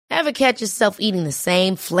Ever catch yourself eating the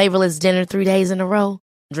same flavorless dinner 3 days in a row?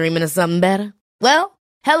 Dreaming of something better? Well,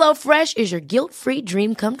 HelloFresh is your guilt-free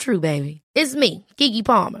dream come true, baby. It's me, Keke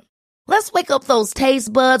Palmer. Let's wake up those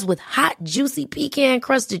taste buds with hot, juicy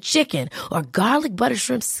pecan-crusted chicken or garlic butter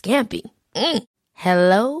shrimp scampi.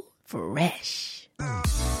 Hello Fresh.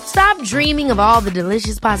 Stop dreaming of all the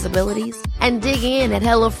delicious possibilities and dig in at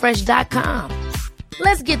HelloFresh.com.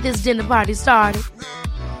 Let's get this dinner party started.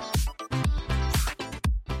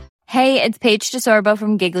 Hey, it's Paige DeSorbo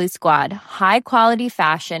from Giggly Squad. High quality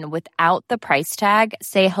fashion without the price tag.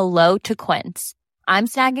 Say hello to Quince. I'm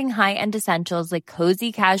snagging high-end essentials like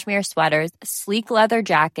cozy cashmere sweaters, sleek leather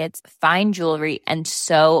jackets, fine jewelry, and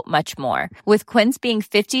so much more. With Quince being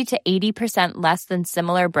 50 to 80% less than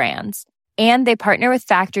similar brands. And they partner with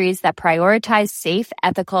factories that prioritize safe,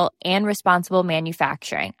 ethical, and responsible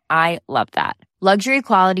manufacturing. I love that. Luxury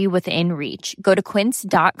quality within reach. Go to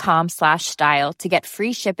quince.com/style to get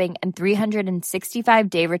free shipping and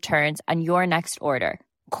 365-day returns on your next order.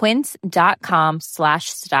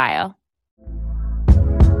 Quince.com/style.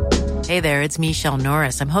 Hey there, it's Michelle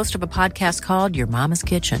Norris. I'm host of a podcast called Your Mama's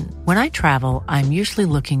Kitchen. When I travel, I'm usually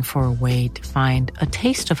looking for a way to find a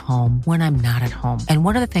taste of home when I'm not at home. And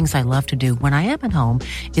one of the things I love to do when I am at home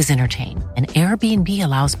is entertain. And Airbnb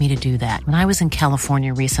allows me to do that. When I was in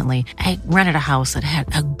California recently, I rented a house that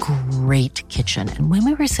had a great kitchen. And when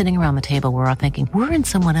we were sitting around the table, we were all thinking, we're in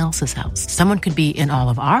someone else's house. Someone could be in all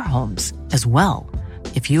of our homes as well.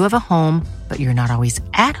 If you have a home, but you're not always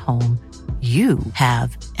at home, you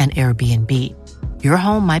have an Airbnb. Your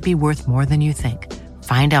home might be worth more than you think.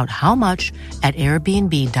 Find out how much at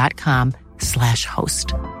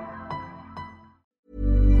airbnb.com/host.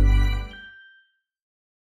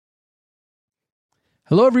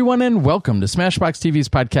 Hello, everyone, and welcome to Smashbox TV's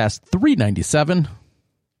podcast 397.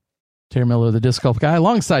 Terry Miller, the Disc Golf Guy,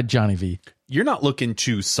 alongside Johnny V. You're not looking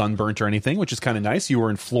too sunburnt or anything, which is kind of nice. You were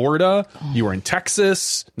in Florida, you were in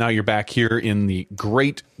Texas, now you're back here in the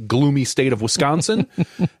great gloomy state of Wisconsin,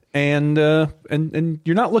 and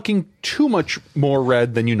you're not looking too much more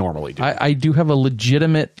red than you normally do. I do have a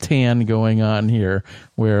legitimate tan going on here,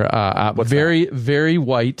 where very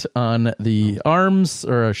white on the arms,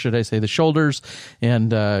 or should I say the shoulders,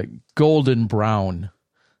 and golden brown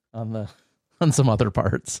on some other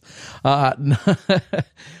parts.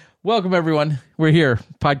 Welcome, everyone. We're here,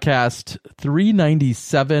 podcast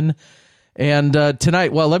 397. And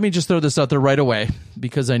tonight, well, let me just throw this out there right away,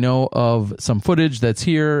 because I know of some footage that's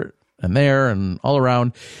here and there and all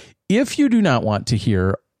around. If you do not want to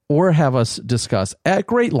hear or have us discuss at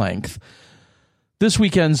great length this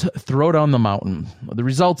weekend's Throwdown the Mountain, the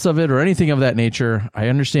results of it or anything of that nature, I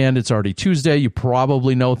understand it's already Tuesday. You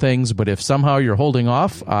probably know things, but if somehow you're holding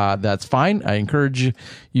off, that's fine. I encourage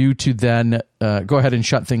you to then go ahead and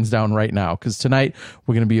shut things down right now, because tonight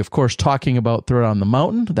we're going to be, of course, talking about Throwdown the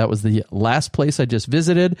Mountain. That was the last place I just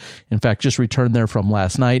visited. In fact, just returned there from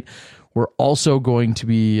last night. We're also going to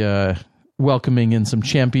be welcoming in some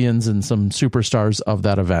champions and some superstars of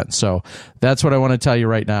that event. So that's what I want to tell you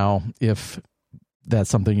right now, if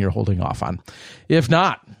that's something you're holding off on. If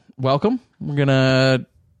not, welcome. We're going to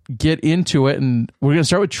get into it, and we're going to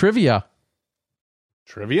start with trivia.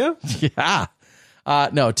 Trivia? Yeah.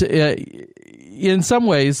 In some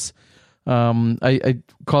ways, I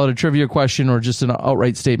call it a trivia question or just an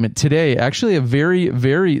outright statement. Today, actually a very,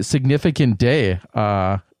 very significant day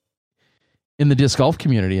in the disc golf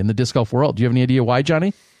community, in the disc golf world. Do you have any idea why,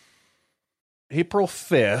 Johnny? April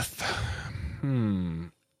 5th.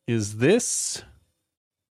 Is this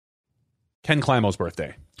Ken Climo's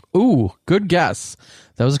birthday? Ooh, good guess.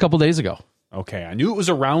 That was a couple days ago. Okay, I knew it was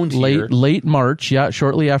around here. Late March, yeah,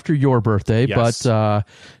 shortly after your birthday. Yes. But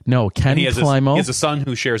no, Ken Climo. He has a son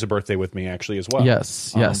who shares a birthday with me, actually, as well.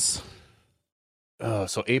 Yes.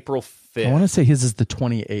 So April 5th. I want to say his is the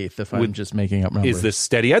 28th, if I'm just making up numbers. Is this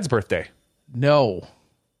Steady Ed's birthday? No,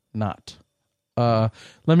 not.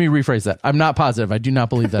 Let me rephrase that. I'm not positive. I do not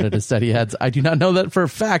believe that it is Steady Ed's. I do not know that for a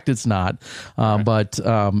fact it's not, but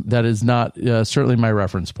that is not certainly my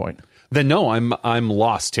reference point. Then no, I'm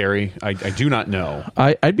lost, Terry. I do not know.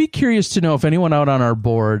 I'd be curious to know if anyone out on our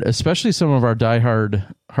board, especially some of our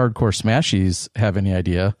diehard hardcore smashies, have any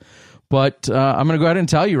idea. But I'm going to go ahead and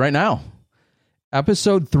tell you right now.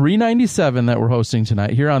 Episode 397 that we're hosting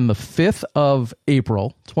tonight here on the 5th of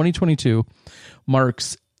April, 2022,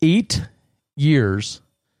 marks 8 years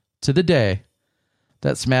to the day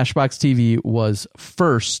that Smashbox TV was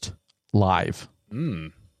first live.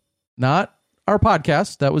 Not our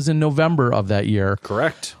podcast. That was in November of that year.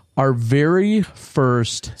 Correct. Our very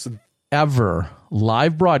first ever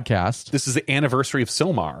live broadcast. This is the anniversary of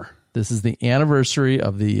Silmar. This is the anniversary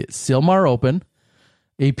of the Silmar Open.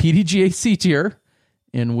 a PDGA C tier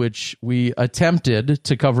in which we attempted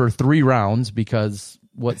to cover 3 rounds because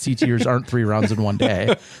what C tiers aren't 3 rounds in one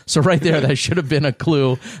day. So right there, that should have been a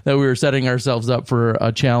clue that we were setting ourselves up for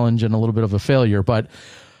a challenge and a little bit of a failure. But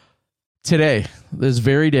today, this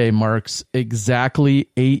very day, marks exactly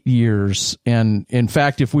 8 years. And in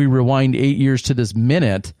fact, if we rewind 8 years to this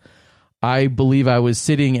minute, I believe I was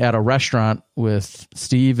sitting at a restaurant with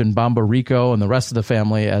Steve and Bamba Rico and the rest of the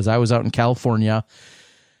family as I was out in California.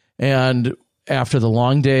 And after the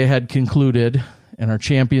long day had concluded and our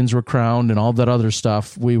champions were crowned and all that other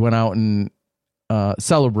stuff, we went out and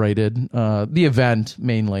celebrated the event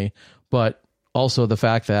mainly, but also the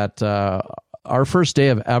fact that our first day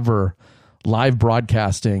of ever live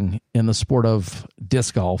broadcasting in the sport of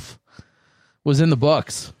disc golf was in the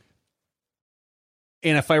books.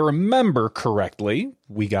 And if I remember correctly,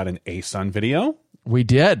 we got an ASUN video. We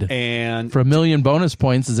did. And for 1 million bonus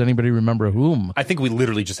points, does anybody remember whom? I think we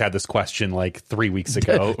literally just had this question like 3 weeks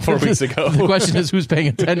ago, 4 weeks ago. The question is who's paying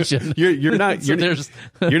attention. You're not So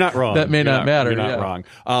you're not wrong. That may not matter. You're not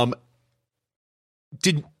wrong.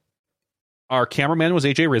 Did our cameraman was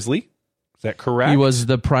AJ Risley? Is that correct? He was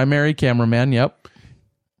the primary cameraman. Yep.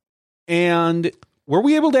 And were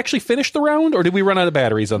we able to actually finish the round, or did we run out of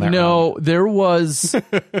batteries on that round? No, there was...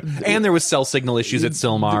 And there was cell signal issues at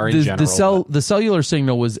Silmar in general. The cellular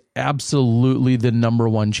signal was absolutely the number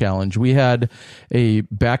one challenge. We had a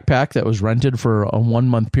backpack that was rented for a 1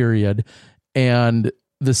 month period, and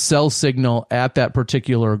the cell signal at that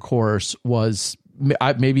particular course was,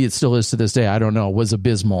 maybe it still is to this day, I don't know, was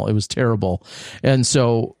abysmal. It was terrible. And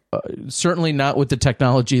so certainly not with the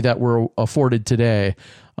technology that we're afforded today.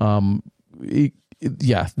 It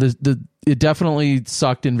definitely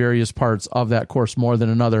sucked in various parts of that course more than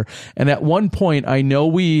another. And at one point, I know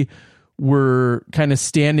we were kind of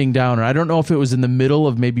standing down, or I don't know if it was in the middle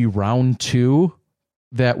of maybe round 2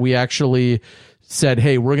 that we actually said,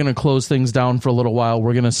 hey, we're going to close things down for a little while.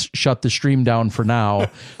 We're going to shut the stream down for now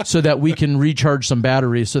so that we can recharge some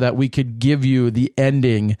batteries so that we could give you the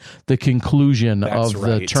ending, the conclusion of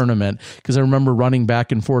the tournament. Because I remember running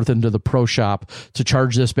back and forth into the pro shop to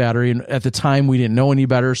charge this battery. And at the time, we didn't know any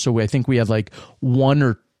better. So I think we had like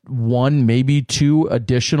one, maybe 2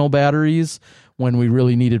 additional batteries when we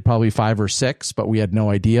really needed probably 5 or 6, but we had no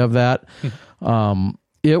idea of that.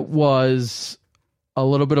 It was a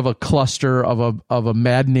little bit of a cluster of a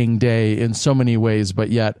maddening day in so many ways, but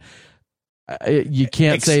yet you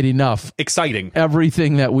can't say it enough. Exciting.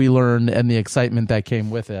 Everything that we learned and the excitement that came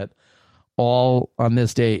with it, all on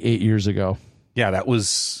this day 8 years ago. Yeah, that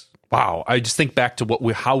was wow. I just think back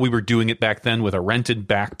to how we were doing it back then with a rented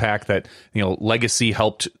backpack that Legacy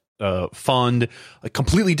helped fund, a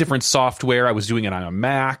completely different software. I was doing it on a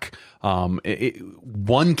Mac.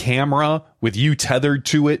 One camera with you tethered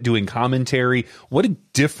to it doing commentary. What a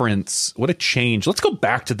difference. What a change. Let's go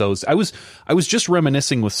back to those. I was just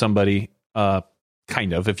reminiscing with somebody,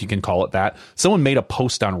 kind of, if you can call it that. Someone made a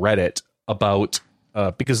post on Reddit about,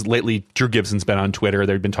 because lately Drew Gibson's been on Twitter.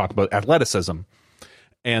 They've been talking about athleticism,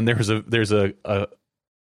 and there's a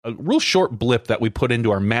real short blip that we put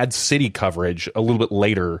into our Mad City coverage a little bit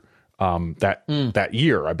later, that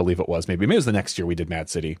year, I believe it was. Maybe it was the next year we did Mad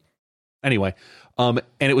City. Anyway, and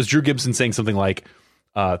it was Drew Gibson saying something like,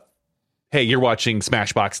 hey, you're watching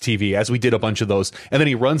Smashbox TV, as we did a bunch of those. And then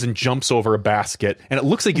he runs and jumps over a basket, and it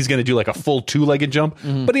looks like he's going to do like a full 2-legged jump,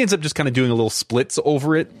 but he ends up just kind of doing a little splits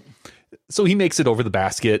over it. So he makes it over the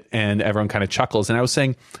basket, and everyone kind of chuckles. And I was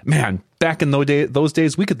saying, man, back in those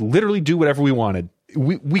days, we could literally do whatever we wanted.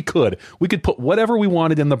 We could put whatever we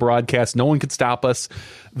wanted in the broadcast. No one could stop us.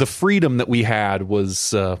 The freedom that we had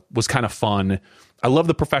was kind of fun. I love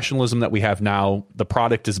the professionalism that we have now. The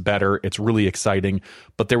product is better. It's really exciting,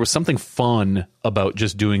 but there was something fun about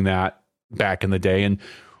just doing that back in the day. And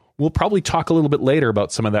we'll probably talk a little bit later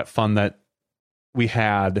about some of that fun that we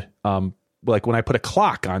had, like when I put a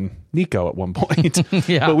clock on Nico at one point.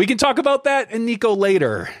 Yeah. But we can talk about that and Nico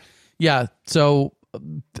later. Yeah. So,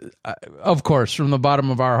 of course, from the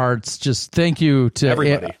bottom of our hearts, just thank you to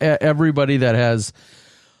everybody that has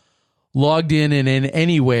logged in and in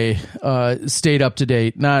any way stayed up to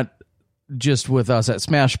date, not just with us at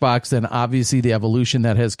Smashbox, and obviously the evolution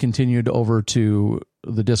that has continued over to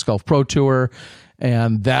the Disc Golf Pro Tour,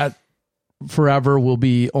 and that forever will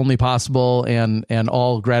be only possible, and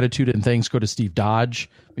all gratitude and thanks go to Steve Dodge,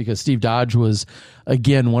 because Steve Dodge was,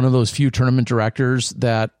 again, one of those few tournament directors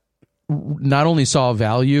that not only saw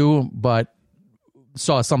value, but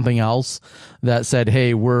saw something else that said,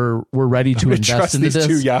 hey, we're ready to invest into this.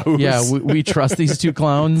 2 yahoos. Yeah, we trust these 2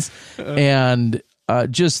 clowns. And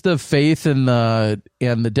just the faith and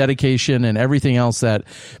the dedication and everything else that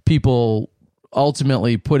people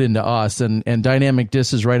ultimately put into us, and Dynamic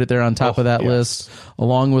Disc is right there on top of that list,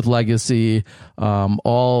 along with Legacy,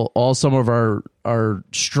 all some of our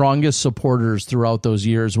strongest supporters throughout those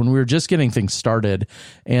years when we were just getting things started.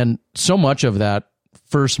 And so much of that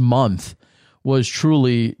first month was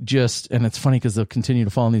truly just, and it's funny because they'll continue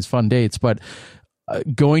to fall on these fun dates, but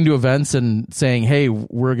going to events and saying, hey,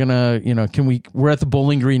 we're gonna, we're at the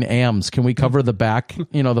Bowling Green AMs, can we cover the back,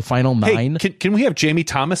 the final 9? Hey, can we have Jamie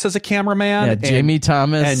Thomas as a cameraman? Yeah, Jamie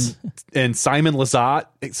Thomas and Simon Lizotte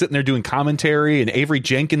sitting there doing commentary, and Avery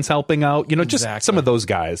Jenkins helping out, just some of those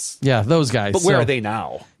guys. Yeah, those guys. But where are they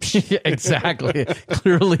now? Yeah, exactly.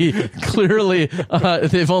 Clearly,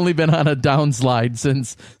 they've only been on a downslide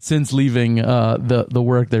since leaving the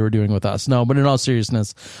work they were doing with us. No, but in all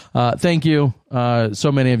seriousness, thank you,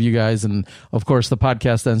 so many of you guys, and of course the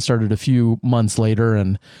podcast then started a few months later,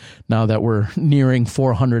 and now that we're nearing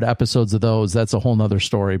 400 episodes of those, that's a whole nother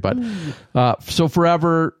story. But so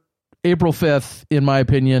forever. April 5th, in my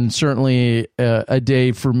opinion, certainly a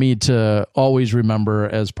day for me to always remember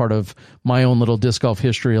as part of my own little disc golf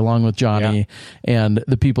history, along with Johnny and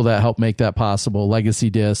the people that helped make that possible. Legacy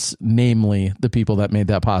Disc, namely the people that made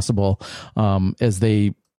that possible, as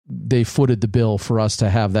they footed the bill for us to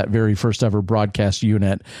have that very first ever broadcast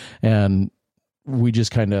unit. And we just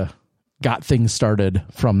kind of got things started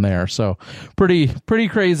from there. So pretty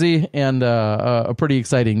crazy, and a pretty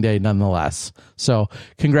exciting day nonetheless. So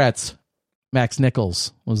congrats. Max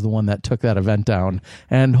Nichols was the one that took that event down,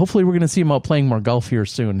 and hopefully we're going to see him out playing more golf here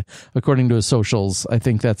soon. According to his socials, I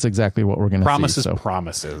think that's exactly what we're going to see.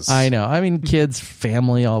 Promises. I know. I mean, kids,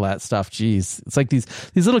 family, all that stuff. Jeez, it's like these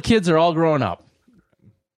little kids are all growing up.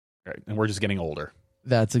 Right. And we're just getting older.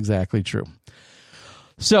 That's exactly true.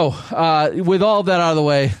 So, with all of that out of the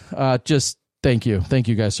way, just thank you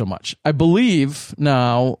guys so much. I believe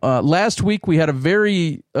now, last week we had a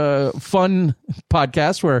very fun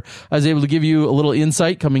podcast where I was able to give you a little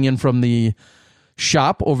insight coming in from the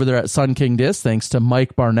shop over there at Sun King Disc, thanks to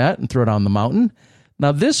Mike Barnett and Throw Down the Mountain.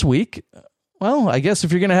 Now this week, well, I guess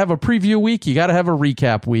if you're going to have a preview week, you got to have a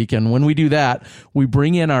recap week. And when we do that, we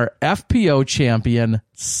bring in our FPO champion.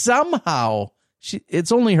 Somehow,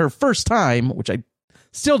 it's only her first time, which I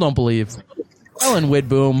still don't believe, Ellen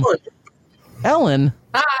Widboom. Ellen,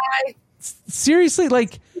 hi. Seriously,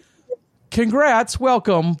 congrats,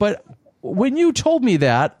 welcome. But when you told me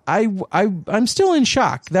that, I'm still in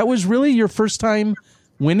shock. That was really your first time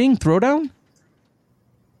winning Throwdown?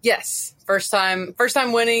 Yes, first time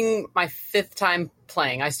winning. My 5th time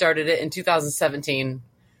playing. I started it in 2017,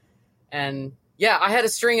 and yeah, I had a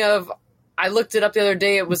string of. I looked it up the other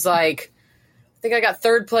day. It was I think I got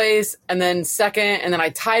 3rd place, and then 2nd, and then I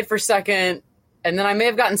tied for 2nd, and then I may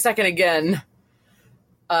have gotten 2nd again.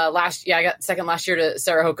 I got 2nd last year to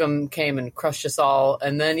Sarah Hokum, came and crushed us all,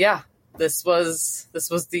 and then this was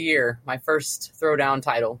the year, my first Throwdown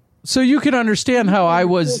title. So you can understand how I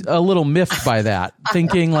was a little miffed by that,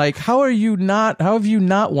 thinking how have you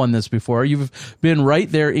not won this before? You've been right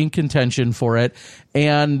there in contention for it.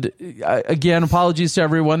 And again, apologies to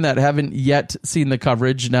everyone that haven't yet seen the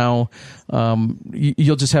coverage. Now,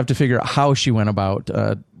 you'll just have to figure out how she went about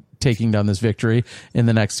taking down this victory in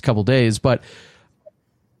the next couple days. But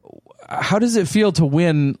how does it feel to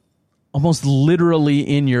win almost literally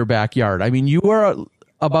in your backyard? I mean, you are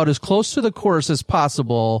about as close to the course as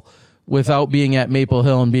possible without being at Maple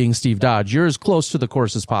Hill and being Steve Dodge. You're as close to the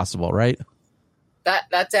course as possible, right?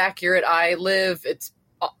 That's accurate. I live,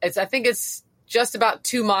 I think it's just about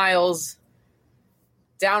 2 miles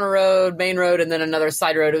down a road, main road, and then another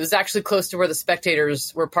side road. It was actually close to where the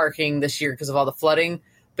spectators were parking this year because of all the flooding.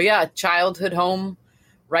 But yeah, childhood home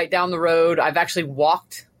right down the road. I've actually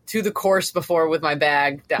walked to the course before with my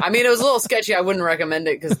bag. I mean, it was a little sketchy. I wouldn't recommend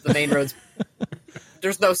it because the main road's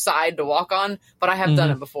there's no side to walk on, but I have done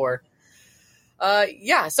it before. So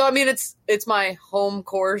I mean, it's my home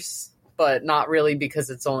course, but not really because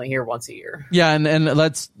it's only here once a year. Yeah, and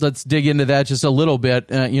let's dig into that just a little bit.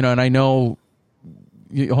 And I know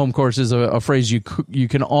home course is a phrase you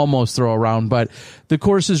can almost throw around, but the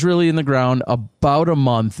course is really in the ground about a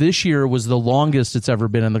month. This year was the longest it's ever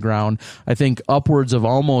been in the ground. I think upwards of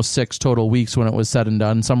almost 6 total weeks when it was said and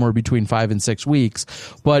done, somewhere between 5 and 6 weeks.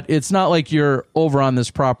 But it's not like you're over on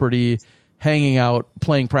this property hanging out,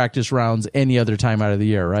 playing practice rounds any other time out of the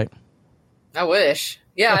year, right? I wish.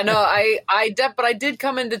 Yeah, I know. But I did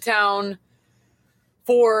come into town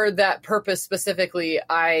for that purpose specifically.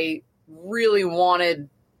 I really wanted,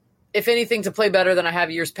 if anything, to play better than I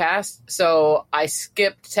have years past. So I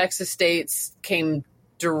skipped Texas State's, came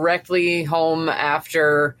directly home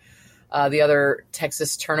after the other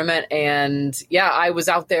Texas tournament. And yeah, I was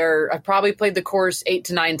out there. I probably played the course 8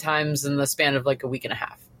 to 9 times in the span of like a week and a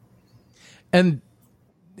half. And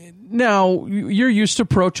now you're used to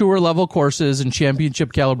Pro Tour level courses and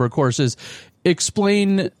championship caliber courses.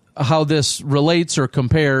 Explain how this relates or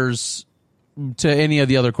compares to any of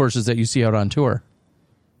the other courses that you see out on tour.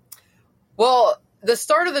 Well, the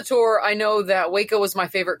start of the tour, I know that Waco was my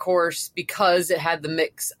favorite course because it had the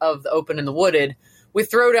mix of the open and the wooded.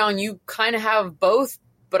 With Throwdown, you kind of have both,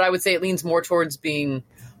 but I would say it leans more towards being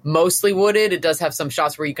mostly wooded. It does have some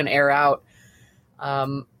shots where you can air out.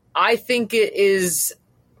 I think it is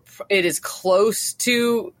close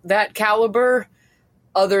to that caliber,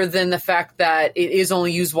 other than the fact that it is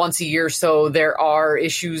only used once a year, so there are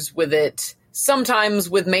issues with it, sometimes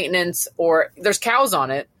with maintenance, or there's cows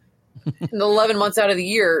on it in 11 months out of the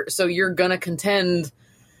year, so you're going to contend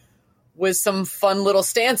with some fun little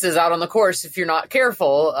stances out on the course if you're not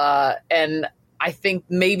careful. And I think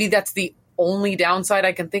maybe that's the only downside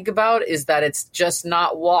I can think about, is that it's just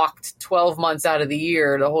not walked 12 months out of the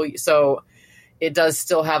year. So it does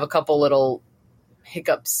still have a couple little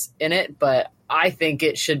hiccups in it, but I think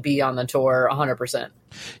it should be on the tour 100%.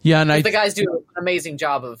 Yeah, and the guys do an amazing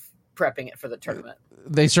job of prepping it for the tournament.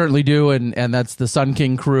 They certainly do, and that's the Sun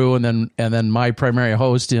King crew, and then my primary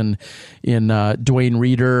host in Dwayne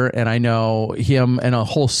Reeder, and I know him and a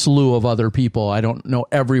whole slew of other people. I don't know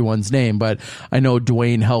everyone's name, but I know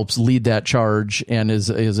Dwayne helps lead that charge and is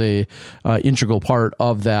a integral part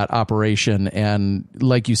of that operation. And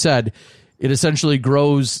like you said, it essentially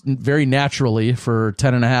grows very naturally for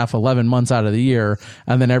 10 and a half, 11 months out of the year.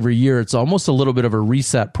 And then every year it's almost a little bit of a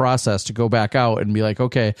reset process to go back out and be like,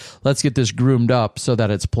 okay, let's get this groomed up so that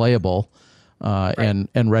it's playable and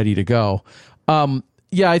ready to go.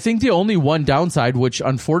 Yeah, I think the only one downside, which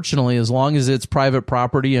unfortunately, as long as it's private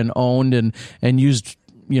property and owned and used,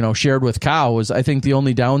 shared with cows, I think the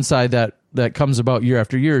only downside that comes about year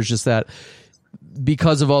after year is just that,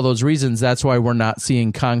 because of all those reasons, that's why we're not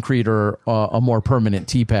seeing concrete or a more permanent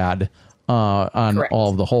tee pad on Correct. all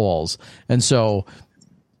of the holes. And so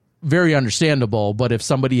very understandable. But if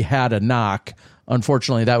somebody had a knock,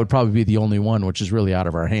 unfortunately, that would probably be the only one, which is really out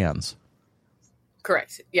of our hands.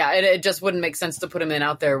 Correct. Yeah, it just wouldn't make sense to put them in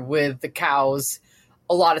out there with the cows.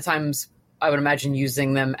 A lot of times, I would imagine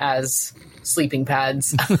using them as sleeping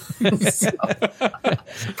pads.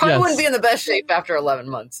 Probably wouldn't be in the best shape after 11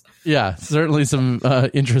 months. Yeah, certainly some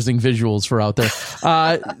interesting visuals for out there.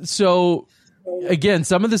 So again,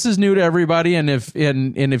 some of this is new to everybody, and if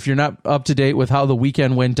you're not up to date with how the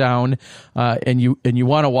weekend went down, and you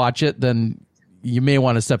want to watch it, then you may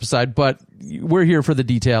want to step aside. But we're here for the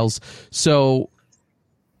details. So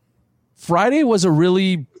Friday was a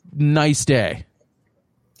really nice day.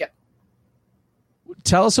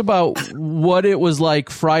 Tell us about what it was like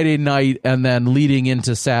Friday night and then leading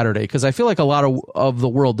into Saturday, because I feel like a lot of the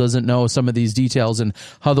world doesn't know some of these details and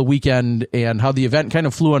how the weekend and how the event kind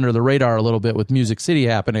of flew under the radar a little bit with Music City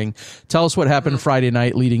happening. Tell us what happened Friday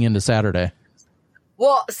night leading into Saturday.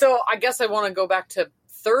 Well, so I guess I want to go back to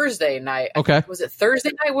Thursday night. Okay. Was it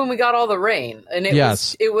Thursday night when we got all the rain? And it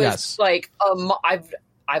was like,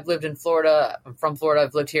 I've lived in Florida. I'm from Florida.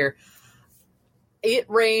 I've lived here. It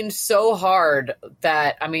rained so hard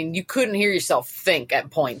that, you couldn't hear yourself think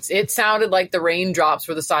at points. It sounded like the raindrops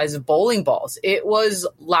were the size of bowling balls. It was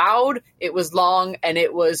loud, it was long, and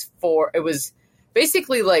it was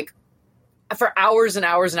basically like for hours and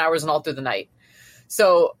hours and hours and all through the night.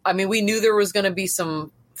 So, we knew there was going to be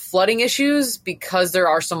some flooding issues because there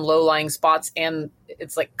are some low-lying spots, and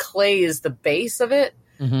it's like clay is the base of it.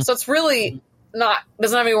 Mm-hmm. So it's really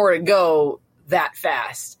doesn't have anywhere to go that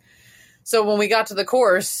fast. So when we got to the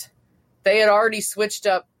course, they had already switched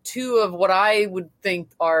up 2 of what I would think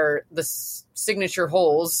are the signature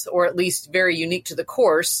holes, or at least very unique to the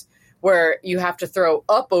course, where you have to throw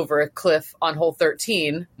up over a cliff on hole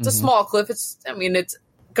 13. It's a small cliff. It's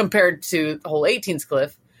compared to hole 18's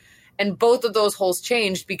cliff. And both of those holes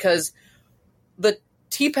changed because the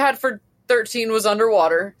tee pad for 13 was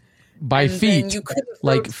underwater. By feet,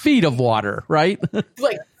 like feet of water, right?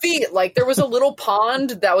 Like feet. Like there was a little pond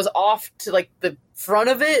that was off to like the front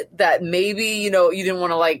of it that maybe, you didn't want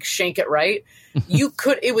to like shank it right.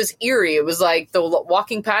 It was eerie. It was like the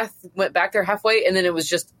walking path went back there halfway and then it was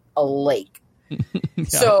just a lake. Yeah.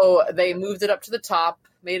 So they moved it up to the top,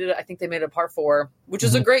 I think they made it a par 4, which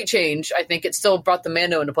is a great change. I think it still brought the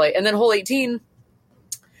Mando into play. And then hole 18,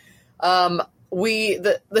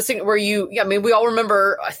 the thing where we all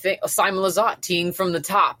remember, I think, Simon Lizotte teeing from the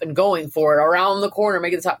top and going for it around the corner,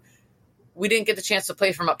 making the top. We didn't get the chance to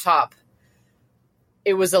play from up top.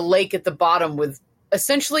 It was a lake at the bottom with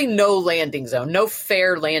essentially no landing zone, no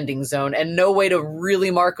fair landing zone, and no way to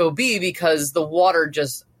really mark OB because the water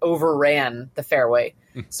just overran the fairway.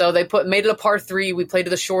 So they made it a par 3. We played to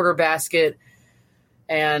the shorter basket,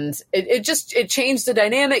 and it changed the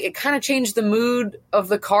dynamic. It kind of changed the mood of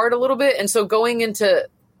the card a little bit. And so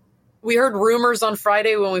we heard rumors on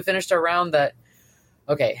Friday when we finished our round that,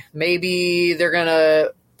 okay, maybe they're going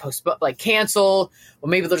to postpone, like cancel, or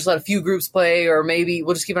maybe they'll just let a few groups play, or maybe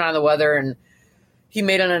we'll just keep an eye on the weather. And he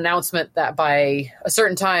made an announcement that by a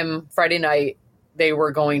certain time Friday night, they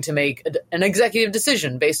were going to make an executive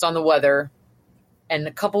decision based on the weather. And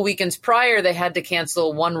a couple weekends prior, they had to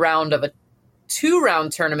cancel one round of a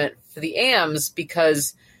 2-round tournament for the AMs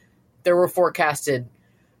because there were forecasted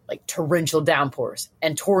like torrential downpours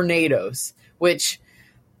and tornadoes, which,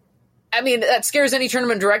 I mean, that scares any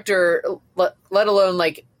tournament director, let alone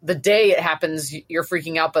like the day it happens, you're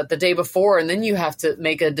freaking out, but the day before, and then you have to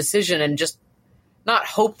make a decision and just not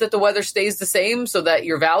hope that the weather stays the same so that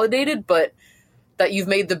you're validated, but that you've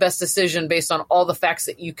made the best decision based on all the facts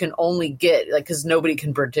that you can only get, like, because nobody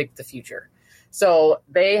can predict the future. So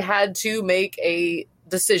they had to make a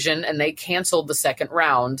decision, and they canceled the second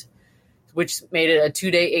round, which made it a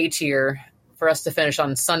 2-day A tier for us to finish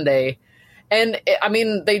on Sunday. And I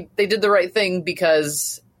mean, they did the right thing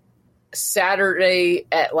because Saturday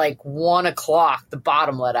at like 1:00, the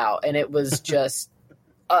bottom let out, and it was just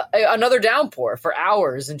another downpour for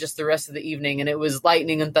hours and just the rest of the evening. And it was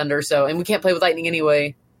lightning and thunder. And we can't play with lightning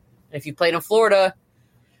anyway. And if you played in Florida,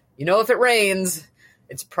 if it rains,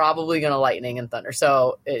 it's probably going to lightning and thunder.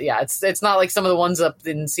 So it's not like some of the ones up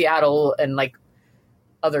in Seattle and like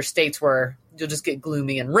other states where you'll just get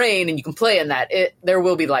gloomy and rain and you can play in that. There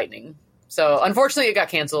will be lightning. So unfortunately it got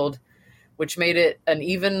canceled, which made it an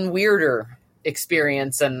even weirder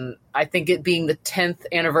experience. And I think it being the 10th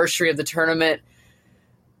anniversary of the tournament,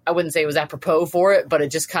 I wouldn't say it was apropos for it, but it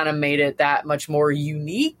just kind of made it that much more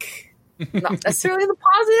unique. Not necessarily in a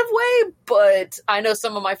positive way, but I know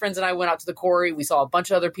some of my friends and I went out to the Quarry. We saw a bunch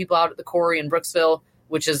of other people out at the Quarry in Brooksville,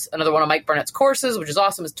 which is another one of Mike Barnett's courses, which is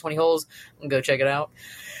awesome. It's 20 holes. I'm going to go check it out.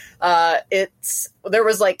 There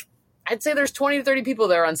was like, I'd say there's 20 to 30 people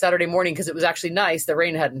there on Saturday morning because it was actually nice. The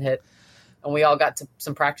rain hadn't hit, and we all got to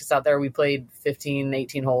some practice out there. We played 15,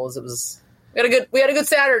 18 holes. We had a good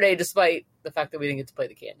Saturday despite the fact that we didn't get to play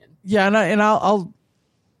the Canyon. Yeah, and I'll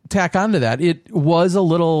tack onto that. It was a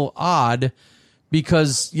little odd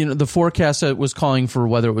because the forecast was calling for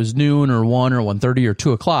whether it was noon or 1 or 1:30 or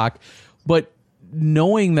 2 o'clock, but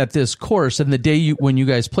knowing that this course and the day when you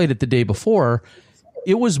guys played it the day before,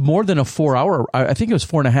 it was more than a 4-hour. I think it was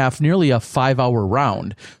 4.5, nearly a 5-hour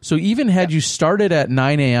round. So even had you started at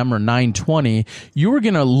 9 a.m. or 9:20, you were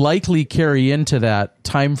going to likely carry into that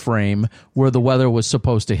time frame where the weather was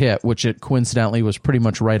supposed to hit, which it coincidentally was pretty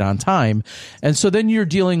much right on time. And so then you're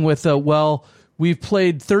dealing with, we've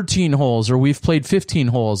played 13 holes or we've played 15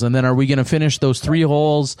 holes, and then are we going to finish those 3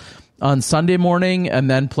 holes on Sunday morning and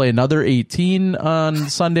then play another 18 on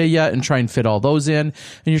Sunday yet and try and fit all those in? And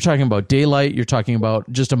you're talking about daylight, you're talking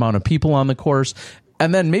about just amount of people on the course.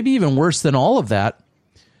 And then maybe even worse than all of that,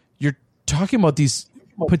 you're talking about these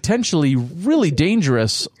potentially really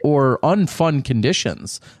dangerous or unfun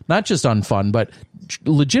conditions. Not just unfun, but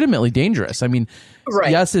legitimately dangerous. I mean, right.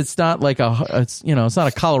 Yes, it's not like it's not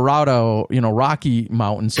a Colorado, Rocky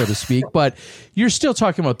Mountain, so to speak, but you're still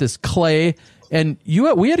talking about this clay. And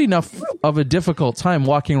we had enough of a difficult time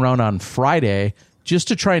walking around on Friday just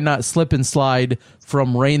to try and not slip and slide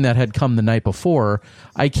from rain that had come the night before.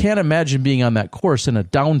 I can't imagine being on that course in a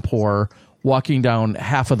downpour walking down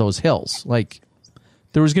half of those hills. Like,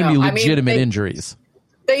 there was going to be legitimate injuries.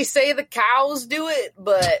 They say the cows do it,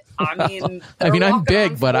 but I mean, I'm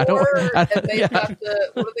big, but I don't. And they have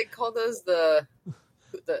what do they call those? The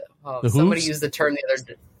somebody hooves? used the term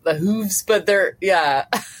the hooves, but they're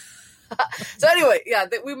So anyway,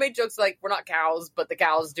 we made jokes like we're not cows, but the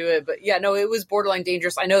cows do it. But it was borderline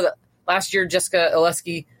dangerous. I know that last year Jessica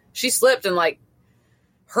Oleski, she slipped and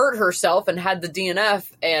hurt herself and had the DNF,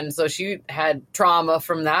 and so she had trauma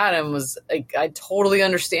from that and was totally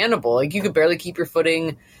understandable. Like, you could barely keep your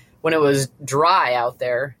footing when it was dry out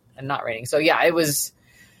there and not raining. So it was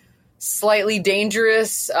slightly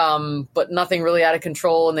dangerous, but nothing really out of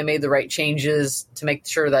control. And they made the right changes to make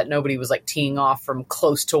sure that nobody was teeing off from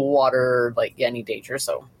close to water, any danger.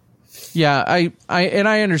 So, yeah,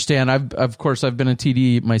 I understand. I've been a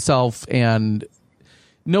TD myself, and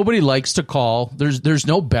nobody likes to call. There's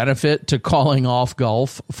no benefit to calling off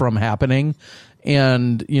golf from happening.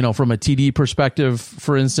 And, from a TD perspective,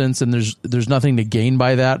 for instance, and there's nothing to gain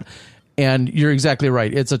by that. And you're exactly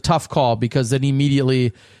right. It's a tough call because then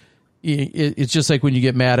immediately it's just like when you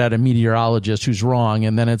get mad at a meteorologist who's wrong,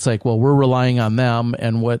 and then it's like, well, we're relying on them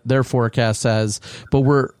and what their forecast says, but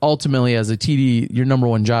we're ultimately, as a TD, your number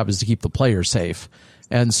one job is to keep the players safe.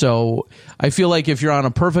 And so I feel like if you're on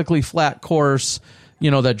a perfectly flat course,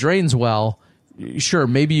 that drains well, sure,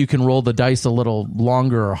 maybe you can roll the dice a little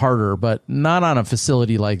longer or harder, but not on a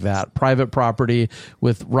facility like that. Private property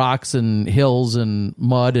with rocks and hills and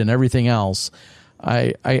mud and everything else.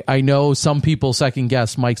 I know some people second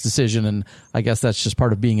guess Mike's decision, and I guess that's just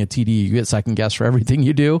part of being a TD. You get second guess for everything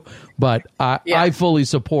you do, but I fully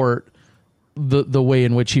support the way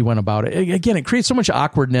in which he went about it. Again, it creates so much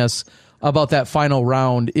awkwardness about that final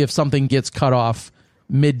round if something gets cut off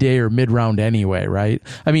midday or mid-round anyway, right?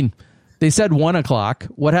 I mean, they said 1 o'clock.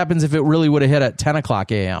 What happens if it really would have hit at 10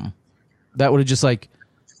 o'clock a.m.? That would have just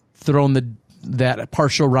thrown that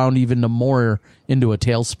partial round even more into a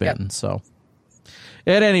tailspin. Yep. So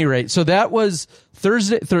at any rate, so that was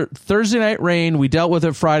Thursday night rain. We dealt with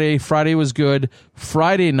it Friday. Friday was good.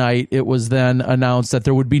 Friday night, it was then announced that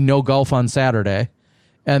there would be no golf on Saturday,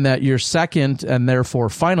 and that your second and therefore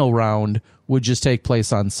final round would just take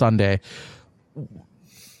place on Sunday.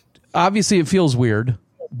 Obviously, it feels weird,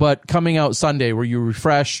 but coming out Sunday, were you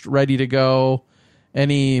refreshed, ready to go?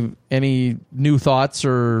 Any new thoughts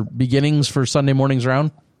or beginnings for Sunday morning's round?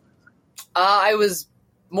 I was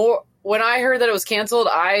more... When I heard that it was canceled,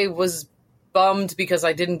 I was bummed because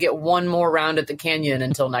I didn't get one more round at the Canyon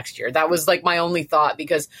until next year. That was my only thought,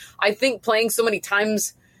 because I think playing so many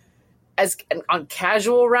times on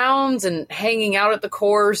casual rounds and hanging out at the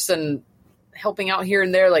course and helping out here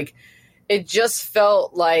and there, it just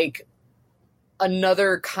felt like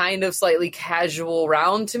another kind of slightly casual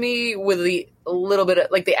round to me, with a little bit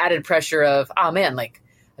of the added pressure of, oh man, I'd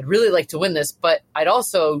really like to win this, but I'd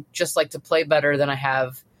also just like to play better than I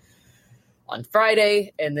have on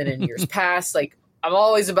Friday. And then in years past, I'm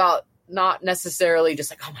always about not necessarily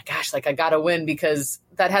just oh my gosh, I gotta win, because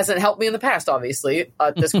that hasn't helped me in the past, obviously,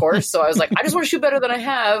 at this course. So I was I just want to shoot better than I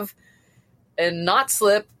have and not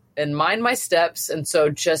slip and mind my steps. And so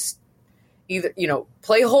just either,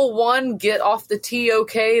 play hole one, get off the tee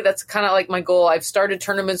okay. That's kind of my goal. I've started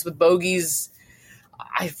tournaments with bogeys.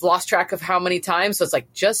 I've lost track of how many times. So it's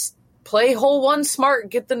just play hole one smart,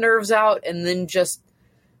 get the nerves out, and then just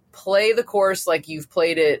play the course like you've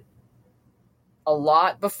played it a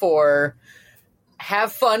lot before.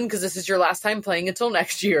 Have fun, because this is your last time playing until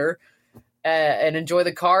next year, and enjoy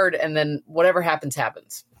the card. And then whatever happens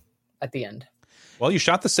at the end. Well, you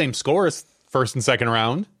shot the same score as first and second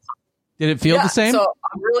round. Did it feel the same? So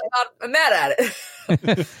I'm really not mad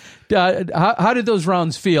at it. How did those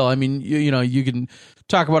rounds feel? I mean, you can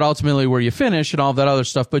talk about ultimately where you finish and all that other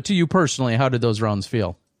stuff, but to you personally, how did those rounds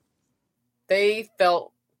feel? They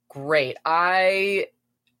felt great. I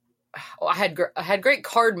had great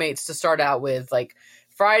card mates to start out with.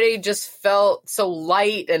 Friday just felt so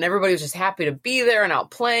light, and everybody was just happy to be there and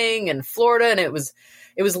out playing in Florida. And it was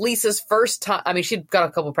Lisa's first time. I mean, she'd got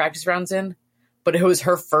a couple practice rounds in, but it was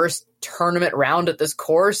her first tournament round at this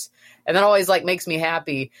course. And that always makes me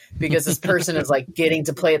happy, because this person is getting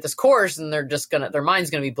to play at this course, and their mind's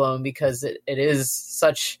gonna be blown, because it is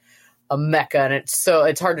such a mecca, and it's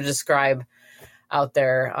hard to describe out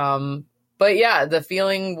there. But yeah, the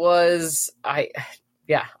feeling was, I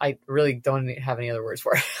really don't have any other words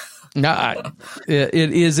for it. No, it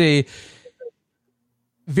is a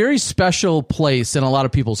very special place in a lot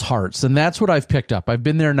of people's hearts, and that's what I've picked up. I've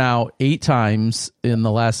been there now 8 times in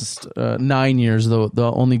the last 9 years. The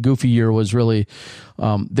only goofy year was really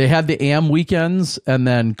they had the AM weekends, and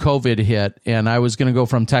then COVID hit, and I was going to go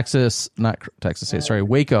from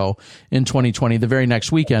Waco in 2020. The very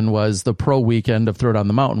next weekend was the pro weekend of Throw Down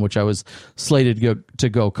the Mountain, which I was slated to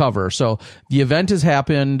go cover. So the event has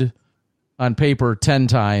happened on paper 10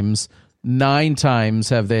 times. 9 times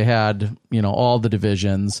have they had, all the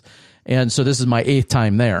divisions. And so this is my 8th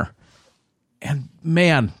time there. And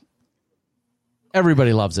man,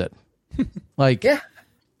 everybody loves it.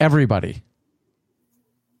 Everybody.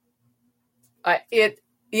 I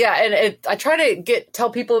try to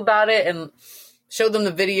tell people about it and show them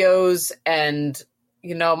the videos, and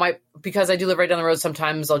because I do live right down the road,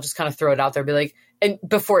 sometimes I'll just kind of throw it out there, be and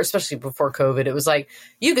especially before COVID, it was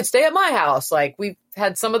you could stay at my house. We've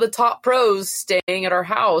had some of the top pros staying at our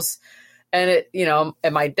house, and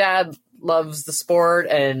and my dad loves the sport,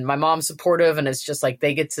 and my mom's supportive, and it's just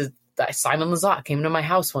they get to. Simon Lizotte came to my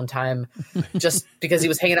house one time just because he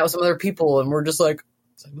was hanging out with some other people, and we're just Simon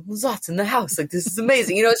Lizotte's in the house. This is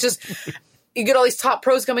amazing. It's just, you get all these top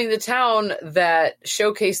pros coming to town that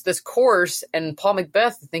showcase this course, and Paul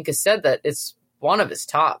Macbeth, I think, has said that it's one of his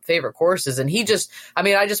top favorite courses. And I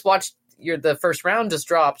just watched the first round just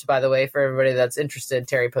dropped, by the way, for everybody that's interested.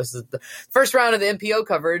 Terry posted the first round of the MPO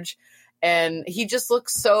coverage, and he just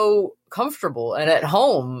looks so comfortable and at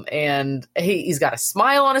home, and he's got a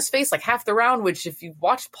smile on his face like half the round, which if you've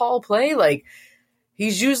watched Paul play, like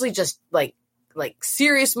he's usually just like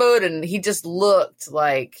serious mode, and he just looked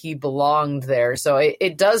like he belonged there. So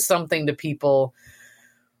it does something to people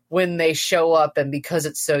when they show up, and because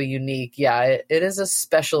it's so unique, it is a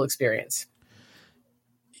special experience.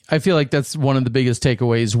 I feel like that's one of the biggest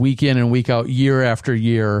takeaways week in and week out, year after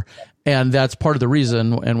year. And that's part of the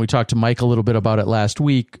reason, and we talked to Mike a little bit about it last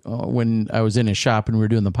week when I was in his shop and we were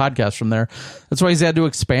doing the podcast from there. That's why he's had to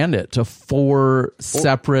expand it to 4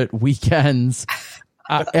 separate weekends.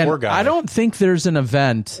 And I don't think there's an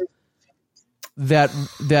event that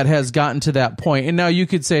has gotten to that point. And now you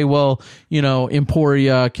could say, well,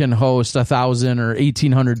 Emporia can host 1,000 or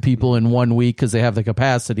 1,800 people in 1 week because they have the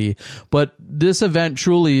capacity. But this event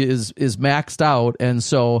truly is maxed out. And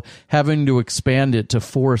so having to expand it to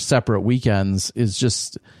 4 separate weekends is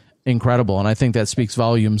just incredible. And I think that speaks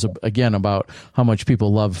volumes, again, about how much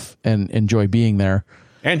people love and enjoy being there.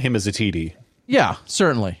 And him as a TD. Yeah,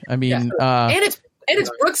 certainly. I mean, and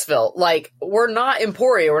it's Brooksville. Like, we're not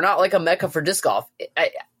Emporia. We're not like a mecca for disc golf.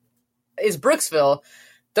 It's Brooksville.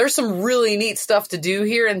 There's some really neat stuff to do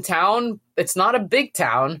here in town. It's not a big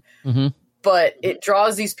town, but it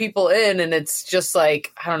draws these people in, and it's just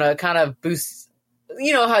like, I don't know, it kind of boosts,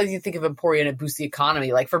 how you think of Emporia and it boosts the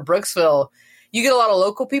economy. Like for Brooksville, you get a lot of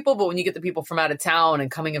local people, but when you get the people from out of town and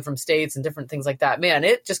coming in from states and different things like that, man,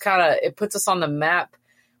 it just kind of, it puts us on the map,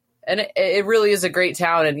 and it really is a great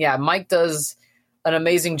town. And Mike does an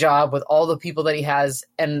amazing job with all the people that he has.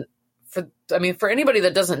 And for anybody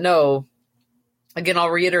that doesn't know, again,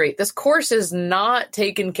 I'll reiterate, this course is not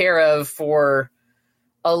taken care of for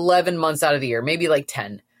 11 months out of the year, maybe like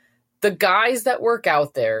 10. The guys that work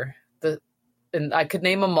out there, and I could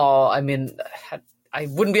name them all. I mean, I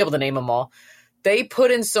wouldn't be able to name them all. They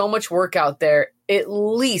put in so much work out there, at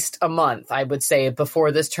least a month, I would say,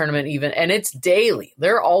 before this tournament even. And it's daily.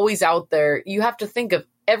 They're always out there. You have to think of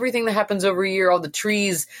everything that happens over a year, all the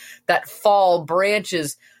trees that fall,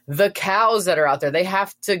 branches, the cows that are out there. They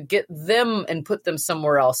have to get them and put them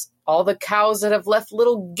somewhere else. All the cows that have left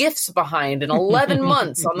little gifts behind in 11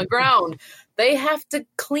 months on the ground, they have to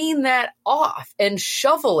clean that off and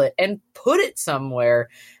shovel it and put it somewhere.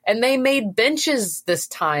 And they made benches this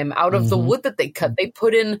time out of the wood that they cut. They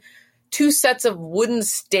put in 2 sets of wooden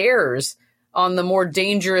stairs on the more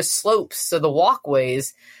dangerous slopes, so the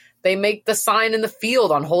walkways. They make the sign in the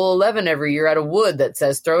field on hole 11 every year out of wood that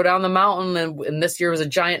says throw down the mountain. And this year was a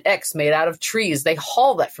giant X made out of trees. They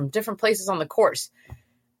haul that from different places on the course.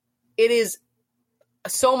 It is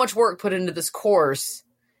so much work put into this course.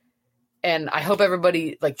 And I hope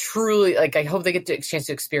everybody truly, I hope they get a chance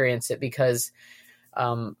to experience it because,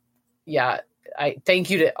 I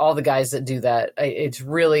thank you to all the guys that do that. It's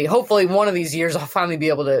really, hopefully one of these years I'll finally be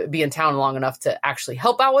able to be in town long enough to actually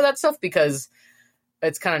help out with that stuff because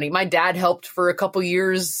it's kind of neat. My dad helped for a couple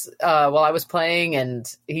years while I was playing, and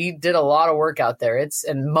he did a lot of work out there.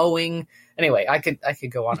 And mowing. Anyway, I could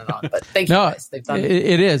go on and on, but thank you guys. They've done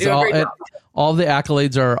it is all the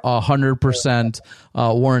accolades are 100%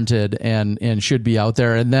 warranted and should be out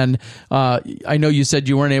there. And then I know you said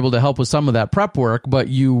you weren't able to help with some of that prep work, but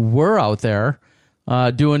you were out there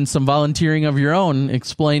doing some volunteering of your own.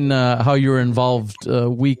 Explain how you were involved a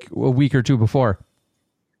week or two before.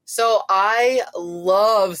 So I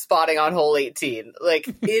love spotting on hole 18.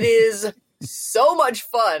 It is so much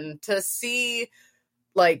fun to see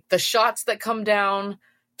the shots that come down,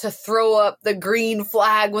 to throw up the green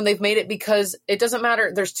flag when they've made it, because it doesn't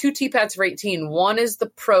matter. There's 2 tee pads for 18. One is the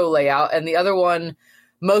pro layout, and the other one,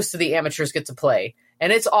 most of the amateurs get to play.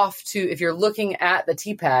 And it's off to, if you're looking at the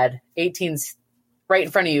tee pad, 18's right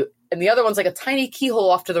in front of you, and the other one's like a tiny keyhole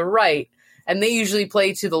off to the right. And they usually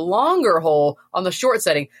play to the longer hole on the short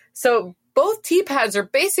setting. So both tee pads are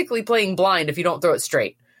basically playing blind if you don't throw it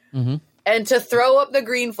straight. Mm-hmm. And to throw up the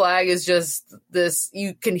green flag is just this,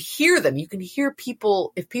 you can hear them. You can hear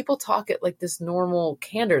people, if people talk at this normal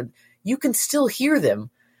candor, you can still hear them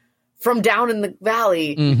from down in the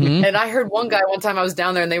valley. Mm-hmm. And I heard one guy one time, I was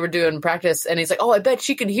down there and they were doing practice, and he's like, oh, I bet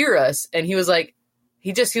she can hear us. And he was like,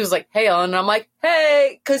 he was like, hey, Ellen. And I'm like,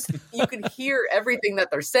 hey, because you can hear everything that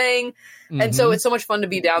they're saying. Mm-hmm. And so it's so much fun to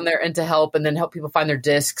be down there and to help, and then help people find their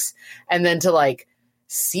discs, and then to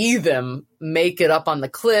see them make it up on the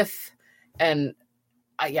cliff. And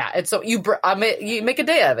and so you make a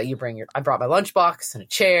day of it. I brought my lunchbox and a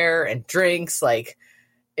chair and drinks.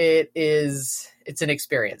 It's an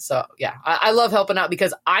experience. So yeah, I love helping out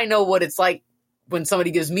because I know what it's like when somebody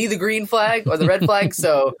gives me the green flag or the red flag.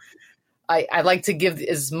 So I like to give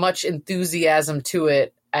as much enthusiasm to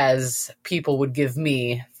it as people would give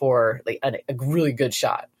me for like a really good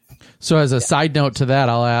shot. So as a side note to that,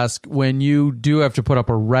 I'll ask, when you do have to put up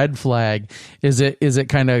a red flag, is it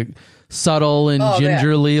kind of subtle and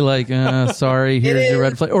gingerly, like, sorry, here's your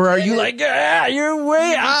red flag? Or are you like, you're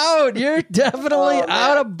way out. You're definitely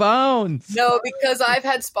out of bounds. No, because I've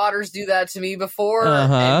had spotters do that to me before.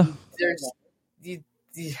 Uh-huh. And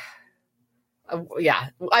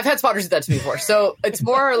I've had spotters do that to me before. So it's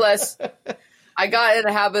more or less, I got in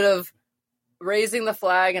a habit of raising the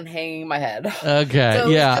flag and hanging my head. Okay, so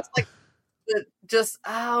yeah.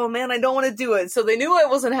 Oh man, I don't want to do it. So they knew I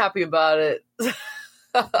wasn't happy about it.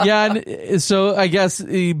 Yeah, and so I guess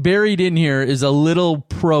buried in here is a little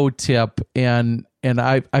pro tip, and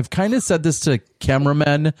I've kind of said this to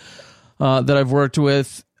cameramen that I've worked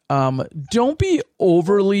with. Don't be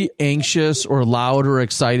overly anxious or loud or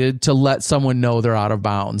excited to let someone know they're out of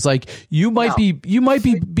bounds. Like you might be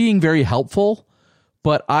being very helpful,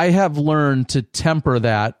 but I have learned to temper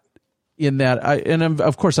that in that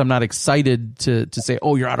of course I'm not excited to say,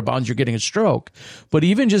 oh, you're out of bounds, you're getting a stroke. But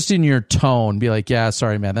even just in your tone, be like, yeah,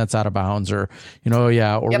 sorry, man, that's out of bounds, or,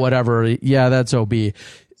 whatever. Yeah, that's OB.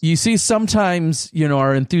 You see, sometimes,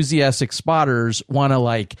 our enthusiastic spotters want to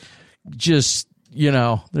like just,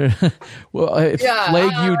 flag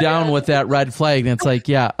you down with that red flag. And it's like,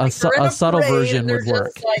 yeah, a subtle version would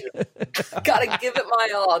work. Like, gotta give it my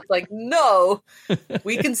all. It's like, no,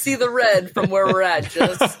 we can see the red from where we're at.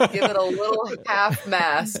 Just give it a little half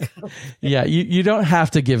mask. Yeah, you don't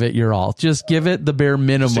have to give it your all. Just give it the bare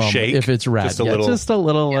minimum if it's red. Just a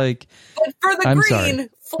little like. But for the green,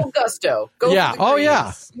 full gusto. Go yeah. For the oh green.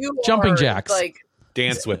 yeah. Jumping jacks. Like,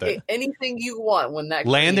 dance with it. Anything you want when that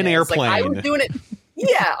land an airplane. Like, I was doing it.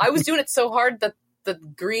 Yeah, I was doing it so hard that the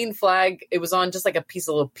green flag, it was on just like a piece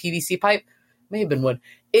of little PVC pipe, may have been wood.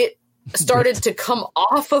 It started to come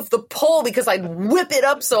off of the pole because I'd whip it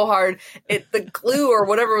up so hard. The glue or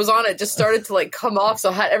whatever was on it just started to like come off.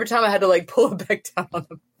 So every time I had to like pull it back down on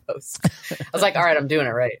the post. I was like, all right, I'm doing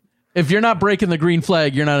it right. If you're not breaking the green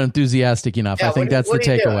flag, you're not enthusiastic enough. Yeah, I think that's the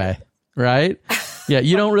takeaway, right? Yeah,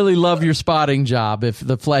 you don't really love your spotting job if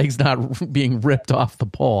the flag's not being ripped off the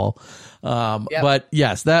pole. But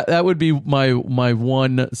yes, that would be my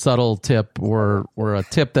one subtle tip, or a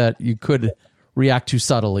tip that you could react to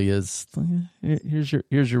subtly is here's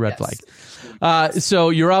your red flag. So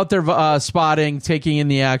you're out there spotting, taking in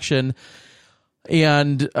the action,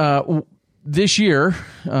 and this year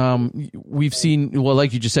we've seen, well,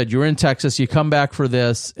 like you just said, you're in Texas, you come back for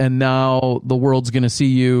this, and now the world's going to see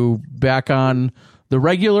you back on the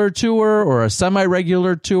regular tour or a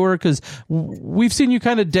semi-regular tour, because we've seen you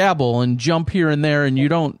kind of dabble and jump here and there, and you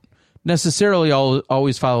don't necessarily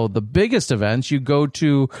always follow the biggest events. You go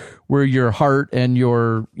to where your heart and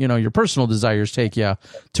your personal desires take you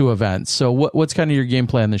to events. So what's kind of your game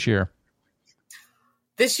plan this year?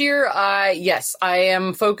 This year, I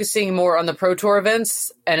am focusing more on the Pro Tour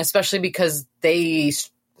events, and especially because they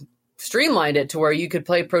streamlined it to where you could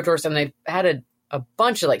play Pro Tours, and they had a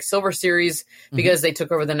bunch of like Silver Series because they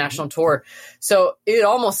took over the national tour. So it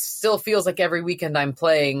almost still feels like every weekend I'm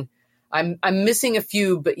playing. I'm missing a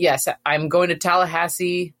few, but yes, I'm going to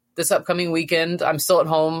Tallahassee this upcoming weekend. I'm still at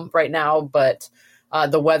home right now, but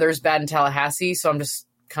the weather's bad in Tallahassee, so I'm just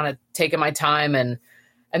kind of taking my time, and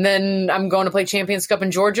then I'm going to play Champions Cup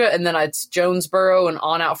in Georgia, and then it's Jonesboro and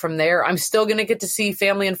on out from there. I'm still going to get to see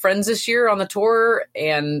family and friends this year on the tour,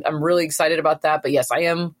 and I'm really excited about that. But yes, I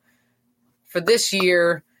am, for this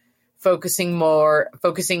year, focusing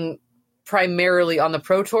primarily on the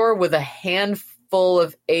Pro Tour with a handful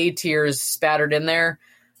of A tiers spattered in there.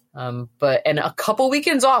 And a couple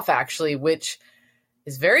weekends off, actually, which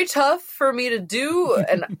is very tough for me to do.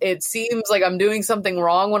 And it seems like I'm doing something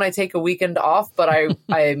wrong when I take a weekend off, but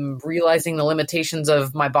I'm realizing the limitations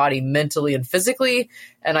of my body mentally and physically.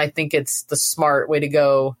 And I think it's the smart way to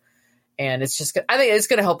go. And I think it's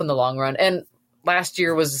going to help in the long run. And last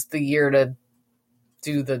year was the year to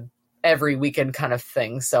do the every weekend kind of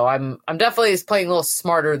thing. So I'm definitely playing a little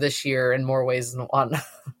smarter this year in more ways than one.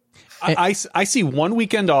 I see one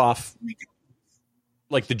weekend off,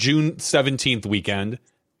 like the June 17th weekend,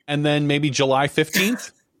 and then maybe July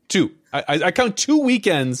 15th. Two. I count 2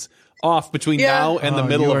 weekends off between now and the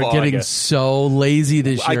middle of August. You are getting so lazy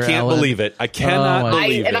this year, I can't believe it. I cannot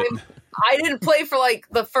believe it. I didn't play for like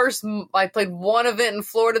I played one event in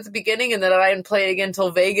Florida at the beginning, and then I didn't play again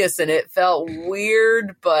until Vegas, and it felt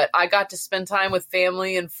weird, but I got to spend time with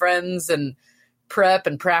family and friends and prep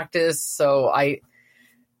and practice. So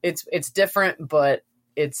it's different, but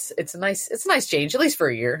it's a nice change, at least for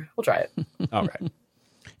a year. We'll try it. All right.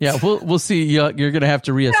 Yeah, we'll see. You're going to have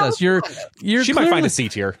to reassess. She might find a C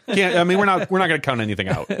tier. I mean, we're not going to count anything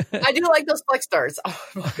out. I do like those flex starts. Oh,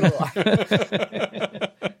 I'm not gonna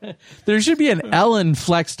lie. There should be an Ellen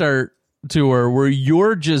Flex Start tour where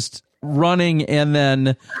you're just running and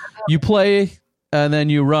then you play and then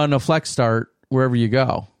you run a Flex Start wherever you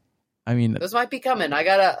go. I mean, those might be coming.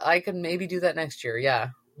 I can maybe do that next year. Yeah,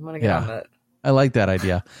 I'm gonna get on that. I like that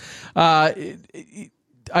idea.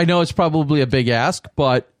 I know it's probably a big ask,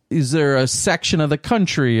 but is there a section of the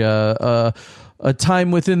country, a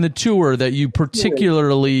time within the tour that you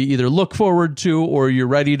particularly either look forward to, or you're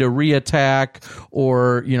ready to reattack,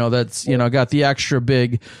 or that's got the extra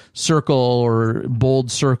big circle or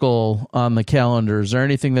bold circle on the calendar? Is there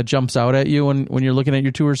anything that jumps out at you when you're looking at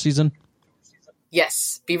your tour season?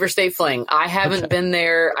 Yes, Beaver State Fling. I haven't been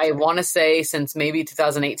there, I want to say, since maybe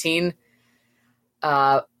 2018.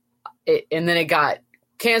 And then it got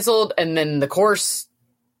canceled, and then the course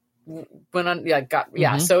went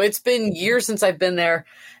on. So it's been years since I've been there,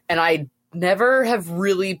 and I never have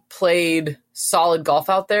really played solid golf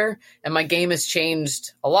out there, and my game has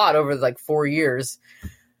changed a lot over like 4 years.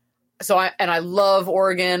 So I love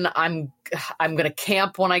Oregon. I'm going to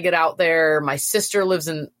camp when I get out there. My sister lives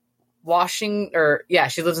in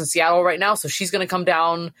she lives in Seattle right now, so she's going to come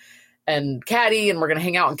down and caddy, and we're going to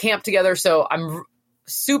hang out and camp together. So I'm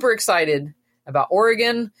super excited about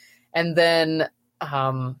Oregon, and then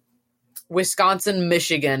Wisconsin,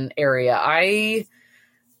 Michigan area. I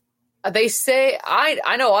say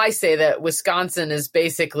that Wisconsin is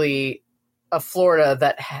basically a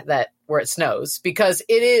Florida that where it snows, because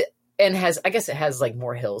it is, and I guess it has like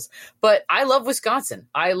more hills, but I love Wisconsin.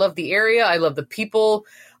 I love the area. I love the people.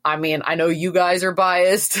 I mean, I know you guys are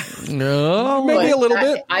biased. No, maybe a little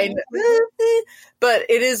bit. But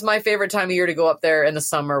it is my favorite time of year to go up there in the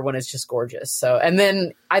summer when it's just gorgeous. So, and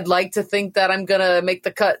then I'd like to think that I'm going to make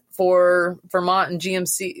the cut for Vermont and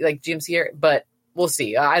GMC area, but we'll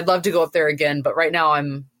see. I'd love to go up there again, but right now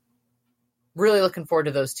I'm really looking forward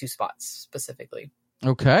to those two spots specifically.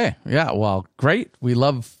 Okay. Yeah. Well, great. We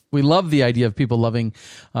love the idea of people loving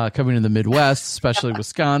coming to the Midwest, especially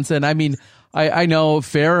Wisconsin. I mean, I know,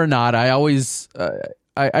 fair or not, I always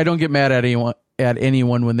I don't get mad at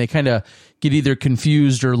anyone when they kind of get either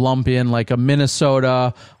confused or lump in like a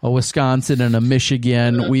Minnesota, a Wisconsin, and a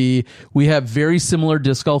Michigan. We have very similar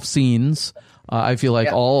disc golf scenes. I feel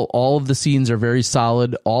like all of the scenes are very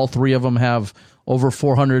solid. All three of them have over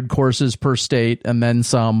 400 courses per state and then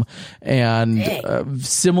some, and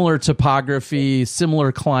similar topography,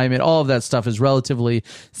 similar climate, all of that stuff is relatively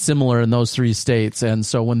similar in those three states. And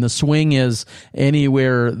so when the swing is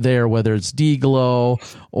anywhere there, whether it's D-Glow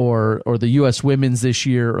or the U.S. Women's this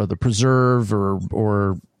year, or the Preserve,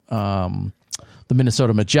 or the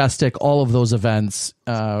Minnesota Majestic, all of those events,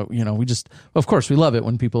 we just, of course, we love it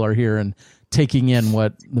when people are here and taking in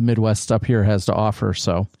what the Midwest up here has to offer.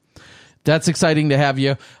 So that's exciting to have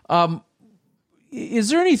you. Is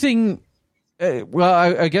there anything?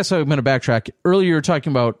 I guess I'm going to backtrack. Earlier, you were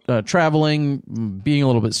talking about traveling, being a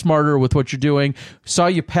little bit smarter with what you're doing. Saw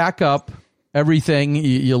you pack up everything.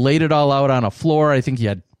 You laid it all out on a floor. I think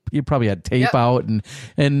you probably had tape out,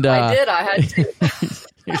 and I did. I had tape.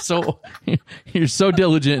 You're so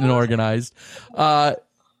diligent and organized.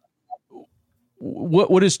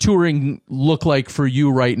 What does touring look like for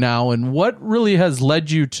you right now, and what really has led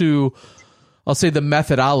you to, I'll say, the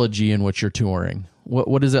methodology in which you're touring?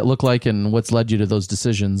 What does that look like, and what's led you to those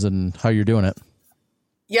decisions and how you're doing it?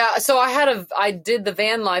 Yeah, so I did the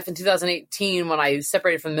van life in 2018 when I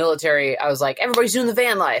separated from the military. I was like, everybody's doing the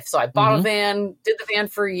van life. So I bought a van, did the van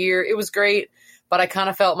for a year. It was great, but I kind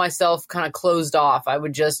of felt myself kind of closed off. I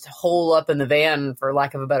would just hole up in the van, for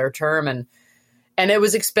lack of a better term, and it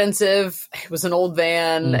was expensive. It was an old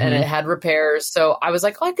van and it had repairs. So I was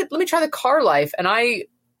like, let me try the car life. And I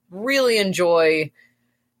really enjoy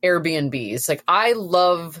Airbnbs. Like, I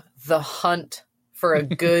love the hunt for a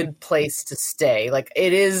good place to stay. Like,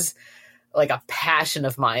 it is like a passion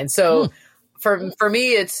of mine. So for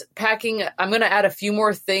me, it's packing. I'm going to add a few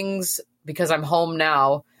more things because I'm home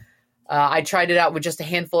now. I tried it out with just a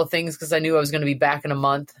handful of things because I knew I was going to be back in a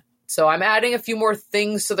month. So I'm adding a few more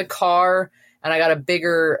things to the car. And I got a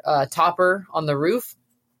bigger topper on the roof.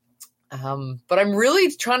 But I'm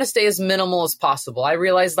really trying to stay as minimal as possible. I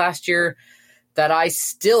realized last year that I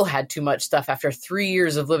still had too much stuff after 3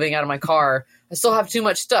 years of living out of my car. I still have too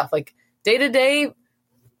much stuff. Like, day to day, I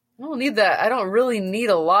don't need that. I don't really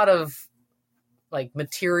need a lot of like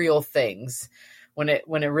material things when it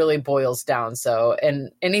really boils down. So,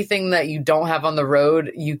 and anything that you don't have on the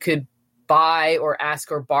road, you could buy or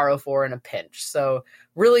ask or borrow for in a pinch. So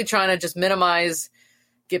really trying to just minimize,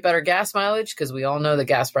 get better gas mileage because we all know the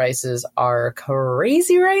gas prices are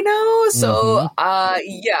crazy right now. So,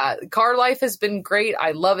 yeah, car life has been great.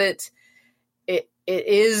 I love it. It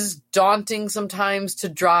is daunting sometimes to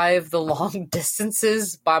drive the long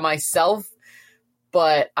distances by myself,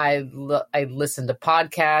 but I listen to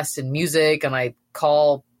podcasts and music, and I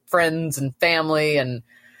call friends and family, and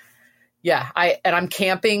yeah, I'm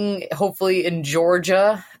camping hopefully in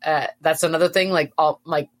Georgia. That's another thing. Like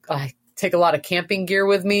I take a lot of camping gear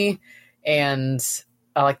with me, and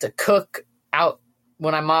I like to cook out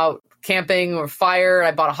when I'm out camping or fire.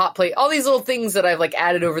 I bought a hot plate, all these little things that I've like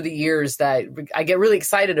added over the years that I get really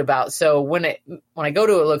excited about. So when I go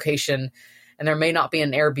to a location and there may not be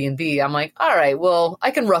an Airbnb, I'm like, all right, well,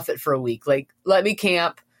 I can rough it for a week. Like, let me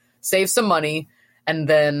camp, save some money, and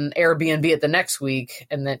then Airbnb it the next week.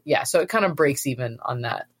 And then, yeah, so it kind of breaks even on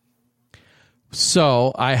that.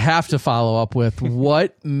 So I have to follow up with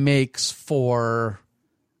what makes for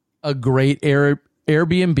a great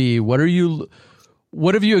Airbnb?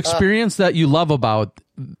 What have you experienced that you love about,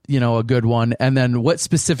 a good one? And then what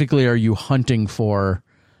specifically are you hunting for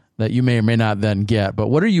that you may or may not then get? But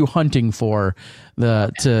what are you hunting for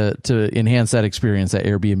to enhance that experience, that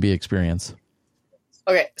Airbnb experience?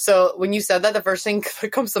 Okay, so when you said that, the first thing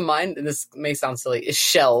that comes to mind, and this may sound silly, is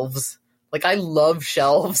shelves. Like, I love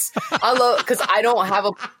shelves. Because I know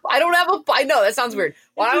that sounds weird.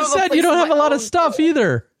 Well, you said you don't have a lot of stuff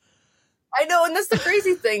either. I know, and that's the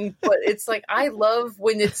crazy thing, but it's like, I love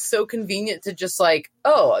when it's so convenient to just like,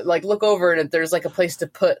 look over and there's like a place to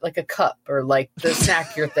put like a cup or like the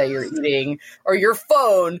snack that you're eating or your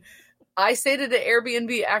phone. I stayed at an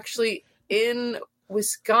Airbnb actually in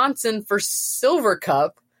Wisconsin for Silver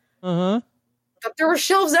Cup. But there were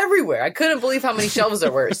shelves everywhere. I couldn't believe how many shelves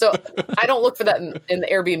there were. So I don't look for that in the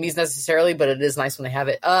Airbnbs necessarily, but it is nice when they have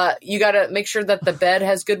it. You got to make sure that the bed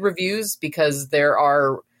has good reviews because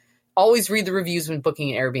always read the reviews when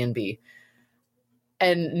booking an Airbnb,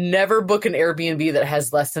 and never book an Airbnb that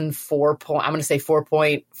has less than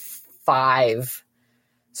 4.5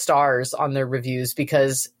 stars on their reviews,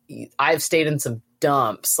 because I've stayed in some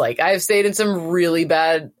dumps. Like, I've stayed in some really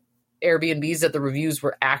bad Airbnbs that the reviews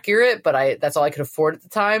were accurate, but that's all I could afford at the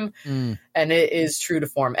time. And it is true to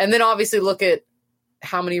form. And then obviously look at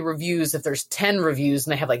how many reviews. If there's 10 reviews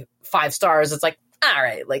and they have like 5 stars, it's like, all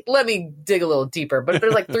right, like, let me dig a little deeper. But if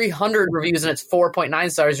there's like 300 reviews and it's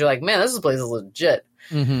 4.9 stars, you're like, man, this place is legit.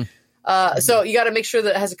 So you got to make sure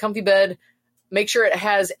that it has a comfy bed. Make sure it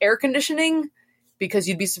has air conditioning, because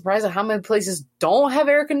you'd be surprised at how many places don't have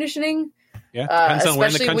air conditioning. Yeah, depends on where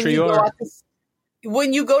in the country you are.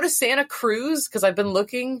 When you go to Santa Cruz, because I've been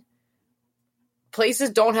looking,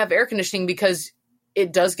 places don't have air conditioning because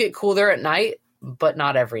it does get cool there at night, but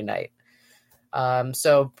not every night.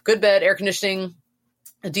 So good bed, air conditioning,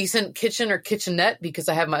 a decent kitchen or kitchenette, because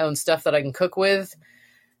I have my own stuff that I can cook with.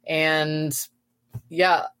 And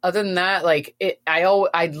yeah, other than that, like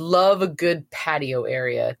I love a good patio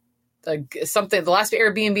area. The last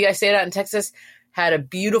Airbnb I stayed at in Texas had a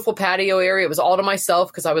beautiful patio area. It was all to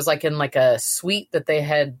myself because I was like in like a suite that they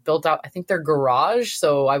had built out, I think their garage.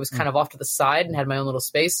 So I was kind of off to the side and had my own little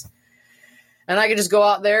space. And I could just go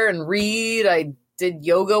out there and read. I did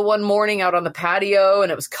yoga one morning out on the patio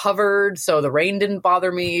and it was covered, so the rain didn't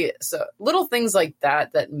bother me. So little things like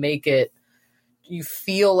that make you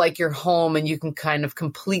feel like you're home, and you can kind of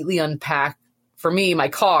completely unpack, for me, my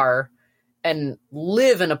car, and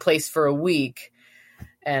live in a place for a week.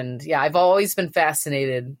 And yeah, I've always been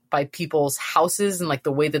fascinated by people's houses and like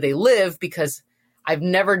the way that they live, because I've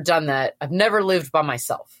never done that. I've never lived by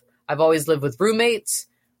myself. I've always lived with roommates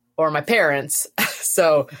or my parents.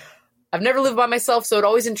 So I've never lived by myself. So it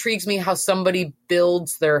always intrigues me how somebody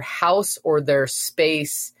builds their house or their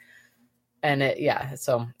space. And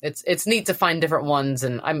so it's neat to find different ones.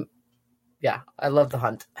 And I love the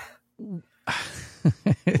hunt.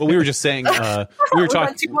 Well, we were just saying, we were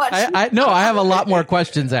talking. Too much. I have a lot more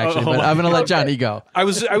questions actually, but I'm going to let Johnny go. I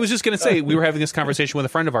was just going to say, we were having this conversation with a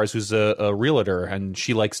friend of ours who's a realtor, and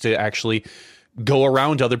she likes to actually go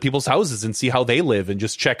around to other people's houses and see how they live and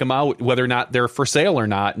just check them out, whether or not they're for sale or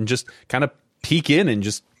not, and just kind of peek in and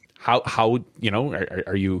just how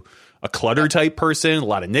are you a clutter type person? A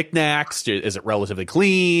lot of knickknacks? Is it relatively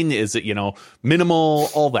clean? Is it minimal?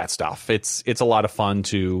 All that stuff. It's a lot of fun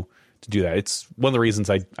to do that. It's one of the reasons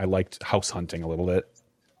I liked house hunting a little bit.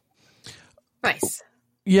 Nice.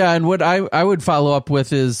 Yeah, and what I would follow up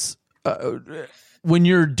with is, when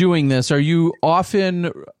you're doing this, are you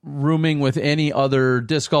often rooming with any other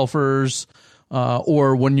disc golfers,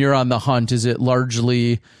 or when you're on the hunt, is it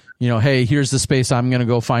largely, hey, here's the space I'm going to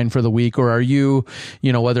go find for the week? Or are you,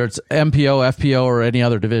 whether it's MPO, FPO, or any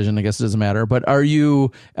other division, I guess it doesn't matter, but are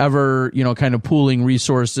you ever, kind of pooling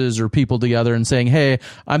resources or people together and saying, hey,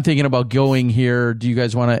 I'm thinking about going here. Do you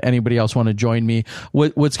guys anybody else want to join me?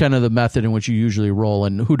 What's kind of the method in which you usually roll,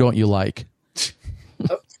 and who don't you like?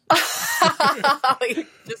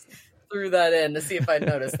 Just threw that in to see if I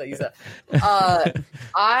noticed that you said.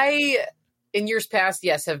 In years past,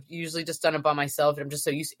 yes, have usually just done it by myself. I'm just so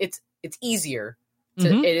used. It's easier.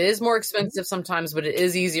 It is more expensive sometimes, but it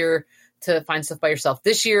is easier to find stuff by yourself.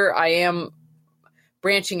 This year, I am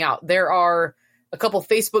branching out. There are a couple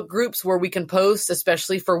Facebook groups where we can post,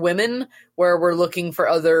 especially for women, where we're looking for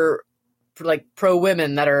other like pro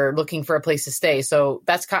women that are looking for a place to stay. So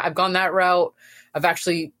I've gone that route. I've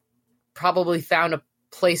actually probably found a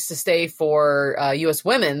place to stay for U.S.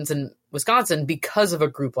 women's in Wisconsin because of a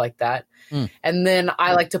group like that. And then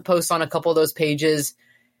I like to post on a couple of those pages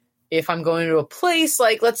if I'm going to a place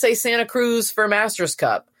like, let's say, Santa Cruz for Masters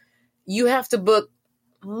Cup. You have to book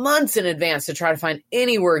months in advance to try to find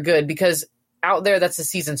anywhere good, because out there, that's the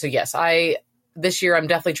season. So yes, this year I'm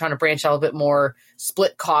definitely trying to branch out a bit more,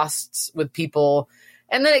 split costs with people.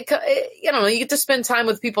 And then you get to spend time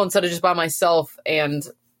with people instead of just by myself. And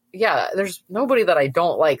yeah, there's nobody that I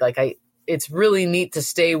don't like. It's really neat to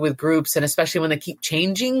stay with groups, and especially when they keep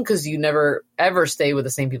changing, because you never ever stay with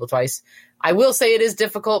the same people twice. I will say it is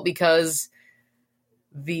difficult because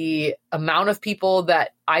the amount of people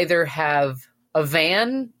that either have a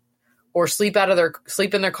van or sleep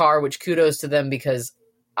in their car, which kudos to them, because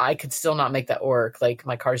I could still not make that work. Like,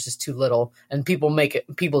 my car's just too little, and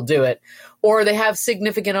people do it. Or they have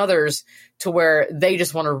significant others to where they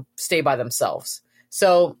just want to stay by themselves.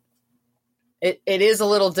 So it is a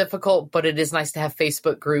little difficult, but it is nice to have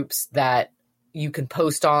Facebook groups that you can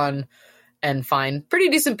post on and find pretty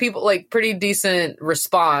decent people, like pretty decent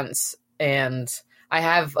response. And I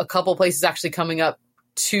have a couple places actually coming up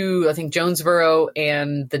to, I think, Jonesboro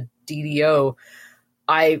and the DDO.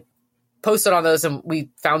 I posted on those and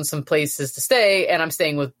we found some places to stay, and I'm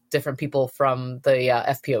staying with different people from the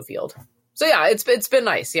FPO field. So yeah, it's been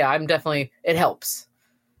nice. Yeah, it helps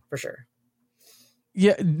for sure.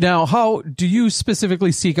 Yeah. Now, how do you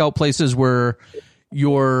specifically seek out places where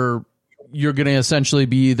you're going to essentially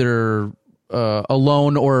be either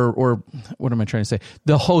alone or what am I trying to say?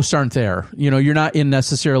 The hosts aren't there. You're not in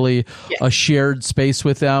necessarily a shared space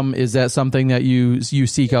with them. Is that something that you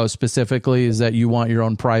seek out specifically? Is that you want your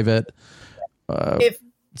own private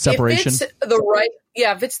separation? If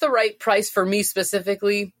it's the right price for me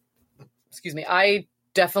specifically, I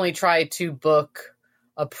definitely try to book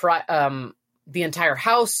the entire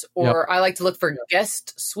house, or I like to look for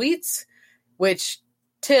guest suites, which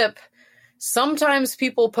sometimes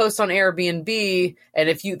people post on Airbnb, and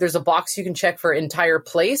if there's a box you can check for entire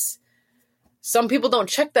place. Some people don't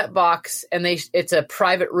check that box, and it's a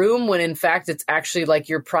private room when in fact it's actually like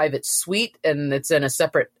your private suite, and it's in a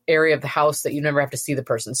separate area of the house that you never have to see the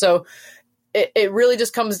person. So it really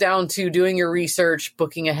just comes down to doing your research,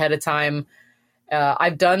 booking ahead of time.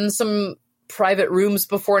 I've done some private rooms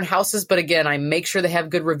before in houses, but again, I make sure they have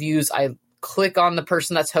good reviews. I click on the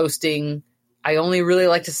person that's hosting. I only really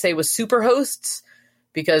like to stay with super hosts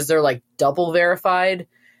because they're like double verified.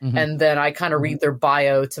 Mm-hmm. And then I kind of read their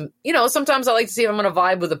bio to, sometimes I like to see if I'm going to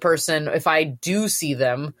vibe with a person if I do see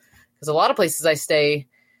them, because a lot of places I stay,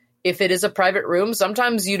 if it is a private room,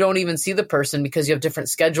 sometimes you don't even see the person because you have different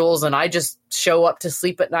schedules, and I just show up to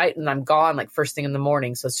sleep at night and I'm gone like first thing in the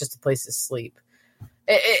morning. So it's just a place to sleep.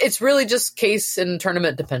 It's really just case and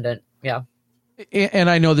tournament dependent. Yeah. And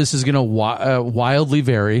I know this is going to wildly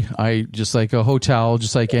vary. Just like a hotel,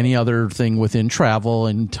 just like any other thing within travel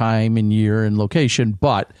and time and year and location.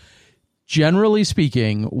 But generally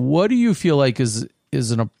speaking, what do you feel like is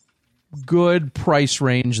a good price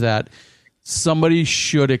range that somebody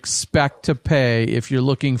should expect to pay if you're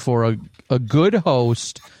looking for a good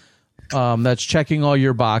host that's checking all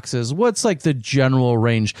your boxes? What's like the general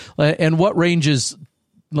range, and what range is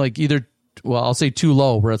like either, well, I'll say too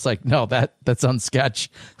low, where it's like, no, that's on sketch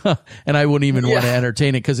and I wouldn't even want to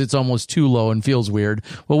entertain it because it's almost too low and feels weird.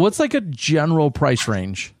 Well, what's like a general price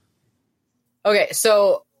range? Okay,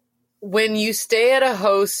 so when you stay at a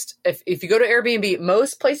host, if you go to Airbnb,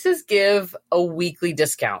 most places give a weekly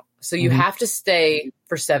discount. So you have to stay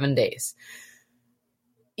for 7 days.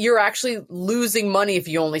 You're actually losing money if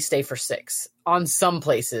you only stay for 6 on some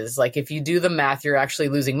places. Like if you do the math, you're actually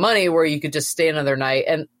losing money where you could just stay another night.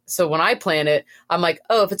 And so when I plan it, I'm like,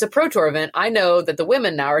 oh, if it's a Pro Tour event, I know that the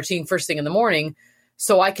women now are teeing first thing in the morning,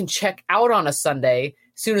 so I can check out on a Sunday,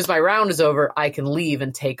 soon as my round is over, I can leave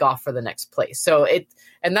and take off for the next place.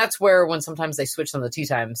 And that's where when sometimes they switch some of the tee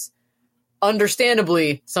times,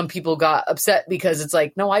 understandably, some people got upset because it's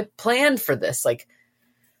like, no, I planned for this. Like,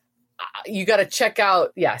 you got to check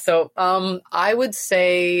out. Yeah. So I would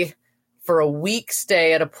say for a week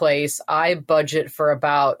stay at a place, I budget for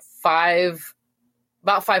about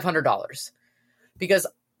 $500, because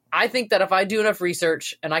I think that if I do enough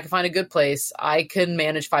research and I can find a good place, I can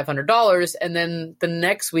manage $500. And then the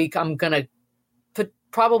next week I'm going to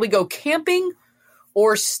probably go camping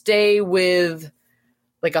or stay with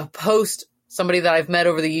like a host, somebody that I've met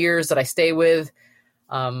over the years that I stay with.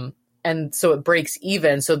 And so it breaks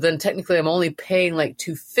even. So then technically I'm only paying like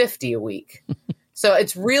 $250 a week. So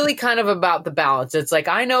it's really kind of about the balance. It's like,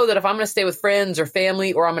 I know that if I'm going to stay with friends or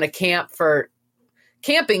family, or I'm going to camp, for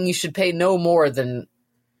camping, you should pay no more than,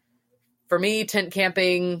 for me, tent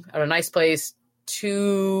camping at a nice place,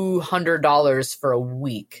 $200 for a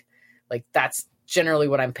week. Like, that's generally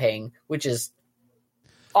what I'm paying, which is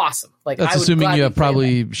awesome. Like, that's assuming you have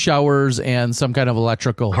probably showers and some kind of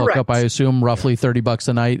electrical hookup. I assume roughly $30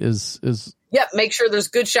 a night is. Yep. Make sure there's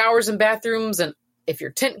good showers and bathrooms. And if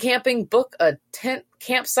you're tent camping, book a tent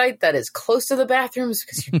campsite that is close to the bathrooms,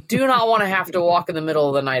 because you do not want to have to walk in the middle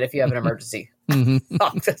of the night if you have an emergency.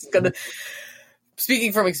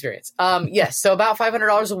 Speaking from experience. Yes. So about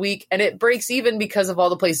 $500 a week, and it breaks even because of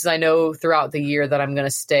all the places I know throughout the year that I'm going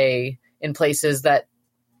to stay in, places that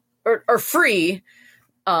are free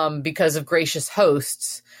because of gracious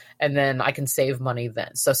hosts. And then I can save money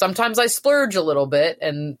then. So sometimes I splurge a little bit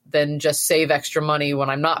and then just save extra money when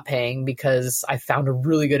I'm not paying, because I found a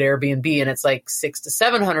really good Airbnb and it's like $600 to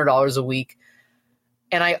 $700 a week.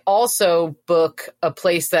 And I also book a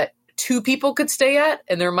place that 2 people could stay at,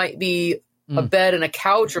 and there might be a bed and a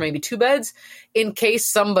couch, or maybe 2 beds, in case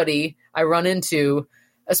somebody I run into,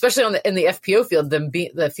 especially in the FPO field,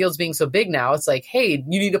 the field's being so big now. It's like, hey,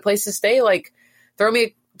 you need a place to stay? Like, throw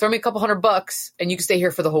me a couple $100 and you can stay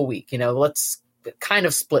here for the whole week. Let's kind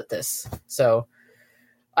of split this. So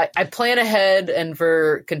I plan ahead and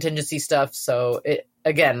for contingency stuff. So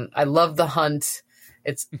again, I love the hunt.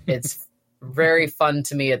 It's very fun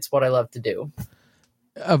to me. It's what I love to do.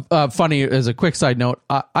 Funny, as a quick side note,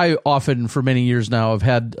 I often for many years now have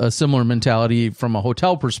had a similar mentality from a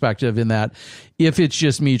hotel perspective, in that if it's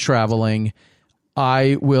just me traveling,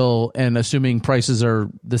 I will, and assuming prices are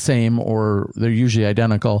the same or they're usually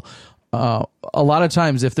identical, a lot of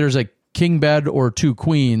times if there's a king bed or 2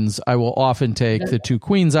 queens, I will often take the 2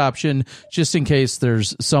 queens option, just in case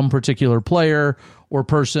there's some particular player or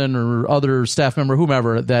person or other staff member,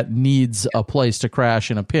 whomever, that needs a place to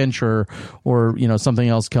crash in a pinch, or something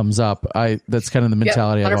else comes up. That's kind of the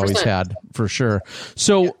mentality I've always had, for sure.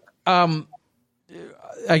 So I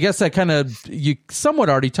guess that kind of, you somewhat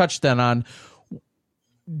already touched then on,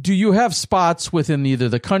 do you have spots within either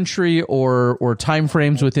the country or time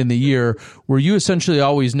frames within the year where you essentially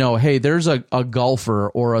always know, hey, there's a golfer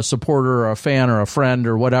or a supporter or a fan or a friend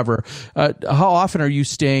or whatever? How often are you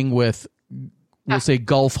staying with, we'll say,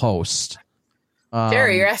 golf host?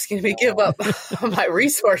 Jerry, you're asking me to give up my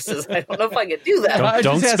resources. I don't know if I can do that.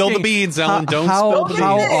 Don't spill the beans, Ellen. Don't spill the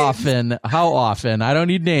beans. How often? I don't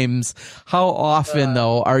need names. How often,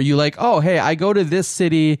 though, are you like, oh, hey, I go to this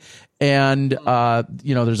city and,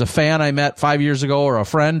 there's a fan I met 5 years ago, or a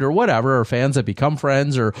friend or whatever, or fans that become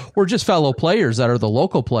friends, or just fellow players that are the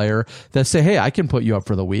local player that say, hey, I can put you up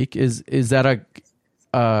for the week. Is that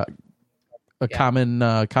a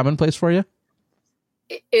common place for you?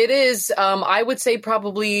 It is. I would say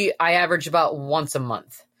probably I average about once a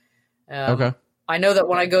month. Okay. I know that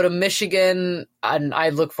when I go to Michigan, and I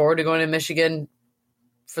look forward to going to Michigan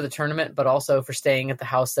for the tournament, but also for staying at the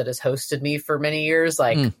house that has hosted me for many years.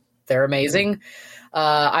 Like, they're amazing.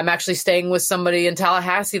 I'm actually staying with somebody in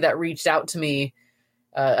Tallahassee that reached out to me,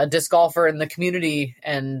 a disc golfer in the community,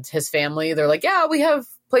 and his family. They're like, yeah, we have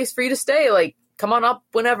a place for you to stay. Like, come on up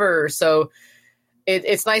whenever. So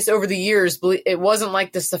it's nice over the years. It wasn't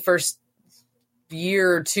like this the first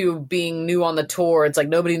year or 2 being new on the tour. It's like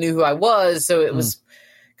nobody knew who I was. So it was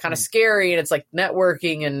kind of scary, and it's like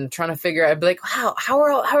networking and trying to figure out. I'd be like, wow, how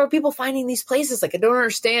are people finding these places? Like, I don't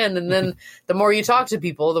understand. And then the more you talk to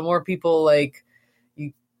people, the more people like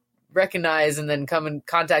you recognize and then come in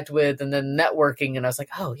contact with, and then networking. And I was like,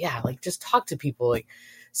 oh yeah, like just talk to people. Like,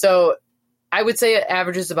 so I would say it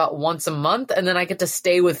averages about once a month, and then I get to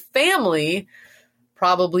stay with family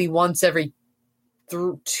probably once every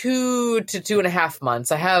 2 to 2.5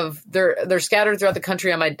 months. They're scattered throughout the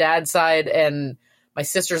country on my dad's side, and my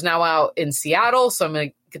sister's now out in Seattle, so I'm going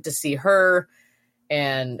to get to see her.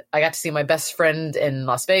 And I got to see my best friend in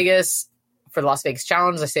Las Vegas for the Las Vegas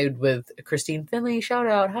Challenge. I stayed with Christine Finley. Shout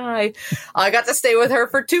out. Hi. I got to stay with her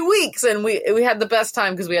for 2 weeks, and we had the best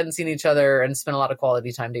time because we hadn't seen each other and spent a lot of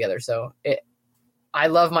quality time together. So I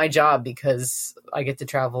love my job because I get to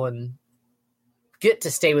travel and get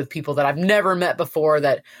to stay with people that I've never met before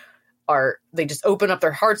they just open up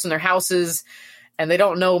their hearts and their houses, and they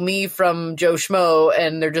don't know me from Joe Schmo,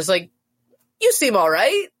 and they're just like, you seem all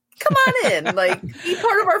right. Come on in, like, be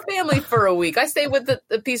part of our family for a week. I stayed with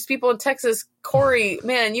these people in Texas. Corey,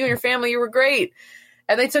 man, you and your family, you were great.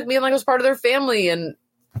 And they took me in like I was part of their family. And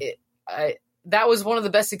that was one of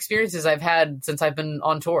the best experiences I've had since I've been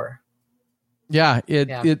on tour. Yeah,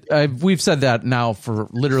 we've said that now for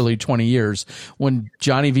literally 20 years. When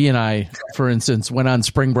Johnny V and I, for instance, went on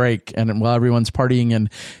spring break, and while everyone's partying in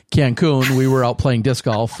Cancun, we were out playing disc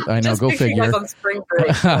golf. I know, go figure. On spring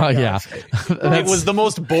break. Oh yeah, it was the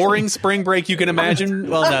most boring spring break you can imagine.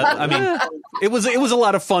 Well, I mean, it was a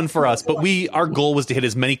lot of fun for us, but our goal was to hit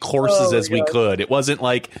as many courses as we could. It wasn't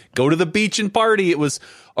like go to the beach and party. It was,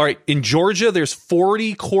 all right, in Georgia, there's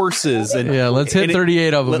 40 courses. And let's hit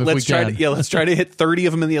 38 of them if we can. Let's try to hit 30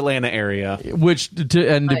 of them in the Atlanta area.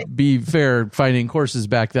 To be fair, finding courses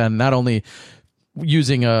back then, not only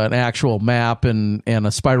using an actual map and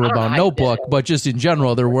a spiral bound notebook, but just in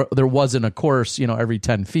general, there wasn't a course, every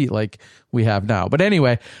 10 feet like we have now. But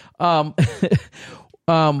anyway,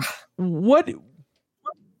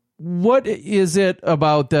 what is it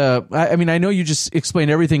about I mean, I know you just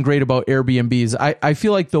explained everything great about Airbnbs. I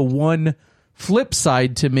feel like the one flip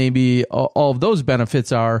side to maybe all of those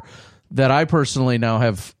benefits are that I personally now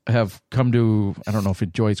have come to, I don't know if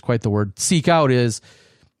enjoy is quite the word, seek out, is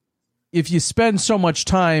if you spend so much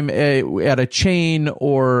time at a chain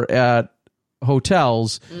or at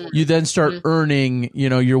hotels, you then start earning,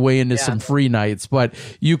 your way into some free nights, but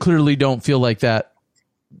you clearly don't feel like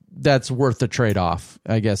that's worth the trade-off,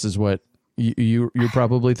 I guess, is what you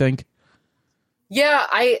probably think. Yeah,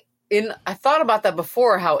 I thought about that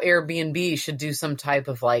before, how Airbnb should do some type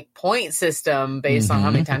of like point system based on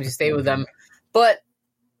how many times you stay with them. But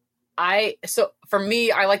so for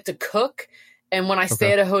me, I like to cook. And when I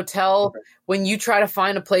stay at a hotel, when you try to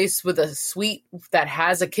find a place with a suite that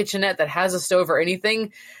has a kitchenette, that has a stove or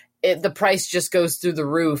anything, the price just goes through the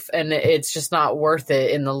roof, and it's just not worth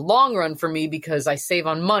it in the long run for me, because I save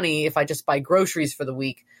on money if I just buy groceries for the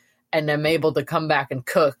week and I'm able to come back and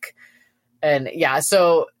cook. And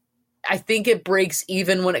so I think it breaks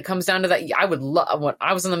even when it comes down to that. I would love, when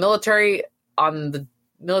I was in the military, on the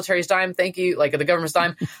military's dime, thank you, like the government's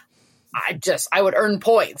dime, I would earn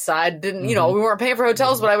points. I didn't, we weren't paying for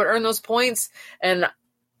hotels, but I would earn those points, and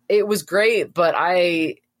it was great. But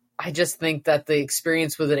I just think that the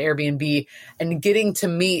experience with an Airbnb and getting to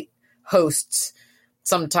meet hosts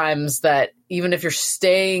sometimes, that even if you're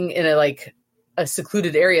staying in a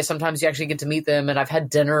secluded area, sometimes you actually get to meet them. And I've had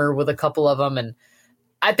dinner with a couple of them, and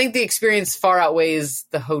I think the experience far outweighs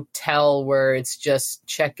the hotel, where it's just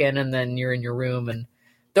check in and then you're in your room. And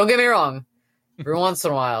don't get me wrong, every once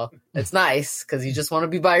in a while it's nice because you just want to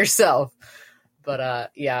be by yourself.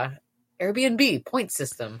 But Airbnb point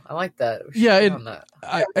system, I like that.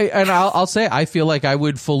 I'll say I feel like I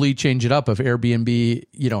would fully change it up if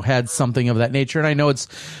Airbnb had something of that nature. And I know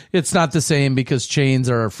it's not the same because chains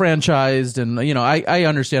are franchised, and I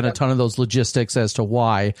understand a ton of those logistics as to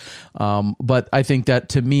why, but I think that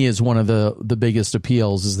to me is one of the biggest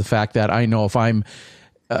appeals, is the fact that I know if I'm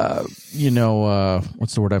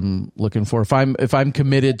what's the word I'm looking for? If I'm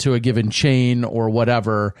committed to a given chain or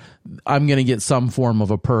whatever, I'm going to get some form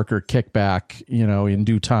of a perk or kickback, in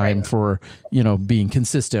due time for, being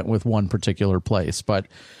consistent with one particular place. But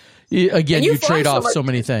again, you trade off so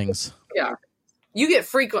many things. Yeah. You get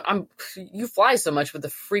you fly so much with the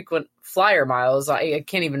frequent flyer miles. I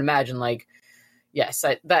can't even imagine, that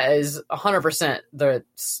is 100% the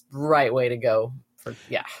right way to go.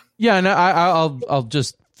 Yeah. And I'll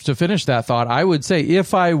just, to finish that thought, I would say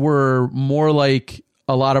if I were more like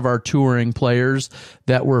a lot of our touring players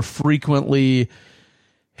that were frequently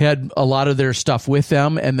had a lot of their stuff with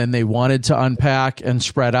them, and then they wanted to unpack and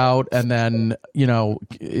spread out, and then,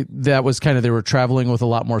 that was kind of, they were traveling with a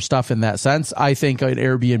lot more stuff in that sense, I think an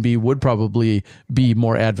Airbnb would probably be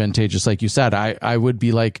more advantageous. Like you said, I would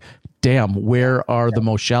be like, damn, where are the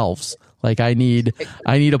most shelves? I need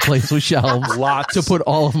a place with shelves to put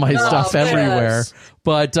all of my stuff everywhere.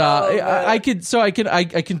 But I can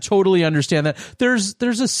totally understand that. There's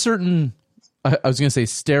a certain, I was going to say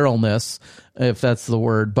sterileness, if that's the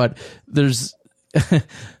word, but there's,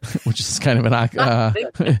 which is kind of an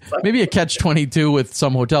maybe a catch-22 with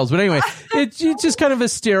some hotels. But anyway, it's just kind of a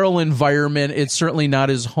sterile environment. It's certainly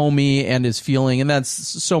not as homey and as feeling, and that's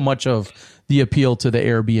so much of the appeal to the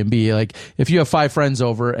Airbnb. Like if you have 5 friends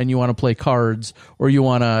over and you want to play cards or you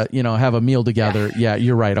want to, have a meal together. Yeah,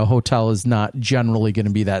 you're right. A hotel is not generally going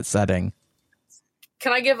to be that setting.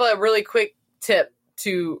 Can I give a really quick tip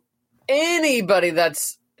to anybody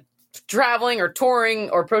that's traveling or touring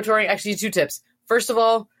or pro touring? Actually, 2 tips. First of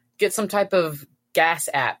all, get some type of gas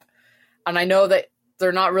app. And I know that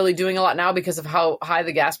they're not really doing a lot now because of how high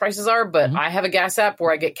the gas prices are, but I have a gas app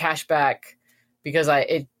where I get cash back because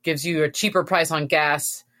it gives you a cheaper price on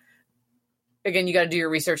gas. Again, you got to do your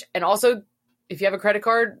research. And also, if you have a credit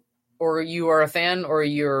card or you are a fan or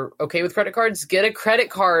you're okay with credit cards, get a credit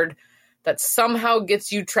card that somehow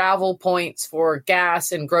gets you travel points for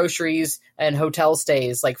gas and groceries and hotel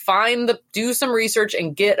stays. Like do some research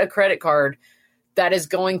and get a credit card that is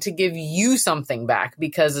going to give you something back,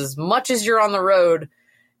 because as much as you're on the road,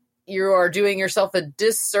 you are doing yourself a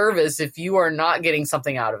disservice if you are not getting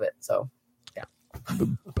something out of it. So, yeah.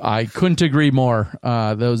 I couldn't agree more.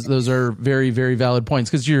 Those are very, very valid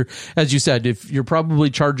points, because as you said, if you're probably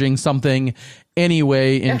charging something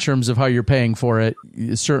anyway in terms of how you're paying for it,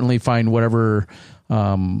 you certainly find whatever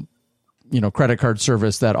credit card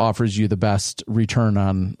service that offers you the best return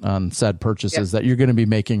on said purchases that you're going to be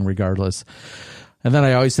making regardless. And then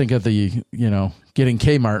I always think of the getting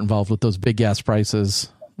Kmart involved with those big gas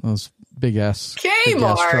prices, those big gas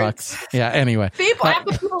trucks. Yeah. Anyway, half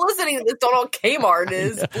the people listening to this don't know what Kmart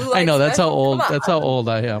is. I know that's how old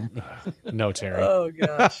I am. No, Terry. Oh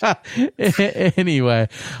gosh. Anyway,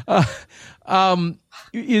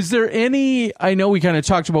 is there any? I know we kind of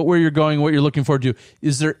talked about where you're going, what you're looking forward to.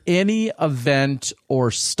 Is there any event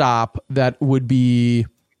or stop that would be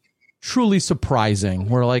truly surprising?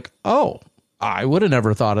 We're like, oh, I would have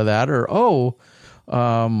never thought of that, or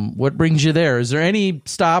what brings you there? Is there any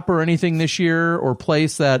stop or anything this year or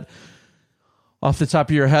place that, off the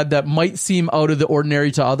top of your head, that might seem out of the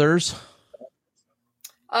ordinary to others?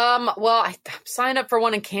 Well, I signed up for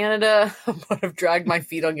one in Canada, but I've dragged my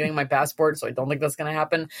feet on getting my passport, so I don't think that's going to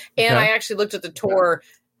happen. And I actually looked at the tour,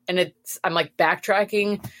 and I'm like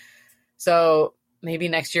backtracking, so maybe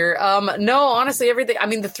next year. No, honestly, everything. I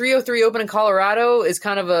mean, the 303 Open in Colorado is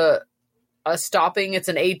kind of a stopping. It's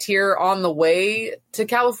an A tier on the way to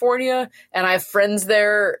California, and I have friends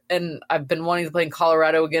there, and I've been wanting to play in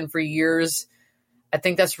Colorado again for years. I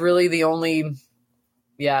think that's really the only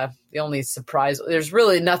surprise. There's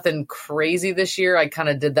really nothing crazy this year. I kind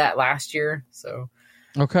of did that last year, so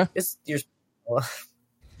okay, in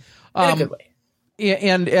a good way.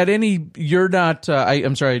 And at you're not.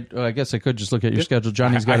 I'm sorry. I guess I could just look at your schedule.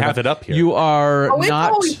 Johnny's got. I have it up here. You are it's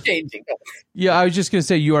not always changing. Yeah, I was just going to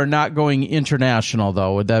say you are not going international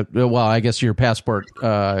though. I guess your passport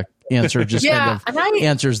answer just kind of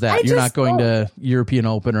answers that. You're not going to European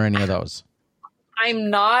Open or any of those.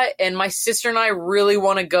 I'm not, and my sister and I really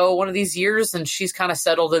want to go one of these years, and she's kind of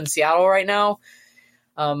settled in Seattle right now.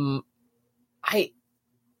 And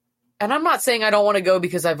I'm not saying I don't want to go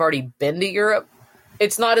because I've already been to Europe.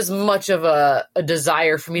 It's not as much of a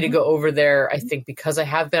desire for me to go over there, I think, because I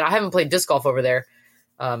haven't played disc golf over there,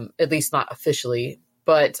 at least not officially.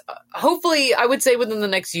 But hopefully, I would say within the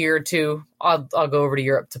next year or two, I'll go over to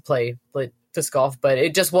Europe to play disc golf. But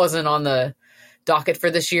it just wasn't on the docket for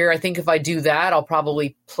this year. I think if I do that, I'll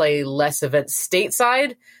probably play less events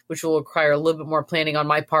stateside, which will require a little bit more planning on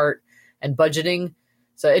my part and budgeting.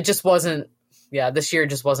 So it just wasn't, this year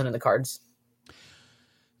just wasn't in the cards.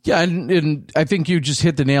 Yeah, and I think you just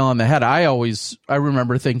hit the nail on the head. I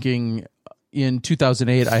remember thinking in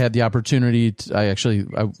 2008, I had the opportunity I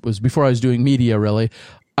was before I was doing media, really.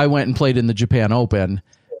 I went and played in the Japan Open.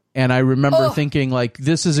 And I remember thinking, like,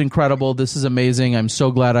 this is incredible. This is amazing. I'm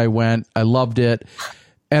so glad I went. I loved it.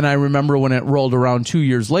 And I remember when it rolled around 2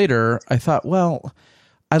 years later, I thought, well,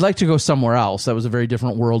 I'd like to go somewhere else. That was a very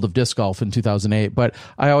different world of disc golf in 2008. But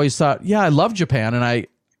I always thought, I love Japan. And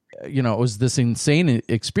it was this insane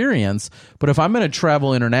experience. But if I'm going to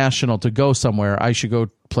travel international to go somewhere, I should go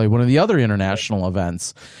play one of the other international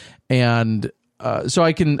events. And so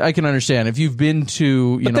I can understand if you've been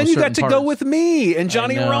to, but then you got to go with me and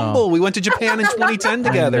Johnny Rumble. We went to Japan in 2010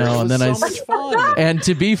 together. It was so much fun. And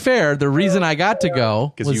to be fair, the reason I got to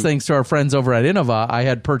go was thanks to our friends over at Innova. I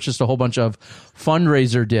had purchased a whole bunch of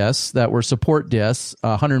fundraiser discs that were support discs,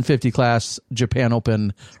 150 class Japan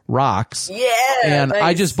Open rocks. Yeah, and nice.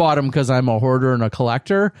 I just bought them because I'm a hoarder and a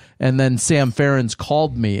collector. And then Sam Ferens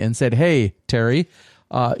called me and said, "Hey, Terry,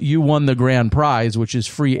 you won the grand prize, which is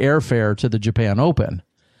free airfare to the Japan Open,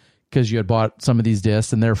 because you had bought some of these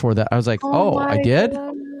discs, and therefore that I was like, I did.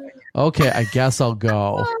 God. Okay, I guess I'll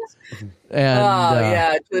go.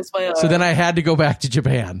 And so then I had to go back to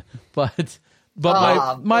Japan, but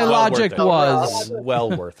But my Well logic worth it. was,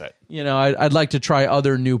 well worth it. I'd like to try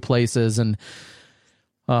other new places, and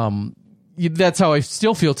that's how I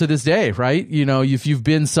still feel to this day, right? If you've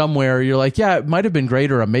been somewhere, you're like, yeah, it might have been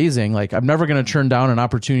great or amazing. Like, I'm never going to turn down an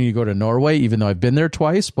opportunity to go to Norway, even though I've been there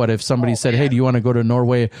twice. But if somebody said, hey, do you want to go to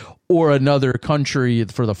Norway or another country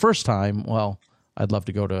for the first time? Well, I'd love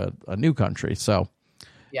to go to a new country. So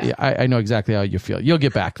yeah, I know exactly how you feel. You'll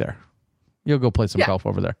get back there. You'll go play some golf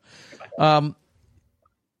over there.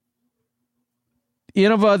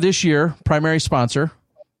 Innova this year, primary sponsor.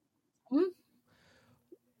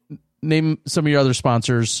 Name some of your other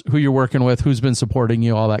sponsors, who you're working with, who's been supporting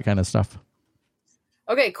you, all that kind of stuff.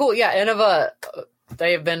 Okay, cool. Yeah, Innova,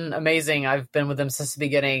 they have been amazing. I've been with them since the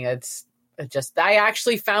beginning. I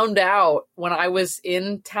actually found out when I was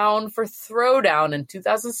in town for Throwdown in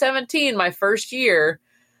 2017, my first year.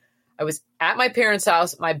 I was at my parents'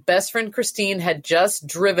 house. My best friend Christine had just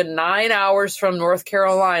driven 9 hours from North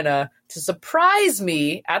Carolina to surprise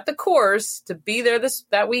me at the course to be there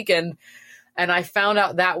that weekend. And I found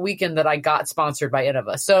out that weekend that I got sponsored by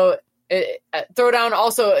Innova. So Throwdown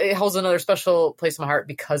also, it holds another special place in my heart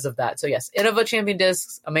because of that. So yes, Innova Champion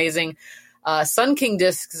Discs, amazing. Sun King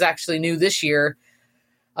Discs is actually new this year.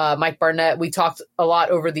 Mike Barnett, we talked a lot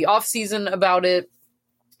over the off season about it,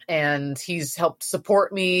 and he's helped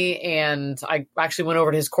support me. And I actually went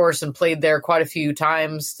over to his course and played there quite a few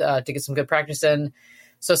times to get some good practice in.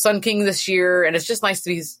 So Sun King this year, and it's just nice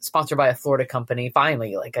to be sponsored by a Florida company.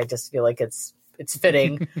 Finally, like, I just feel like it's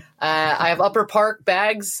fitting. I have Upper Park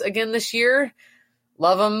bags again this year.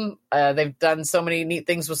 Love them. They've done so many neat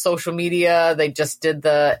things with social media. They just did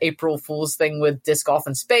the April Fool's thing with Disc Golf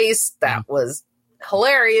in Space. That was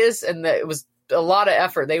hilarious, and it was a lot of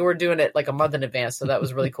effort. They were doing it like a month in advance, so that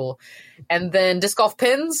was really cool. And then Disc Golf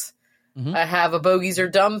pins. Mm-hmm. I have a Bogies Are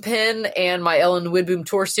Dumb pin and my Ellen Widboom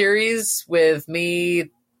Tour Series with me. I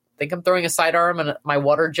think I'm throwing a sidearm, and my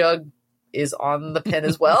water jug is on the pin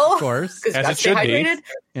as well. Of course. As it should be.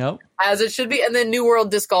 Yep. As it should be. And then New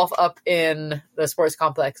World Disc Golf up in the sports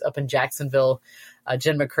complex up in Jacksonville.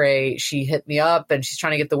 Jen McCrae, she hit me up, and she's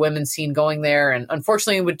trying to get the women's scene going there. And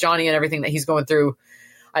unfortunately, with Johnny and everything that he's going through,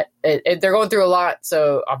 they're going through a lot.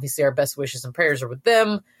 So obviously our best wishes and prayers are with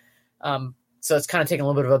them. So it's kind of taking a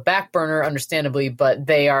little bit of a back burner, understandably, but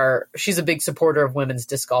she's a big supporter of women's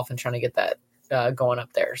disc golf and trying to get that going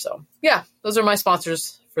up there. So yeah, those are my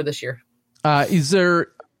sponsors for this year. Is there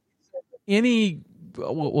any,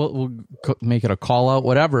 we'll make it a call out,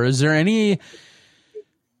 whatever. Is there any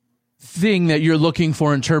thing that you're looking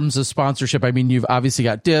for in terms of sponsorship? I mean, you've obviously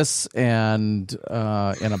got discs and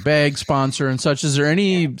a bag sponsor and such. Is there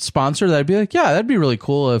any sponsor that'd be like, yeah, that'd be really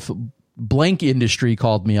cool if blank industry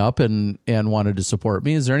called me up and wanted to support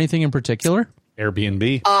me? Is there anything in particular?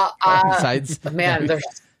 Airbnb. Besides, man,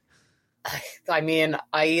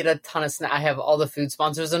 I eat a ton of snacks. I have all the food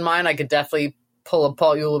sponsors in mind. I could definitely pull a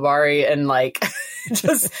Paul Ulibarri and like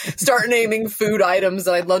just start naming food items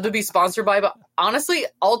that I'd love to be sponsored by. But honestly,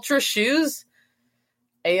 Ultra Shoes,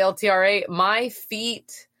 ALTRA, my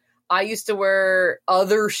feet. I used to wear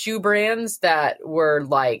other shoe brands that were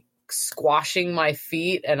like squashing my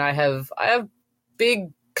feet, and I have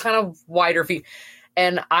big, kind of wider feet,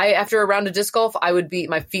 and after a round of disc golf,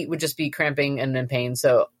 my feet would just be cramping and in pain.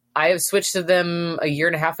 So I have switched to them a year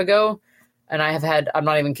and a half ago, and I have had, I'm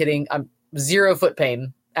not even kidding, zero foot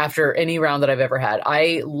pain after any round that I've ever had.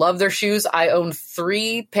 I love their shoes. I own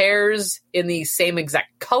 3 pairs in the same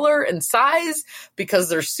exact color and size because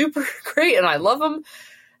they're super great and I love them.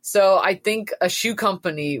 So I think a shoe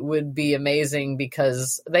company would be amazing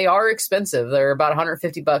because they are expensive. They're about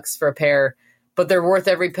 $150 for a pair, but they're worth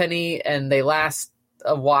every penny and they last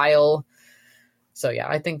a while. So yeah,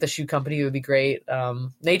 I think the shoe company would be great.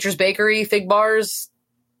 Nature's Bakery, Fig Bars.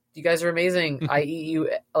 You guys are amazing. I eat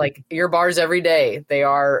your bars every day. They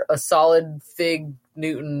are a solid Fig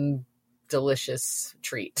Newton delicious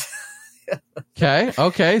treat. Okay.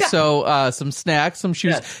 Yeah. So some snacks, some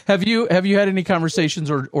shoes. Yes. Have you had any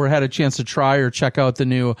conversations or had a chance to try or check out the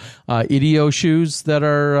new Ideo shoes that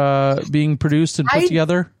are being produced and put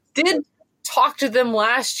together? Did talk to them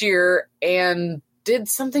last year and did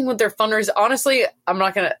something with their fundraiser. Honestly,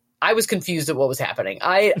 I was confused at what was happening.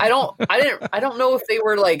 I don't know if they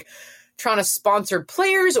were like trying to sponsor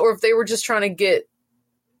players or if they were just trying to get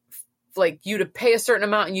like you to pay a certain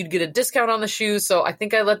amount and you'd get a discount on the shoes. So I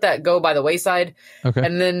think I let that go by the wayside. Okay.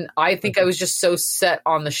 And then I think I was just so set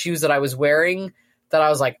on the shoes that I was wearing that I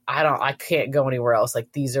was like, I can't go anywhere else.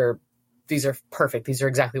 Like these are perfect. These are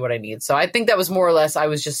exactly what I need. So I think that was more or less, I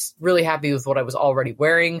was just really happy with what I was already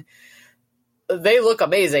wearing. They look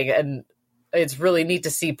amazing and it's really neat to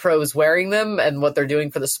see pros wearing them and what they're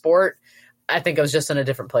doing for the sport. I think I was just in a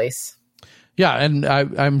different place. Yeah, and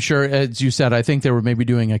I'm sure, as you said, I think they were maybe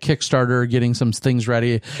doing a Kickstarter, getting some things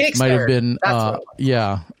ready. Might have been,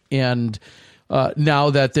 yeah. And now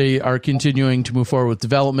that they are continuing to move forward with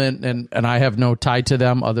development, and I have no tie to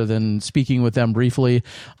them other than speaking with them briefly,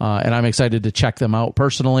 and I'm excited to check them out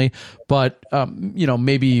personally. But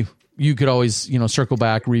maybe you could always circle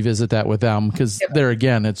back, revisit that with them, because there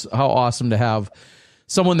again, it's how awesome to have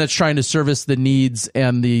someone that's trying to service the needs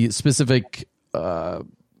and the specific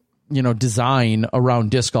design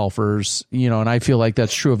around disc golfers, and I feel like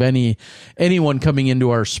that's true of anyone coming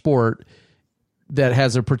into our sport that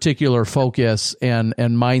has a particular focus and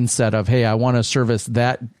mindset of, hey, I want to service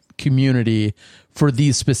that community for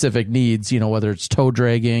these specific needs, whether it's toe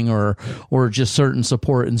dragging or just certain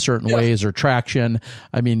support in certain ways or traction.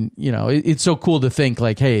 I mean, it's so cool to think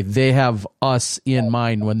like, hey, they have us in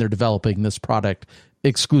mind when they're developing this product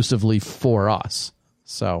exclusively for us.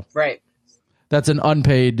 So, right. That's an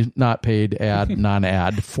unpaid, not paid ad,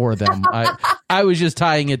 non-ad for them. I was just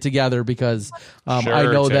tying it together because I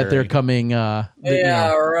know that they're coming.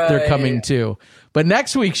 They're coming too. But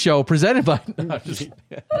next week's show presented by. No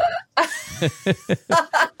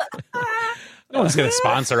one's going to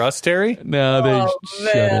sponsor us, Terry. No, they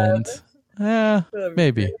shouldn't.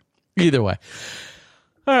 Maybe. Either way.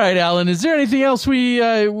 All right, Alan. Is there anything else we?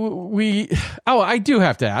 Oh, I do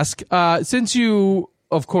have to ask. Since you,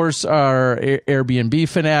 of course, are Airbnb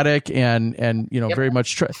fanatic and very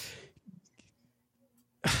much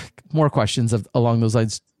more questions along those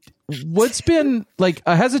lines. What's been like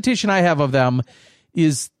a hesitation I have of them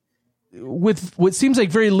is with what seems like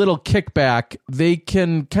very little kickback, they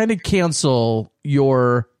can kind of cancel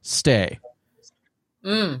your stay.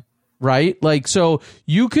 Right? Like, so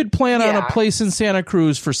you could plan on a place in Santa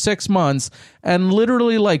Cruz for 6 months and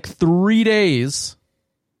literally like 3 days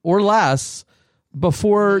or less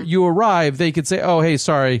before you arrive, they could say, oh, hey,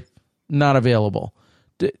 sorry, not available.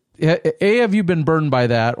 A, have you been burned by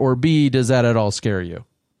that? Or B, does that at all scare you?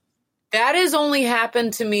 That has only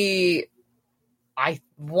happened to me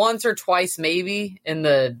once or twice, maybe, in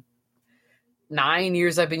the 9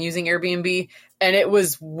 years I've been using Airbnb, and it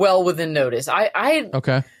was well within notice.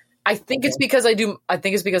 Okay. I think it's because I do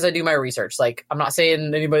my research. Like, I'm not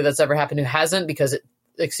saying anybody that's ever happened who hasn't, because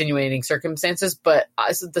extenuating circumstances, but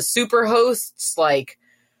the super hosts, like,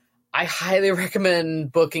 I highly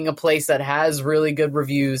recommend booking a place that has really good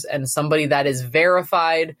reviews and somebody that is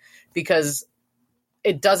verified, because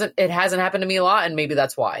it hasn't happened to me a lot, and maybe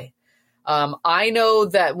that's why. I know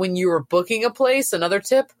that when you are booking a place, another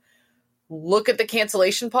tip, look at the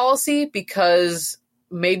cancellation policy, because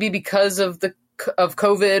of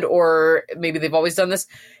COVID, or maybe they've always done this.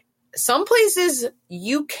 Some places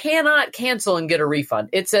you cannot cancel and get a refund.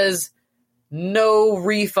 It says no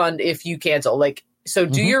refund if you cancel. Like, so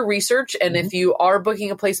do your research. And if you are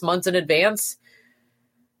booking a place months in advance,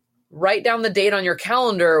 write down the date on your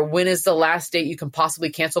calendar. When is the last date you can possibly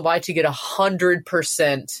cancel by to get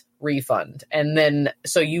 100% refund? And then,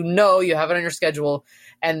 so you have it on your schedule.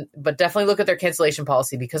 But definitely look at their cancellation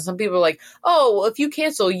policy, because some people are like, oh, well, if you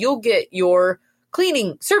cancel, you'll get your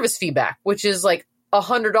cleaning service fee back, which is like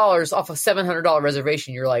 $100 off a $700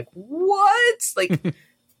 reservation. You're like, what? Like,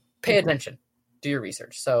 pay attention, do your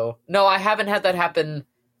research. So no, I haven't had that happen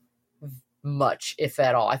much, if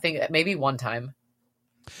at all. I think maybe one time.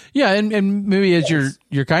 Yeah, and maybe as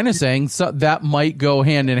you're kind of saying, so that might go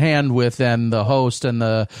hand in hand with then the host and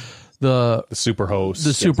the super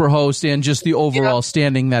host, and just the overall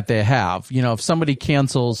standing that they have. If somebody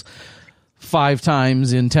cancels 5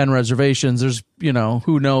 times in 10 reservations, there's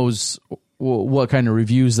who knows what kind of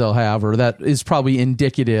reviews they'll have, or that is probably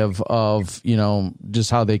indicative of just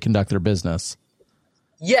how they conduct their business.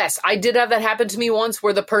 Yes, I did have that happen to me once,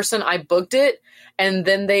 where the person, I booked it, and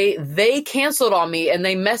then they canceled on me, and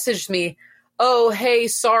they messaged me, oh, hey,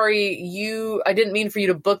 sorry, I didn't mean for you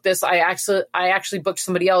to book this. I actually booked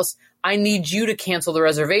somebody else. I need you to cancel the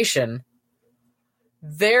reservation.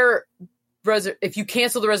 If you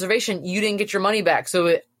cancel the reservation, you didn't get your money back.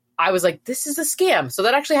 So I was like, this is a scam. So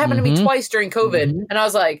that actually happened to me twice during COVID. And I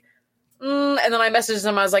was like, and then I messaged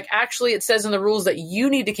them. I was like, actually, it says in the rules that you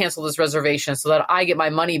need to cancel this reservation so that I get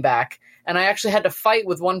my money back. And I actually had to fight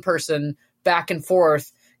with one person back and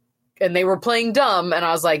forth, and they were playing dumb. And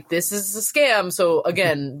I was like, this is a scam. So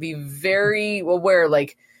again, be very aware.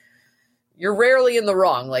 Like, you're rarely in the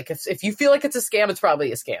wrong. Like, if you feel like it's a scam, it's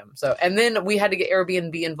probably a scam. So, and then we had to get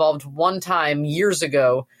Airbnb involved one time years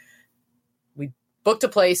ago. We booked a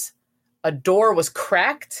place. A door was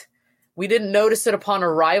cracked. We didn't notice it upon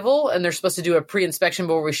arrival, and they're supposed to do a pre-inspection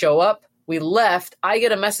before we show up. We left. I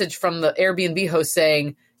get a message from the Airbnb host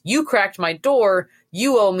saying, you cracked my door.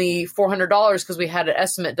 You owe me $400 because we had an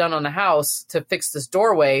estimate done on the house to fix this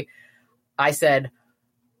doorway. I said,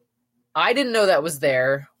 I didn't know that was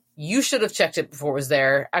there. You should have checked it before it was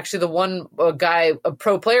there. Actually, the one guy, a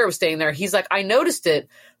pro player, was staying there. He's like, I noticed it,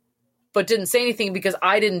 but didn't say anything because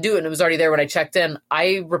I didn't do it. And it was already there when I checked in.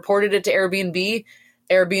 I reported it to Airbnb.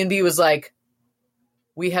 Airbnb was like,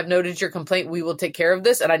 we have noted your complaint. We will take care of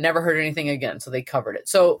this. And I never heard anything again. So they covered it.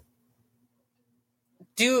 So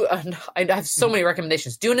I have so many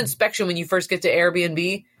recommendations. Do an inspection when you first get to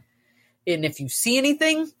Airbnb. And if you see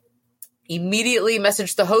anything, immediately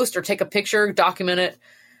message the host or take a picture, document it.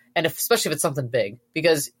 And especially if it's something big,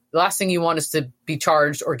 because the last thing you want is to be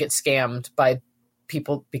charged or get scammed by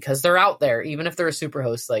people because they're out there, even if they're a super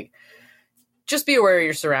host. Like, just be aware of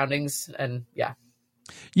your surroundings. And yeah.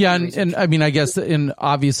 And I mean, I guess, and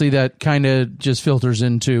obviously that kind of just filters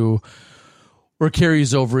into or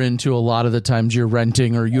carries over into a lot of the times you're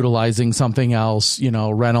renting or utilizing something else,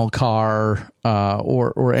 rental car,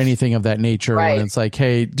 or anything of that nature. Right. And it's like,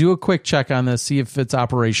 hey, do a quick check on this, see if it's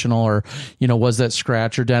operational or, was that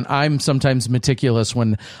scratch or dent? I'm sometimes meticulous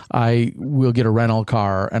when I will get a rental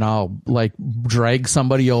car and I'll like drag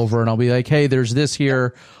somebody over and I'll be like, hey, there's this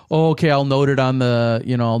here. Oh, okay. I'll note it on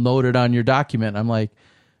I'll note it on your document. I'm like,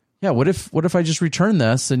 yeah, what if I just return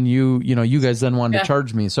this and you guys then wanted to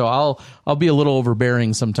charge me? So I'll be a little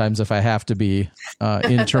overbearing sometimes if I have to be,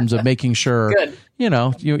 in terms of making sure, you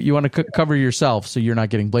want to cover yourself so you're not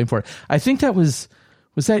getting blamed for it. I think that was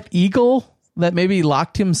that Eagle that maybe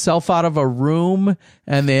locked himself out of a room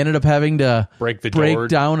and they ended up having to break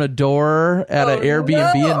down a door at an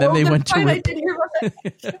Airbnb and then they went to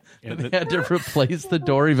they had to replace the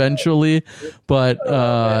door eventually. But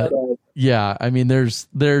yeah, I mean, there's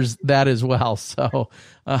that as well. So,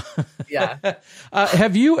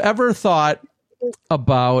 have you ever thought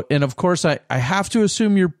about, and of course, I have to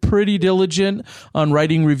assume you're pretty diligent on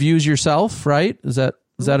writing reviews yourself, right? Is that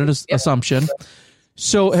an assumption?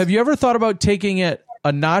 So, have you ever thought about taking it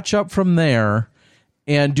a notch up from there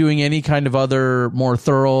and doing any kind of other more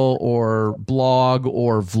thorough or blog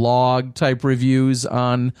or vlog type reviews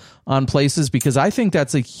on places? Because I think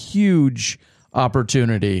that's a huge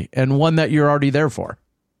opportunity and one that you're already there for.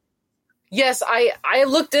 Yes, I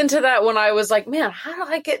looked into that when I was like, man, how do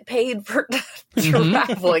I get paid for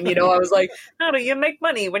traveling? I was like, how do you make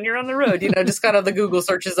money when you're on the road? Just kind of the Google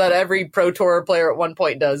searches that every pro tour player at one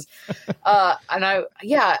point does. And I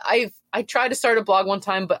tried to start a blog one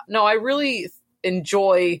time, but no, I really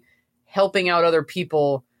enjoy helping out other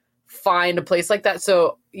people find a place like that.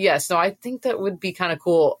 So yes, no, I think that would be kind of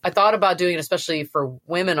cool. I thought about doing it, especially for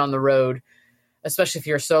women on the road, especially if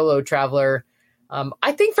you're a solo traveler.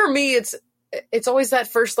 I think for me, it's always that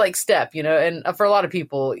first step, and for a lot of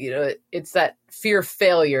people, it's that fear of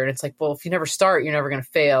failure. And it's like, well, if you never start, you're never going to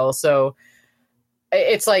fail. So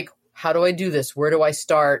it's like, how do I do this? Where do I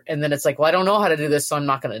start? And then it's like, well, I don't know how to do this, so I'm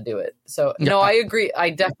not going to do it. So no, I agree. I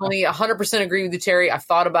definitely 100% agree with you, Terry. I've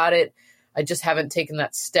thought about it. I just haven't taken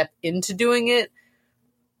that step into doing it,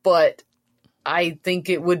 but I think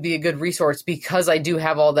it would be a good resource because I do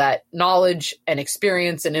have all that knowledge and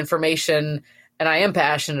experience and information, and I am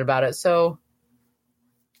passionate about it. So,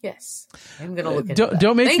 yes, I'm going to look into that.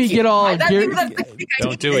 Don't make me get all Gary.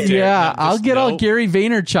 Don't do it, Terry. Yeah, I'll get all Gary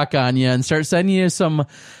Vaynerchuk on you and start sending you some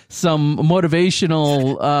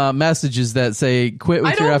motivational messages that say, quit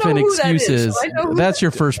with your effing excuses. That's your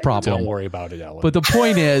first problem. Don't worry about it, Ellen. But the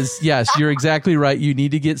point is, yes, you're exactly right. You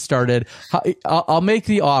need to get started. I'll make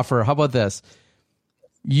the offer. How about this?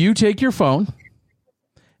 You take your phone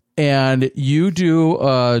and you do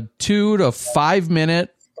a 2 to 5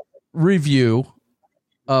 minute review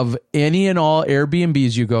of any and all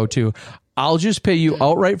Airbnbs you go to. I'll just pay you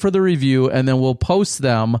outright for the review, and then we'll post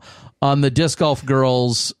them on the Disc Golf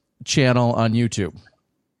Girls channel on YouTube.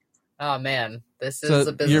 Oh man, this is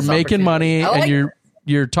a business. You're making money, and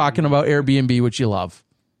you're talking about Airbnb, which you love.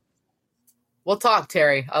 We'll talk,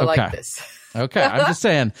 Terry. I like this. Okay, I'm just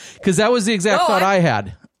saying, because that was the exact thought I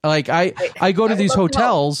had. Like I go to these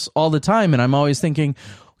hotels all the time, and I'm always thinking,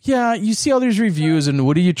 yeah, you see all these reviews, and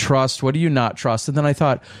what do you trust? What do you not trust? And then I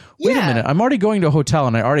thought, wait a minute, I'm already going to a hotel,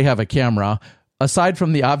 and I already have a camera. Aside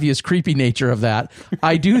from the obvious creepy nature of that,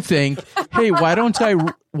 I do think, hey, why don't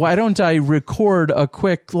I record a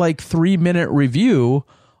quick 3-minute review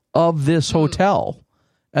of this hotel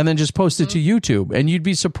and then just post it to YouTube? And you'd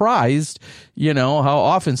be surprised, how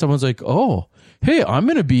often someone's like, oh, hey, I'm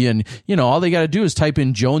going to be in, all they got to do is type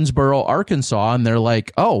in Jonesboro, Arkansas. And they're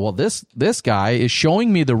like, oh, well, this guy is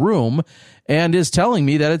showing me the room and is telling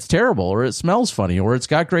me that it's terrible or it smells funny or it's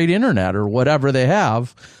got great internet or whatever they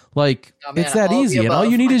have. It's that easy. And all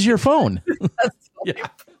you need is your phone.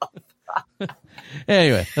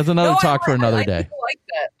 Anyway, that's another talk for another day. I do like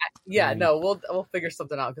that. No, we'll figure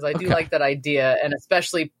something out because I do like that idea, and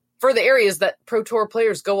especially for the areas that Pro Tour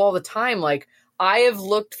players go all the time. Like I have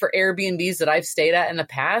looked for Airbnbs that I've stayed at in the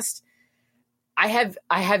past. I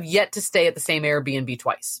have yet to stay at the same Airbnb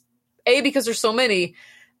twice. Because there's so many,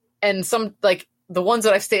 and some like the ones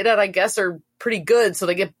that I've stayed at, I guess, are pretty good, so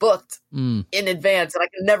they get booked in advance, and I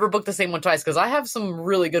can never book the same one twice because I have some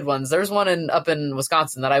really good ones. There's one up in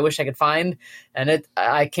Wisconsin that I wish I could find, and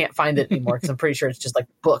I can't find it anymore because I'm pretty sure it's just like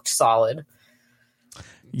booked solid.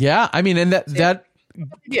 Yeah, I mean, and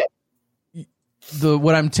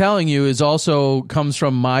what I'm telling you is also comes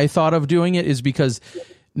from my thought of doing it is because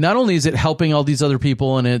not only is it helping all these other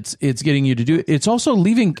people and it's getting you to do it, it's also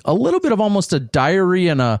leaving a little bit of almost a diary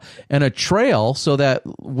and a trail so that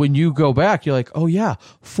when you go back, you're like, oh yeah,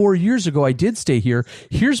 4 years ago I did stay here.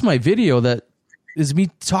 Here's my video that is me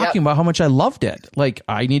talking about how much I loved it. Like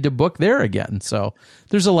I need to book there again. So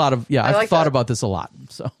there's a lot of, I've thought about this a lot.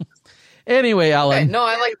 So anyway, Ellen. Okay, no,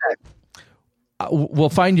 I like that. We'll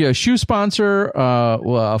find you a shoe sponsor,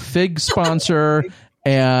 a fig sponsor,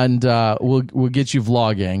 and we'll get you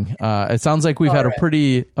vlogging. It sounds like we've had a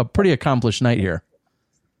pretty accomplished night here.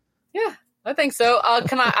 Yeah, I think so.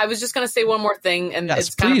 I was just going to say one more thing, and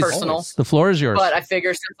it's kind of personal. Always. The floor is yours. But I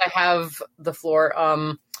figure since I have the floor,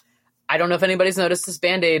 I don't know if anybody's noticed this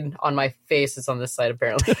Band-Aid on my face. It's on this side,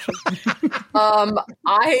 apparently.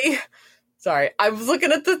 I was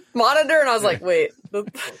looking at the monitor, and I was like, wait.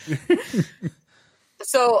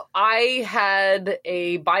 So I had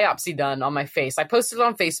a biopsy done on my face. I posted it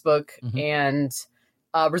on Facebook, and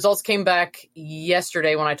results came back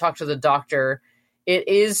yesterday when I talked to the doctor. It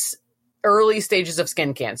is early stages of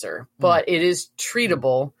skin cancer, but it is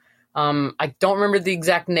treatable. I don't remember the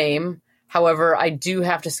exact name. However, I do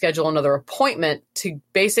have to schedule another appointment to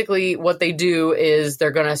basically what they do is they're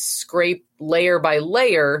going to scrape layer by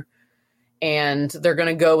layer, and they're going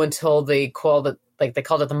to go until they called it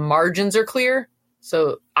the margins are clear.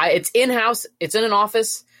 So it's in-house, it's in an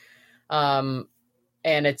office, and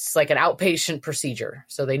it's like an outpatient procedure.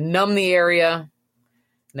 So they numb the area,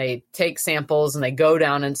 and they take samples, and they go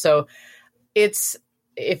down. And so if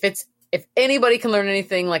anybody can learn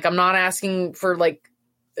anything, like I'm not asking for like,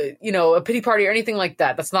 a pity party or anything like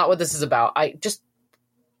that. That's not what this is about. I just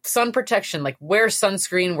sun protection, like wear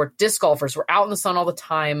sunscreen. We're disc golfers. We're out in the sun all the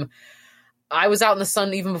time. I was out in the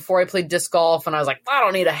sun even before I played disc golf, and I was like, I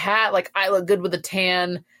don't need a hat. Like, I look good with a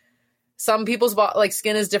tan. Some people's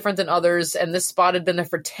skin is different than others, and this spot had been there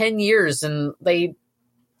for 10 years, and they,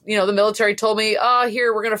 the military told me,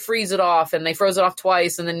 here, we're going to freeze it off, and they froze it off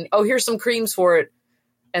twice, and then, here's some creams for it.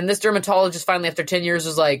 And this dermatologist finally, after 10 years,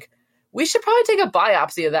 was like, we should probably take a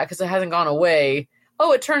biopsy of that because it hasn't gone away.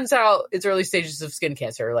 Oh, it turns out it's early stages of skin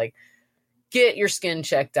cancer. Like, get your skin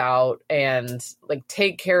checked out and,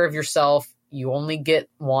 take care of yourself. You only get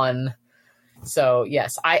one. So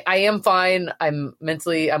yes, I am fine. I'm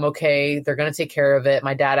okay. They're going to take care of it.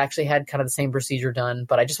 My dad actually had kind of the same procedure done,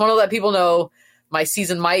 but I just want to let people know my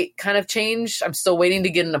season might kind of change. I'm still waiting to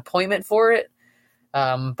get an appointment for it.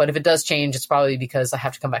 But if it does change, it's probably because I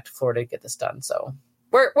have to come back to Florida to get this done. So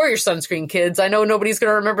wear your sunscreen, kids. I know nobody's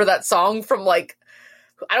going to remember that song from I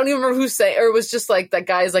don't even remember who sang, or it was just like that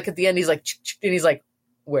guy's at the end, he's like, and he's like,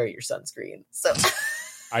 wear your sunscreen. So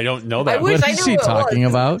I don't know that. What is he talking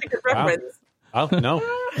about? Wow. Oh, no.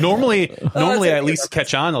 Normally I at least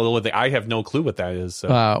catch on a little bit. I have no clue what that is. So.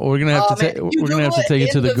 We're gonna have to take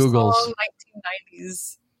it to the Googles.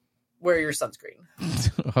 1990s. Wear your sunscreen.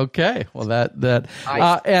 Okay. Well,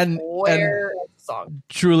 and song.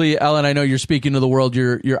 Truly, Ellen, I know you're speaking to the world.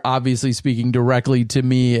 You're obviously speaking directly to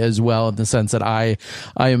me as well, in the sense that I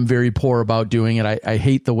am very poor about doing it. I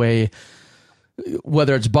hate the way.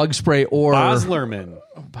 Whether it's bug spray or Boslerman,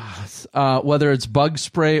 whether it's bug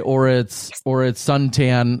spray or it's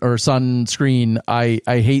suntan or sunscreen, I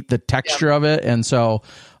hate the texture of it, and so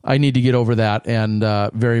I need to get over that and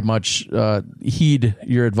very much heed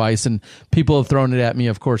your advice. And people have thrown it at me,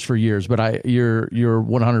 of course, for years, but you're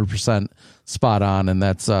 100% spot on, and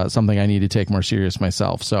that's something I need to take more serious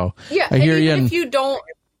myself. So yeah, I hear you.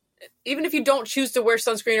 Even if you don't choose to wear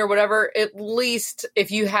sunscreen or whatever, at least if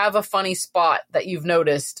you have a funny spot that you've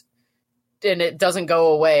noticed and it doesn't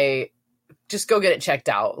go away, just go get it checked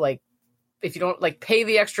out. Like, if you don't pay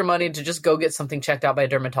the extra money to just go get something checked out by a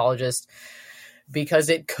dermatologist, because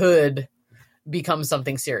it could become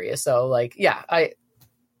something serious. So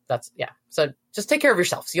so just take care of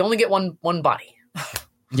yourself. So you only get one body.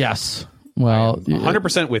 Yes. Well,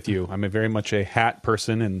 100% with you. I'm very much a hat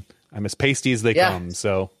person, and I'm as pasty as they come.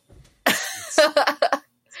 So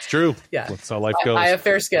it's true. Yeah. That's how life goes. I have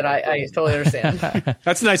fair skin. I totally understand.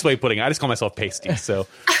 That's a nice way of putting it. I just call myself pasty. So,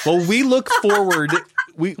 well, we look forward.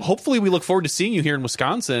 Hopefully we look forward to seeing you here in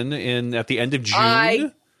Wisconsin at the end of June.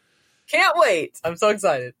 I can't wait. I'm so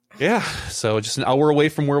excited. Yeah. So just an hour away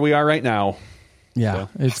from where we are right now. Yeah,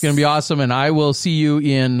 it's going to be awesome. And I will see you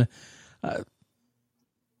in,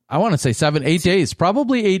 I want to say 7-8 days,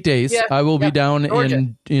 probably 8 days. Yeah, I will be down Georgia.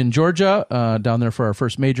 in Georgia, down there for our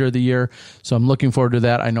first major of the year. So I'm looking forward to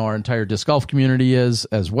that. I know our entire disc golf community is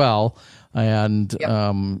as well. And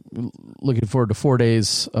looking forward to 4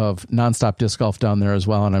 days of nonstop disc golf down there as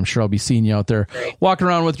well. And I'm sure I'll be seeing you out there walking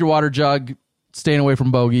around with your water jug, staying away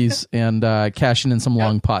from bogeys, and cashing in some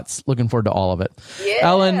long putts. Looking forward to all of it. Yeah,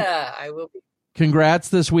 Ellen, I will be. Congrats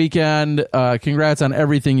this weekend. Congrats on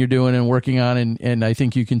everything you're doing and working on. And I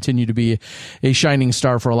think you continue to be a shining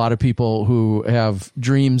star for a lot of people who have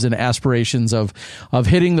dreams and aspirations of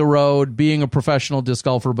hitting the road, being a professional disc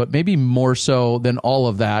golfer, but maybe more so than all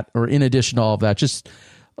of that, or in addition to all of that, just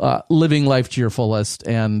living life to your fullest.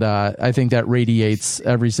 And I think that radiates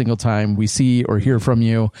every single time we see or hear from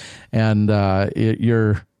you. And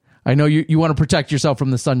I know you want to protect yourself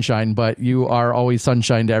from the sunshine, but you are always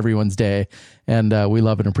sunshine to everyone's day, and we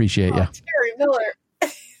love and appreciate you. Terry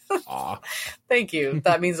Miller. Thank you.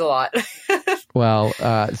 That means a lot. Well,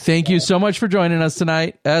 thank you so much for joining us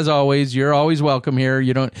tonight. As always, you're always welcome here.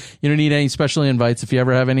 You don't need any special invites. If you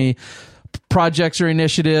ever have any projects or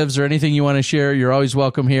initiatives or anything you want to share, you're always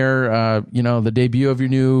welcome here. The debut of your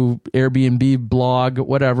new Airbnb blog,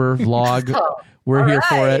 whatever, vlog. We're here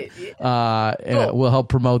for it. And we'll help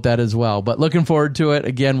promote that as well. But looking forward to it.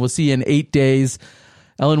 Again, we'll see you in 8 days.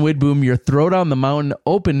 Ellen Widboom, your Throwdown the Mountain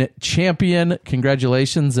Open champion.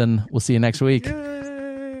 Congratulations, and we'll see you next week. All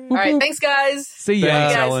right. Thanks, guys. See ya.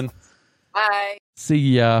 Thanks, Ellen. Bye.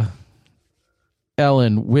 See ya.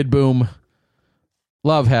 Ellen Widboom.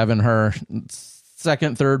 Love having her.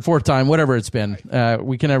 Second, third, fourth time, whatever it's been.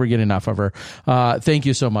 We can never get enough of her. Thank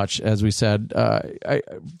you so much. As we said,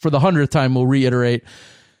 for the 100th time, we'll reiterate,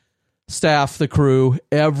 staff, the crew,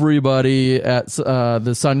 everybody at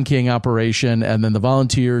the Sun King operation, and then the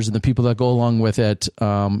volunteers and the people that go along with it.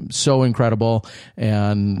 So incredible.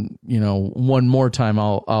 And, one more time,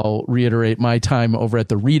 I'll reiterate my time over at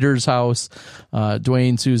the Reader's House.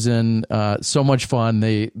 Dwayne, Susan, so much fun.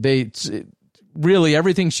 They really,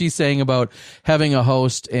 everything she's saying about having a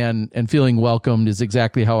host and feeling welcomed is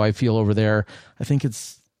exactly how I feel over there. I think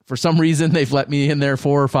it's, for some reason, they've let me in there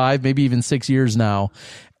 4 or 5, maybe even 6 years now.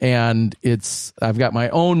 And I've got my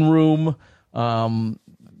own room.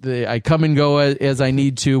 I come and go as I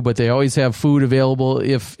need to, but they always have food available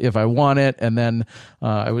if I want it. And then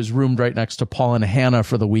I was roomed right next to Paul and Hannah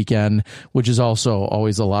for the weekend, which is also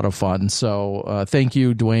always a lot of fun. So thank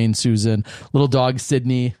you, Dwayne, Susan, little dog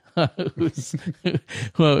Sydney.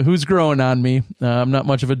 who's growing on me. I'm not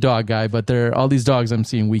much of a dog guy, but all these dogs I'm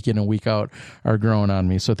seeing week in and week out are growing on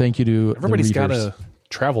me. So thank you to everybody's got a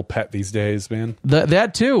travel pet these days, man.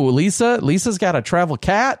 That too. Lisa's got a travel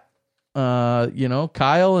cat.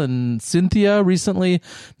 Kyle and Cynthia recently,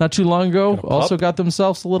 not too long ago, also got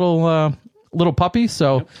themselves a little puppy.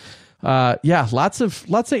 So lots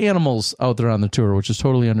of animals out there on the tour, which is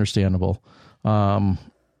totally understandable.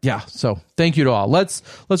 So thank you to all. Let's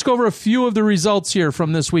go over a few of the results here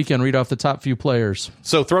from this weekend. Read off the top few players.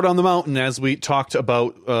 So Throwdown the Mountain, as we talked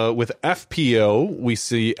about with FPO, we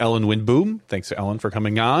see Ellen Widboom. Thanks to Ellen for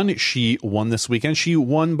coming on. She won this weekend. She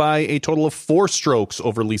won by a total of 4 strokes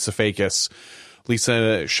over Lisa Fakis.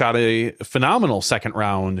 Lisa shot a phenomenal second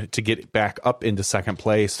round to get back up into second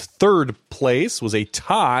place. Third place was a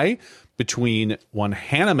tie between one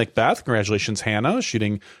Hannah Macbeth. Congratulations, Hannah,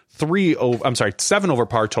 shooting 7 over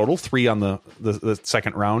par total, 3 on the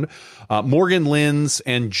second round. Morgan Linz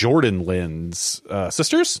and Jordan Linz,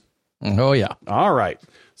 sisters? Oh, yeah. All right.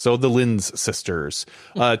 So the Linz sisters.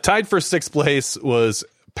 Tied for 6th place was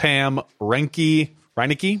Pam Reinecke.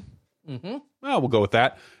 Mm-hmm. Well, we'll go with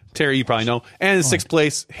that. Terry, you probably know. And in 6th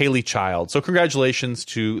place, Haley Child. So congratulations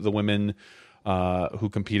to the women who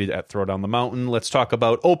competed at Throwdown the Mountain. Let's talk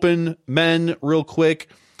about Open men real quick.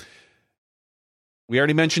 We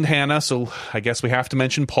already mentioned Hannah, so I guess we have to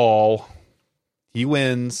mention Paul. He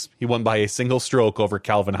wins. He won by a single stroke over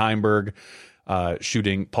Calvin Heimberg.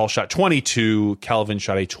 Paul shot 22. Calvin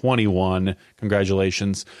shot a 21.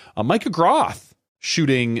 Congratulations. Micah Groth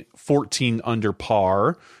shooting 14 under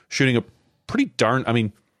par, shooting a pretty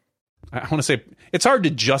I want to say it's hard to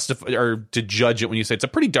justify or to judge it when you say it's a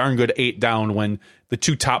pretty darn good 8 down when the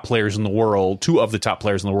two of the top players in the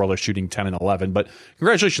world are shooting 10 and 11. But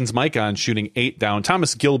congratulations, Mike, on shooting 8 down.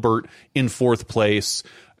 Thomas Gilbert in 4th place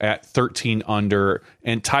at 13 under,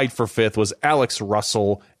 and tied for 5th was Alex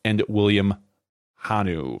Russell and William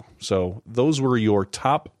Hanu. So those were your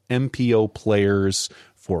top MPO players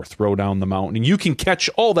for Throwdown the Mountain. And you can catch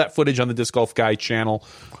all that footage on the Disc Golf Guy channel.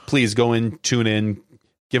 Please go in, tune in,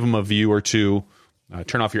 give them a view or two,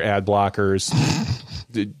 turn off your ad blockers,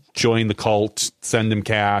 join the cult, send them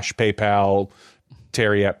cash, PayPal,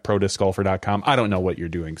 Terry at prodiscgolfer.com. I don't know what you're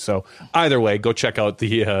doing. So either way, go check out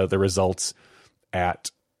the results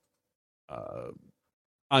at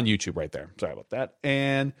on YouTube right there. Sorry about that.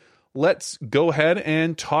 And let's go ahead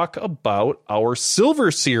and talk about our Silver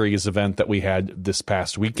Series event that we had this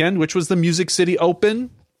past weekend, which was the Music City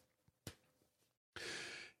Open.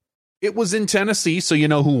 It was in Tennessee, so you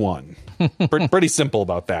know who won. Pretty simple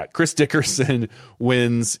about that. Chris Dickerson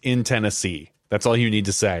wins in Tennessee. That's all you need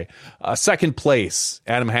to say. Second place,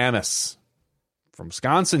 Adam Hammes from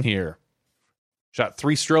Wisconsin here. Shot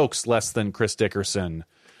 3 strokes less than Chris Dickerson.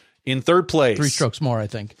 In third place. 3 strokes more, I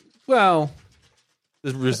think. Well,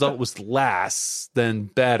 the result was less than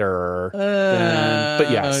better.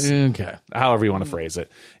 But yes. Okay. However you want to phrase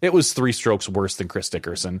it. It was 3 strokes worse than Chris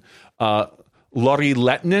Dickerson. Lauri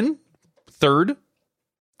Lehtinen, third,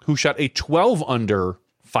 who shot a 12 under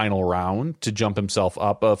final round to jump himself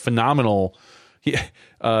up. A phenomenal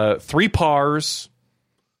 3 pars,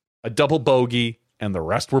 a double bogey, and the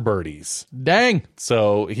rest were birdies. Dang.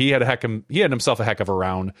 So he had himself a heck of a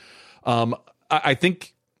round. I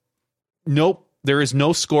think nope. There is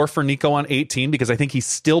no score for Nico on 18 because I think he's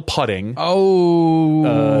still putting.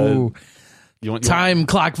 Oh, time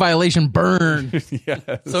clock violation burn. Yes.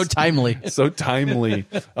 So timely. So timely.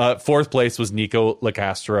 4th place was Nico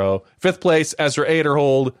LaCastro. 5th place, Ezra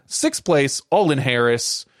Aderhold. 6th place, Alden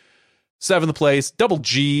Harris. 7th place, Double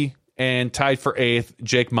G. And tied for 8th,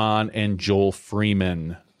 Jake Mon and Joel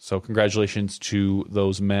Freeman. So congratulations to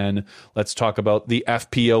those men. Let's talk about the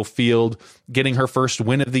FPO field getting her first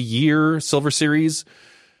win of the year, Silver Series.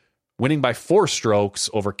 Winning by 4 strokes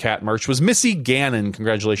over Kat Merch was Missy Gannon.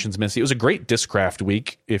 Congratulations, Missy. It was a great Discraft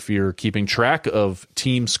week if you're keeping track of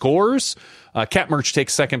team scores. Kat Merch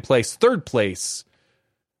takes 2nd place. 3rd place,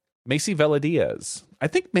 Macy Veladiaz. I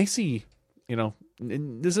think Macy,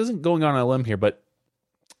 this isn't going on a limb here, but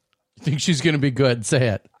I think she's going to be good. Say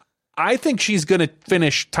it. I think she's going to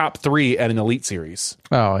finish top 3 at an Elite Series.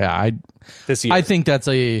 Oh, yeah. This year. I think that's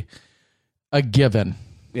a given.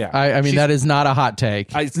 Yeah. I mean, that is not a hot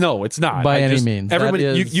take. No, it's not. By any means.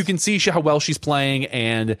 Everybody, you can see how well she's playing,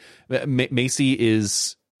 and Macy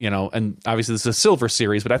is, and obviously this is a Silver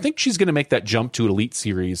Series, but I think she's going to make that jump to Elite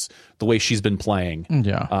Series the way she's been playing.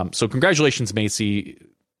 Yeah. So congratulations, Macy.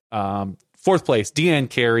 4th place, Deanne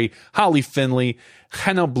Carey, Holly Finley,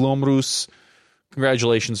 Hannah Blomroos.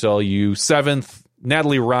 Congratulations to all you. 7th,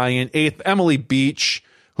 Natalie Ryan. 8th, Emily Beach,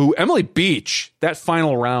 that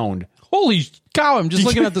final round. Holy cow, I'm just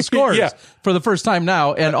looking at the scores for the first time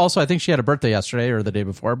now. And also, I think she had a birthday yesterday or the day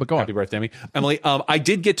before, but go on. Happy birthday, Emily. I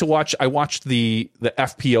did get to watch, I watched the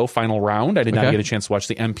FPO final round. I did not get a chance to watch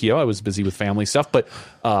the MPO. I was busy with family stuff, but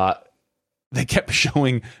they kept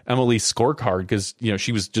showing Emily's scorecard because,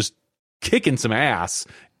 she was just kicking some ass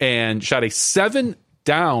and shot a 7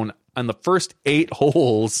 down on the first 8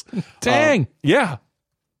 holes. Dang. Yeah.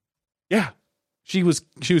 She was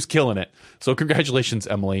killing it. So congratulations,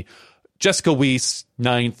 Emily. Jessica Weiss,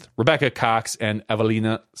 9th, Rebecca Cox, and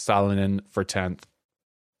Evelina Salonen for 10th.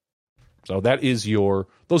 So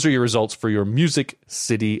those are your results for your Music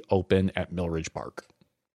City Open at Millridge Park.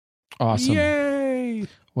 Awesome. Yay.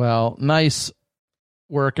 Well, nice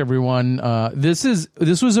work, everyone. This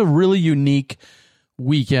was a really unique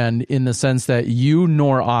weekend in the sense that you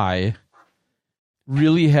nor I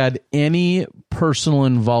really had any personal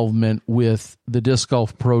involvement with the Disc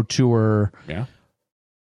Golf Pro Tour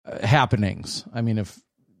happenings. I mean, if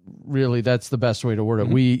really that's the best way to word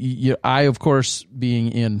it. I, of course,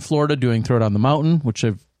 being in Florida doing Throwdown the Mountain, which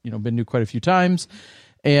I've been to quite a few times,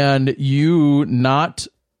 and you not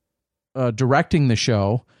directing the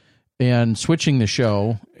show and switching the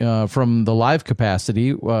show from the live capacity.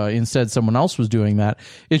 Instead, someone else was doing that.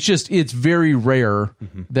 It's very rare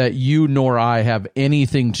that you nor I have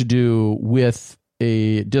anything to do with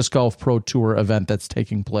a Disc Golf Pro Tour event that's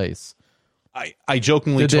taking place. I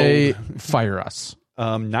jokingly Did they fire us?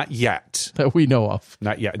 Not yet. that we know of.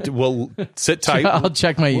 Not yet. We'll sit tight. I'll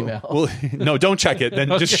check my email. No, don't check it. Then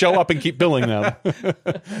just show up and keep billing them.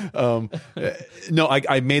 No,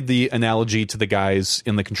 I made the analogy to the guys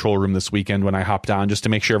in the control room this weekend when I hopped on just to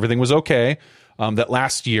make sure everything was okay. That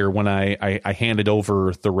last year when I handed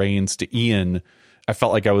over the reins to Ian, I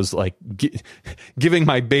felt like I was like giving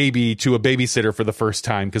my baby to a babysitter for the first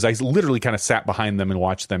time because I literally kind of sat behind them and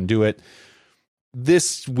watched them do it.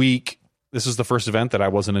 This week, this is the first event that I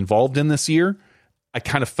wasn't involved in this year. I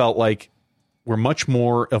kind of felt like we're much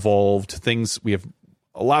more evolved. We have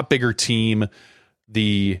a lot bigger team.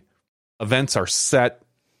 The events are set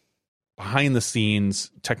behind the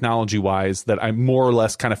scenes, technology wise, that I more or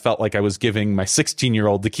less kind of felt like I was giving my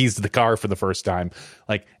 16-year-old the keys to the car for the first time.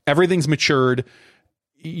 Like everything's matured.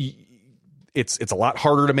 It's a lot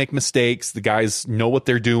harder to make mistakes. The guys know what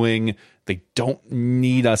they're doing. They don't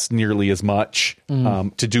need us nearly as much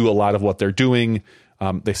to do a lot of what they're doing.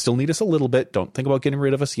 They still need us a little bit. Don't think about getting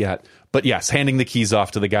rid of us yet. But yes, handing the keys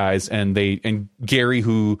off to the guys, and Gary,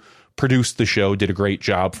 who produced the show, did a great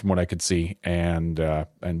job from what I could see. And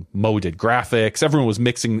Mo did graphics. Everyone was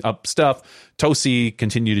mixing up stuff. Tosi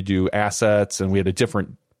continued to do assets, and we had a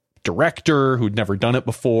different director who'd never done it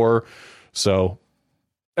before. So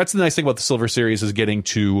that's the nice thing about the Silver Series is getting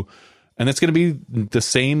to, and it's going to be the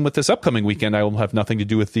same with this upcoming weekend. I will have nothing to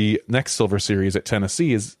do with the next Silver Series at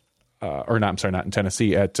Tennessee not in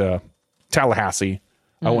Tennessee, at Tallahassee.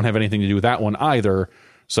 I won't have anything to do with that one either.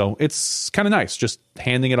 So it's kind of nice just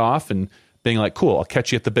handing it off and being like, cool, I'll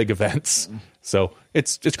catch you at the big events. So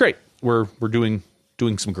it's great. We're doing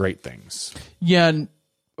some great things. Yeah. And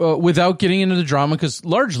without getting into the drama, because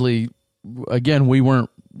largely, again, we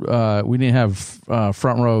didn't have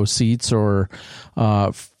front row seats or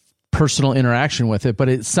personal interaction with it, but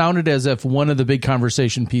it sounded as if one of the big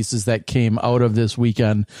conversation pieces that came out of this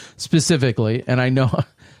weekend specifically, and I know,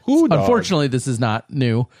 unfortunately, this is not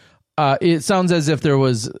new. It sounds as if there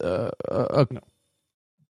was a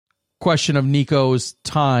question of Nico's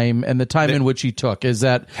time and the time in which he took.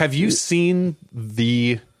 Have you seen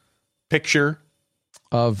the picture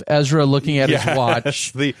of Ezra looking at his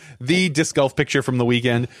watch? The disc golf picture from the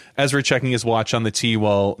weekend. Ezra checking his watch on the tee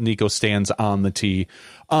while Nico stands on the tee.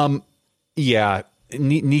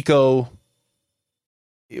 Nico,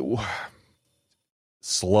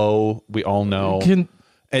 slow. We all know.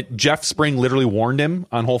 Jeff Spring literally warned him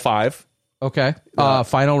on hole 5. Okay.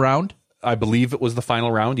 Final round. I believe it was the final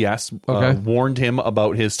round. Yes. Okay. Warned him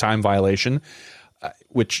about his time violation,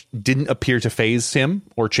 which didn't appear to phase him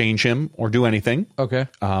or change him or do anything. Okay.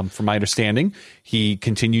 From my understanding, he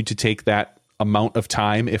continued to take that amount of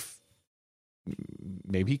time. If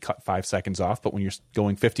maybe he cut 5 seconds off, but when you're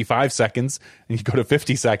going 55 seconds and you go to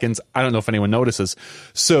 50 seconds, I don't know if anyone notices.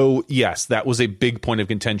 So yes, that was a big point of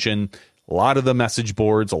contention. A lot of the message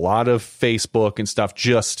boards, a lot of Facebook and stuff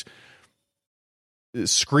just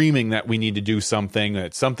screaming that we need to do something,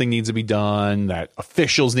 that something needs to be done, that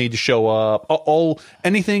officials need to show up,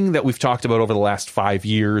 anything that we've talked about over the last 5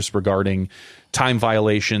 years regarding time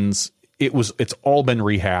violations. It's all been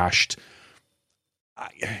rehashed.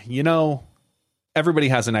 Everybody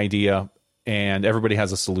has an idea and everybody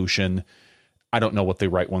has a solution. I don't know what the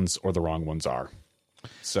right ones or the wrong ones are.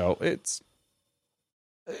 So it's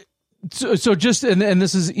So just, and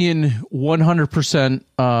this is in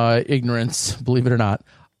 100% ignorance, believe it or not.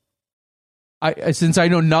 Since I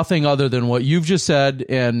know nothing other than what you've just said,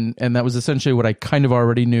 and that was essentially what I kind of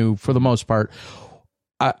already knew for the most part.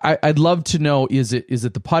 I'd love to know, is it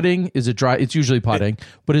the putting? Is it drive? It's usually putting,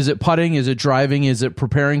 but is it putting? Is it driving? Is it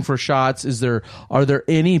preparing for shots? Are there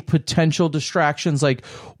any potential distractions? Like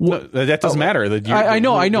that doesn't matter. I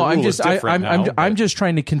know. I'm just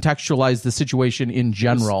trying to contextualize the situation in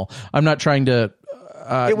general. I'm not trying to.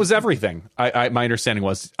 It was everything. My understanding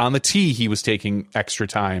was on the tee he was taking extra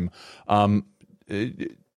time.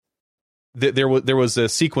 There was a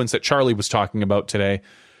sequence that Charlie was talking about today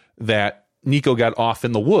that Nico got off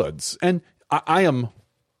in the woods, and I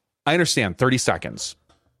understand 30 seconds,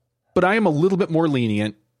 but I am a little bit more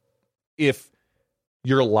lenient if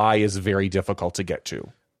your lie is very difficult to get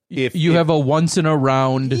to. If you have a once in a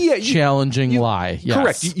round challenging lie,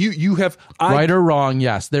 yes. Correct. You have right or wrong.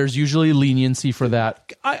 Yes, there's usually leniency for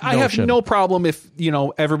that. I have no problem if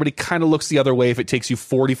everybody kind of looks the other way if it takes you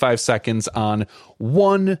 45 seconds on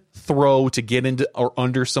one throw to get into or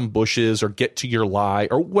under some bushes or get to your lie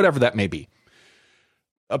or whatever that may be.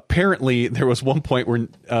 Apparently, there was one point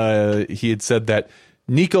where he had said that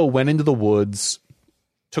Nico went into the woods,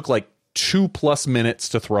 took like 2+ minutes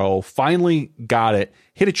to throw, finally got it,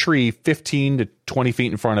 hit a tree 15 to 20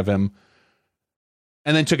 feet in front of him,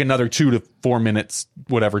 and then took another 2 to 4 minutes,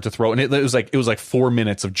 whatever, to throw. And it was like 4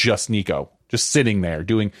 minutes of just Nico, just sitting there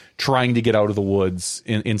trying to get out of the woods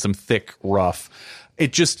in some thick rough.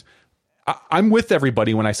 It just, I'm with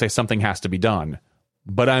everybody when I say something has to be done,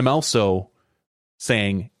 but I'm also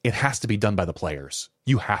saying it has to be done by the players.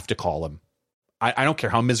 You have to call him. I don't care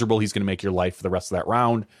how miserable he's going to make your life for the rest of that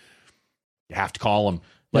round. You have to call him.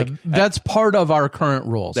 Like that's part of our current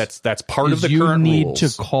rules. That's part of the current rules. You need to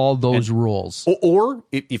call those rules. Or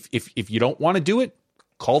if you don't want to do it,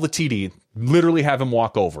 call the TD. Literally have him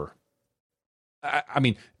walk over. I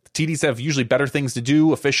mean, TDs have usually better things to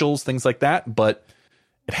do, officials, things like that, but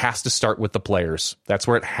it has to start with the players. That's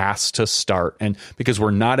where it has to start. And because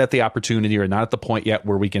we're not at the opportunity or not at the point yet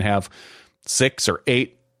where we can have 6 or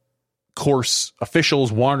 8 course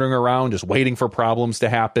officials wandering around just waiting for problems to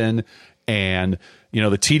happen. And,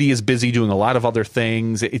 the TD is busy doing a lot of other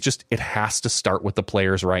things. It has to start with the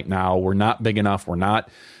players right now. We're not big enough. We're not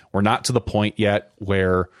to the point yet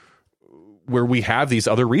where we have these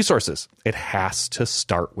other resources. It has to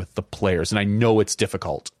start with the players. And I know it's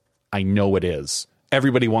difficult. I know it is.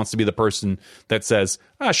 Everybody wants to be the person that says,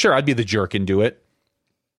 sure, I'd be the jerk and do it.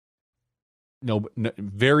 No,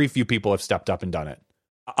 very few people have stepped up and done it.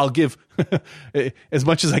 I'll give, as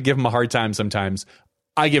much as I give him a hard time sometimes,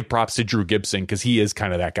 I give props to Drew Gibson because he is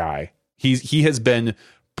kind of that guy. He has been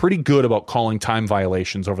pretty good about calling time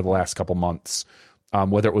violations over the last couple months,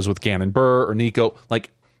 whether it was with Gannon Burr or Nico.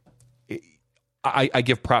 Like, I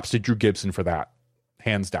give props to Drew Gibson for that,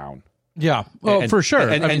 hands down. Yeah, for sure.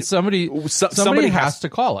 And somebody has to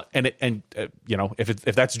call it. And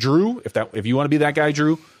if that's Drew, if you want to be that guy,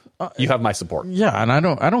 Drew, you have my support. Yeah, and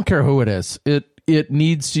I don't care who it is. It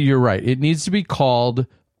needs to. You're right. It needs to be called.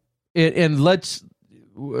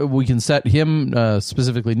 We can set him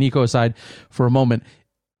specifically Nico aside for a moment.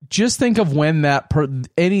 Just think of when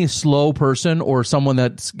any slow person or someone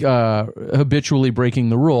that's habitually breaking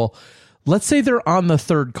the rule. Let's say they're on the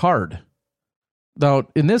third card. Now,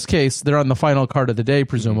 in this case, they're on the final card of the day,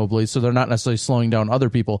 presumably, so they're not necessarily slowing down other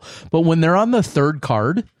people. But when they're on the third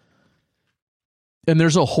card, and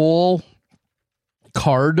there's a whole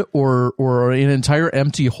card or an entire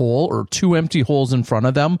empty hole or 2 empty holes in front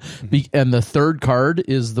of them, and the third card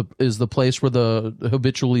is the place where the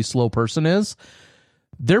habitually slow person is,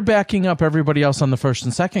 they're backing up everybody else on the first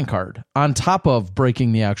and second card on top of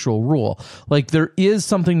breaking the actual rule. Like, there is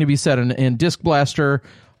something to be said, and Disc Blaster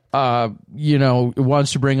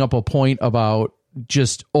wants to bring up a point about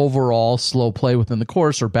just overall slow play within the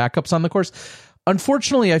course or backups on the course.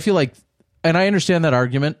 Unfortunately, I feel like, and I understand that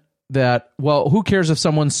argument that, well, who cares if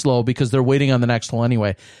someone's slow because they're waiting on the next hole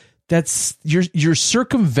anyway. That's you're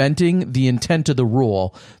circumventing the intent of the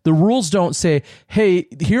rule. The rules don't say, hey,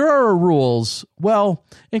 here are our rules. Well,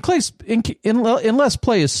 unless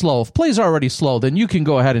play is slow, if play is already slow, then you can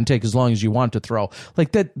go ahead and take as long as you want to throw.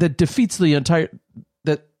 Like that defeats the entire,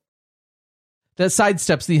 that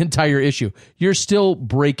sidesteps the entire issue. You're still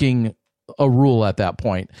breaking a rule at that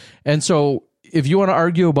point. And so if you want to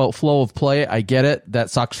argue about flow of play, I get it. That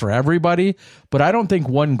sucks for everybody. But I don't think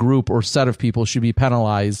one group or set of people should be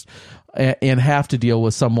penalized and have to deal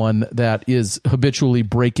with someone that is habitually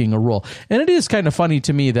breaking a rule. And it is kind of funny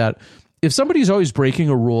to me that if somebody's always breaking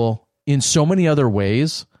a rule in so many other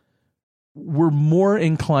ways, we're more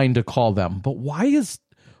inclined to call them. But why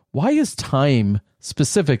is time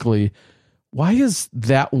specifically, why is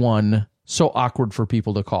that one so awkward for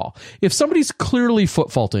people to call? If somebody's clearly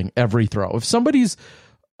foot faulting every throw, if somebody's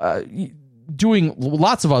doing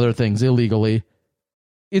lots of other things illegally,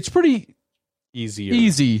 it's pretty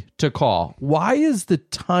easy to call. Why is the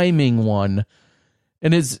timing one?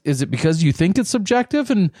 And is it because you think it's subjective?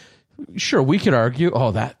 And sure, we could argue,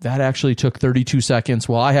 oh, that actually took 32 seconds.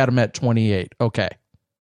 Well, I had him at 28. Okay,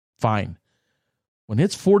 fine. When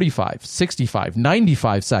it's 45, 65,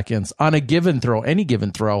 95 seconds on a given throw, any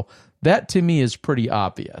given throw, that to me is pretty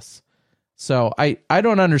obvious. So I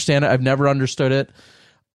don't understand it. I've never understood it.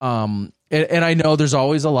 And I know there's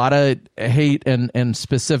always a lot of hate and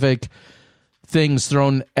specific things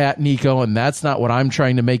thrown at Nico, and that's not what I'm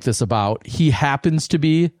trying to make this about. He happens to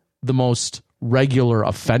be the most regular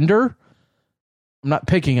offender. I'm not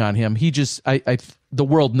picking on him. He just, the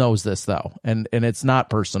world knows this though, and it's not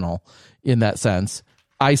personal in that sense.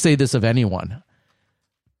 I say this of anyone.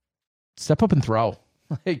 Step up and throw.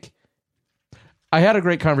 Like, I had a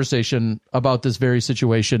great conversation about this very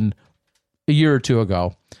situation a year or two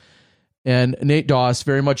ago, and Nate Doss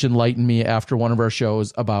very much enlightened me after one of our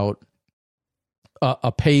shows about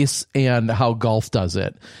a pace and how golf does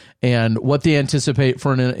it, and what they anticipate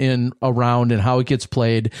for in a round, and how it gets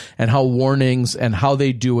played, and how warnings and how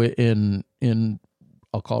they do it in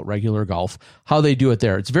I'll call it regular golf, how they do it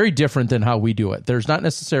there. It's very different than how we do it. There's not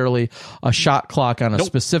necessarily a shot clock on a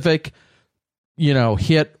specific,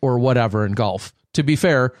 hit or whatever in golf. To be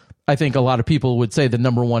fair, I think a lot of people would say the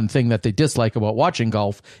number one thing that they dislike about watching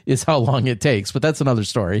golf is how long it takes, but that's another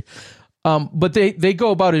story. But they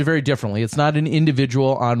go about it very differently. It's not an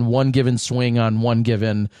individual on one given swing, on one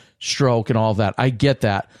given stroke and all of that. I get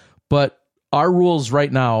that. But our rules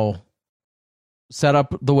right now set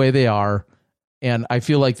up the way they are, and I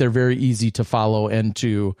feel like they're very easy to follow and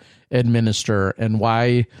to administer. And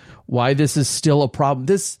why this is still a problem.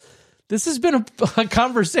 This has been a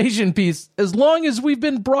conversation piece as long as we've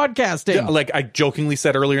been broadcasting. Yeah, like I jokingly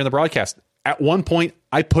said earlier in the broadcast, at one point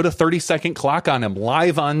I put a 30-second clock on him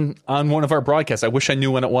live on one of our broadcasts. I wish I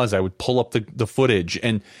knew when it was. I would pull up the footage,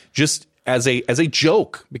 and just as a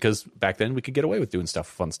joke, because back then we could get away with doing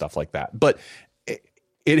fun stuff like that. But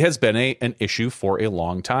it has been an issue for a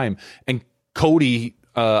long time. And Cody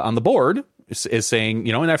on the board is saying,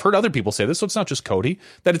 and I've heard other people say this, so it's not just Cody,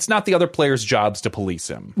 that it's not the other players' jobs to police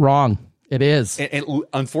him. Wrong. It is. And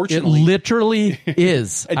unfortunately, it literally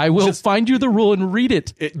is. I will find you the rule and read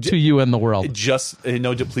it to you and the world.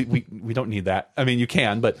 We don't need that. I mean, you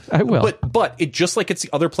can, but I will. But it just like it's the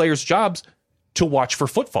other players' jobs to watch for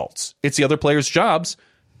foot faults. It's the other players' jobs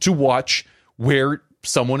to watch where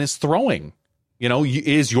someone is throwing. It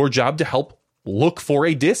is your job to help look for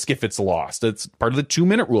a disc if it's lost. It's part of the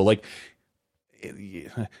 2-minute rule. Like,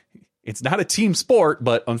 it's not a team sport,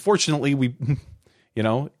 but unfortunately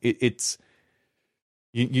it's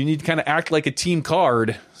you need to kind of act like a team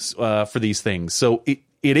card for these things. So it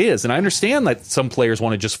is. And I understand that some players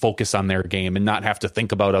want to just focus on their game and not have to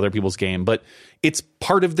think about other people's game, but it's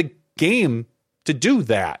part of the game to do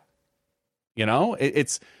that.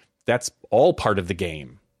 That's all part of the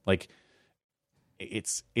game. Like,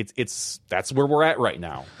 it's that's where we're at right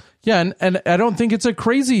now. Yeah, and I don't think it's a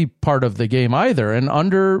crazy part of the game either. And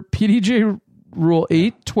under PDJ Rule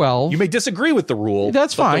 812, you may disagree with the rule.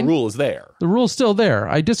 That's fine. The rule is there. The rule's still there.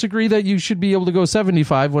 I disagree that you should be able to go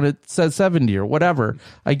 75 when it says 70 or whatever.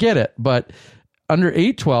 I get it, but under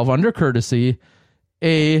 812, under courtesy,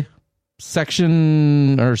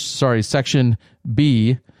 Section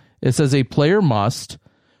B, it says a player must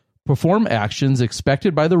perform actions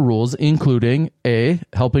expected by the rules, including A,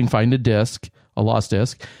 helping find a lost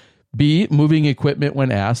disc, B, moving equipment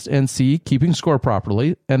when asked, and C, keeping score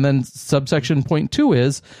properly. And then subsection point 2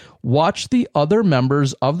 is watch the other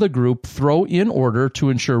members of the group throw in order to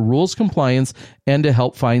ensure rules compliance and to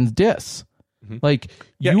help find discs. Mm-hmm.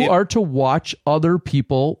 You are to watch other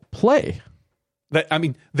people play.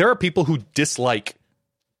 There are people who dislike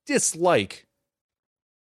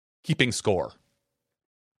keeping score.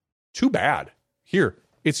 Too bad. Here,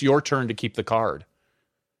 it's your turn to keep the card.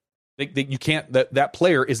 You can't. That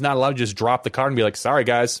player is not allowed to just drop the card and be like, "Sorry,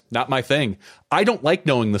 guys, not my thing." I don't like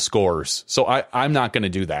knowing the scores, so I'm not going to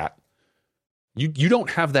do that. You don't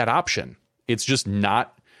have that option. It's just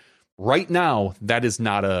not right now. That is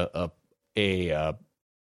not a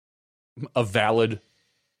valid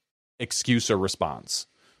excuse or response.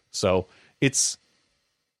 So it's.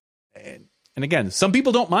 And again, some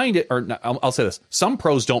people don't mind it, or I'll say this. Some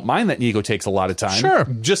pros don't mind that Nico takes a lot of time. Sure.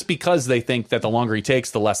 Just because they think that the longer he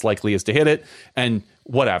takes, the less likely he is to hit it, and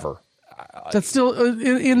whatever. That's still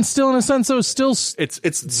in a sense, though, still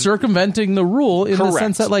it's circumventing the rule in the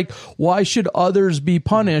sense that, like, why should others be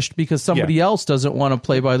punished because somebody else doesn't want to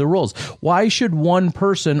play by the rules? Why should one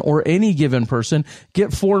person or any given person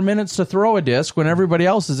get 4 minutes to throw a disc when everybody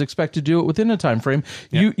else is expected to do it within a time frame?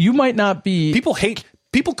 Yeah. You might not be.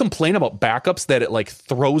 People complain about backups that it like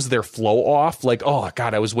throws their flow off. Like, oh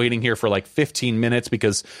God, I was waiting here for like 15 minutes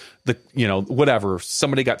because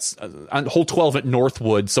somebody got on hole 12 at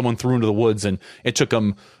Northwood, someone threw into the woods and it took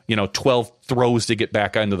them, 12 throws to get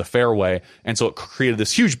back into the fairway. And so it created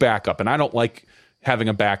this huge backup. And I don't like having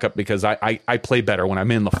a backup because I play better when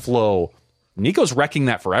I'm in the flow. Nico's wrecking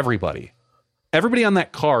that for everybody. Everybody on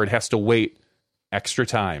that card has to wait extra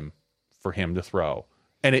time for him to throw.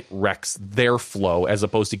 And it wrecks their flow as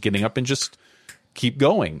opposed to getting up and just keep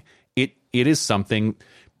going. It is something,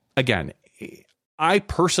 again, I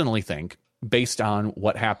personally think, based on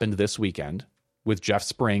what happened this weekend with Jeff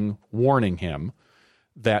Spring warning him,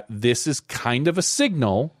 that this is kind of a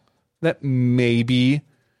signal that maybe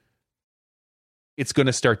it's going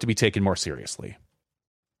to start to be taken more seriously.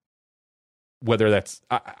 Whether that's...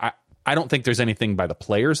 I don't think there's anything by the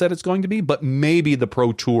players that it's going to be, but maybe the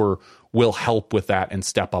Pro Tour will help with that and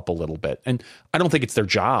step up a little bit. And I don't think it's their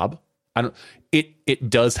job. It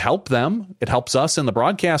does help them. It helps us in the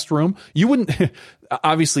broadcast room. You wouldn't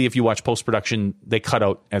obviously, if you watch post-production, they cut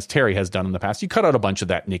out, as Terry has done in the past, you cut out a bunch of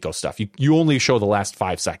that Nico stuff. You only show the last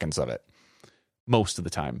 5 seconds of it most of the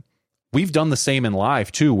time. We've done the same in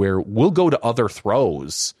live too, where we'll go to other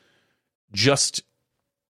throws just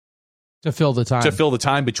to fill the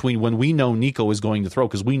time between when we know Nico is going to throw,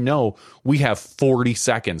 because we know we have 40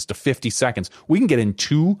 seconds to 50 seconds. We can get in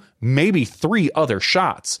 2, maybe 3 other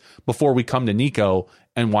shots before we come to Nico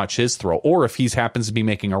and watch his throw. Or if he happens to be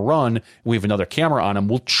making a run, we have another camera on him,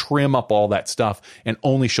 we'll trim up all that stuff and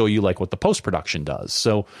only show you like what the post-production does.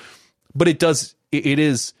 So, but it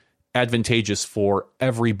is advantageous for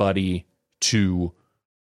everybody to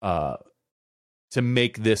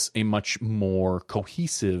make this a much more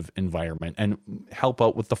cohesive environment and help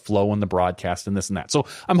out with the flow and the broadcast and this and that. So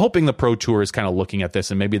I'm hoping the Pro Tour is kind of looking at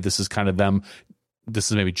this, and maybe this is kind of them.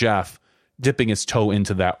 This is maybe Jeff dipping his toe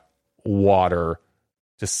into that water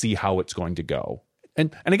to see how it's going to go.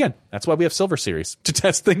 And again, that's why we have Silver Series, to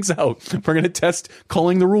test things out. We're going to test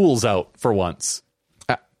calling the rules out for once.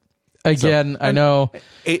 Again, I know.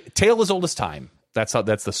 A tale as old as time. That's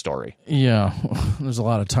the story. Yeah, there's a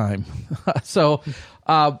lot of time. So,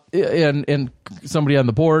 and somebody on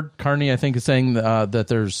the board, Carney, I think, is saying that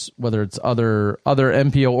there's, whether it's other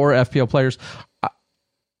MPO or FPO players.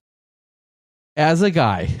 As a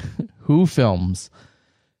guy who films,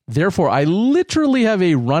 therefore, I literally have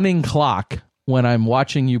a running clock when I'm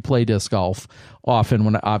watching you play disc golf. Often,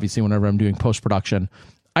 whenever I'm doing post production,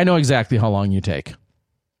 I know exactly how long you take.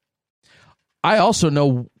 I also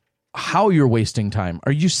know how you're wasting time.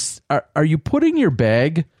 Are you putting your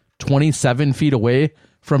bag 27 feet away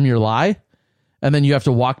from your lie, and then you have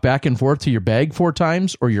to walk back and forth to your bag 4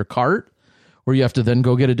 times, or your cart, or you have to then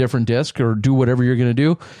go get a different disc or do whatever you're going to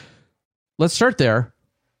do? Let's start there.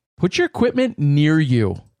 Put your equipment near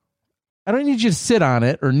you. I don't need you to sit on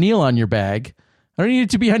it or kneel on your bag. I don't need it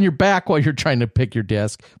to be on your back while you're trying to pick your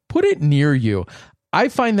disc. Put it near you. I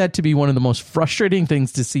find that to be one of the most frustrating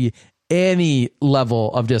things to see any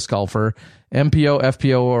level of disc golfer, MPO,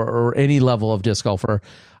 FPO, or any level of disc golfer.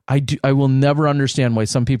 I will never understand why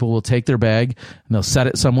some people will take their bag and they'll set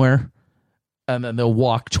it somewhere and then they'll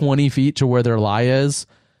walk 20 feet to where their lie is.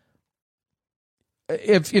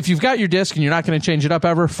 If you've got your disc and you're not going to change it up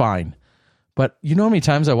ever, fine. But you know how many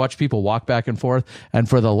times I watch people walk back and forth? And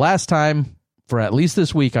for the last time, for at least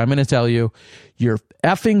this week, I'm going to tell you, your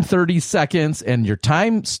effing 30 seconds and your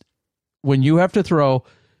time when you have to throw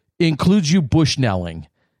includes you bushnelling.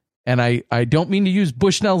 And I don't mean to use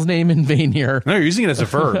Bushnell's name in vain here. No, you're using it as a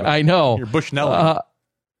verb. I know. You're bushnelling.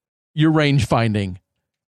 You're range finding.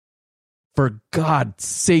 For God's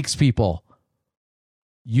sakes, people,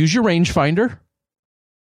 use your range finder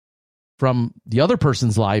from the other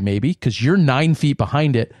person's lie, maybe, because you're 9 feet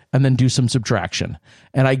behind it, and then do some subtraction.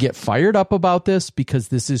 And I get fired up about this because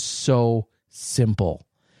this is so simple.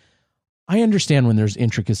 I understand when there's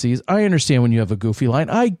intricacies. I understand when you have a goofy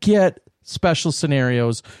line. I get special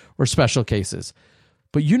scenarios or special cases.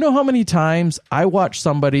 But you know how many times I watch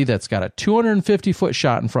somebody that's got a 250-foot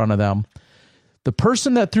shot in front of them. The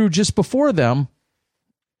person that threw just before them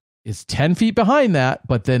is 10 feet behind that,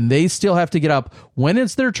 but then they still have to get up when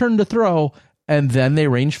it's their turn to throw, and then they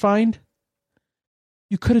range find.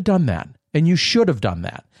 You could have done that, and you should have done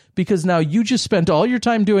that. Because now you just spent all your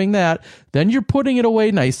time doing that, then you're putting it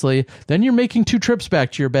away nicely, then you're making 2 trips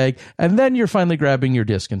back to your bag, and then you're finally grabbing your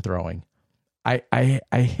disc and throwing. I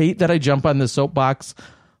hate that I jump on this soapbox.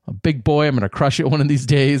 I'm a big boy, I'm going to crush it one of these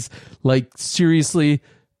days. Like, seriously,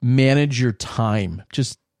 manage your time.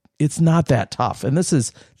 Just, it's not that tough. And this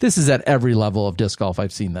is at every level of disc golf.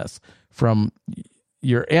 I've seen this, from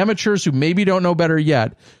your amateurs who maybe don't know better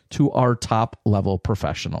yet to our top level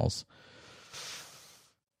professionals.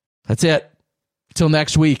 That's it. Till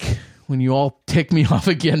next week, when you all tick me off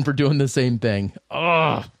again for doing the same thing.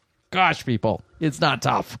 Oh, gosh, people, it's not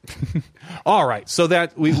tough. All right. So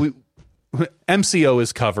that we MCO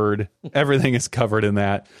is covered. Everything is covered in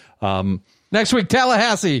that. Next week,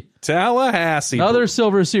 Tallahassee. Another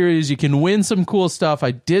Silver Series. You can win some cool stuff.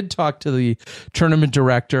 I did talk to the tournament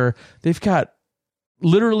director. They've got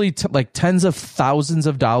literally like tens of thousands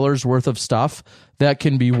of dollars worth of stuff that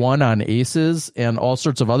can be won on aces and all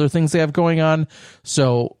sorts of other things they have going on.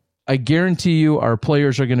 So I guarantee you our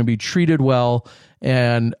players are going to be treated well.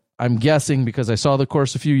 And I'm guessing, because I saw the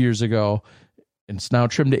course a few years ago, and it's now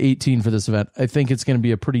trimmed to 18 for this event, I think it's going to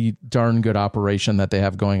be a pretty darn good operation that they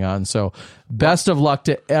have going on. So best of luck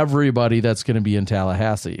to everybody that's going to be in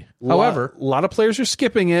Tallahassee. However, a lot of players are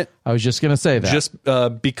skipping it. I was just going to say that.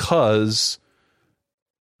 Just because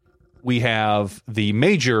we have the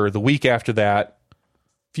major the week after that,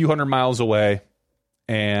 few hundred miles away,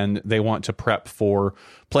 and they want to prep for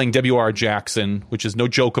playing W.R. Jackson, which is no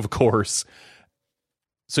joke, of course.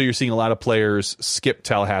 So you're seeing a lot of players skip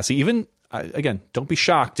Tallahassee. Even, again, don't be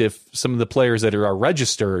shocked if some of the players that are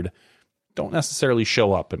registered don't necessarily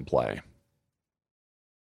show up and play.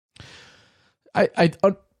 I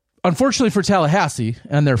unfortunately for Tallahassee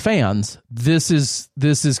and their fans, this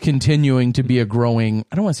is continuing to be a growing,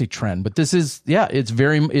 I don't want to say trend, but this is, it's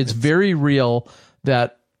very real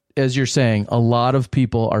that, as you're saying, a lot of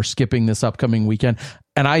people are skipping this upcoming weekend.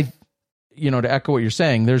 And to echo what you're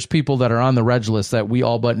saying, there's people that are on the reg list that we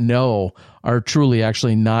all but know are truly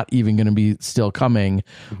actually not even going to be still coming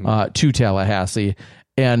to Tallahassee.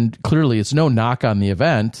 And clearly it's no knock on the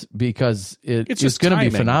event because it's going to be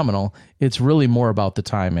phenomenal. It's really more about the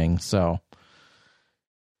timing. So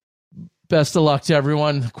best of luck to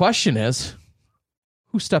everyone. The question is,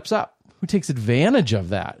 who steps up? Who takes advantage of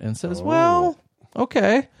that and says, well,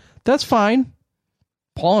 okay, that's fine.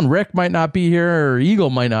 Paul and Rick might not be here, or Eagle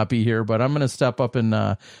might not be here, but I'm going to step up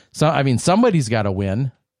and somebody's got to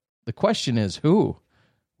win. The question is who?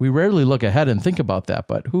 We rarely look ahead and think about that,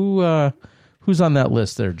 but who's on that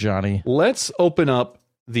list there, Johnny? Let's open up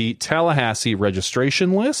the Tallahassee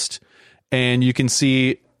registration list, and you can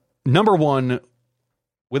see number 1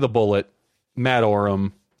 with a bullet, Matt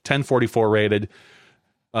Oram, 1044 rated.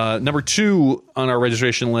 Number 2 on our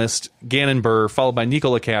registration list, Gannon Burr, followed by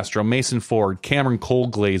Nicola Castro, Mason Ford, Cameron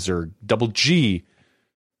Colglazer, Double G.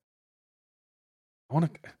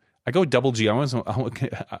 I go Double G.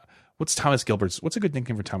 What's Thomas Gilbert's? What's a good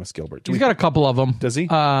nickname for Thomas Gilbert? He's got a couple of them. Does he?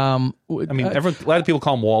 A lot of people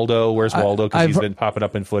call him Waldo. Where's Waldo? Because he's been popping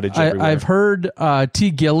up in footage everywhere. I've heard T.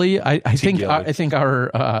 Gilly. I think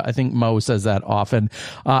Mo says that often.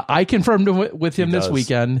 I confirmed with him this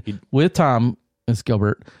weekend with Thomas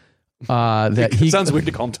Gilbert. That he sounds weird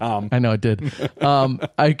to call him Tom. I know it did.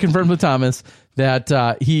 I confirmed with Thomas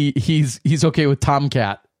that he's okay with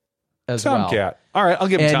Tomcat as well. Tomcat. All right, I'll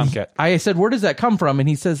give him Tomcat. I said, where does that come from? And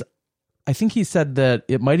he says, I think he said that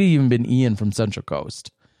it might have even been Ian from Central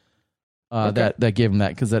Coast that gave him that,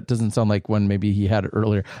 because that doesn't sound like when maybe he had it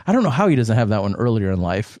earlier. I don't know how he doesn't have that one earlier in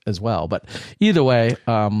life as well. But either way,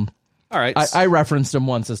 all right, I referenced him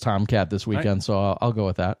once as Tomcat this weekend, right, so I'll go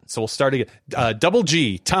with that. So we'll start again. Double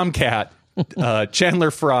G, Tomcat,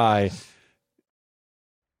 Chandler Fry.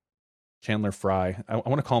 I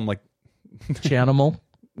want to call him like Chanimal.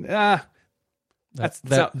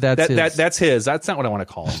 That's his. That's not what I want to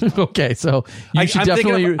call him. Okay, so you should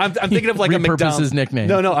definitely. I'm thinking of like a McDonald's his nickname.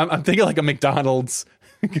 No, I'm thinking like a McDonald's.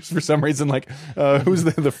 Because for some reason, like who's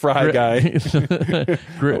the fry guy?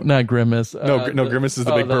 Not Grimace. No, Grimace is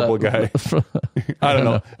the big purple guy. I don't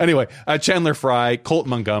know. Anyway, Chandler Fry, Colt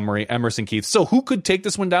Montgomery, Emerson Keith. So who could take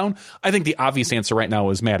this one down? I think the obvious answer right now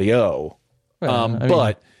is Matty O. Going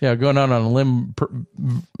out on a limb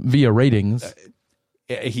via ratings.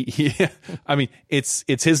 I mean, it's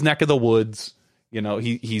his neck of the woods. You know,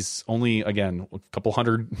 he's only, again, a couple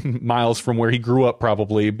hundred miles from where he grew up,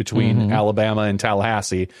 probably between Alabama and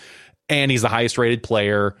Tallahassee, and he's the highest rated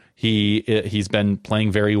player. He's been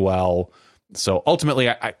playing very well. So ultimately,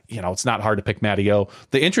 I it's not hard to pick Matty O.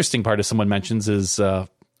 The interesting part, as someone mentions, is are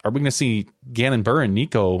we going to see Gannon Burr and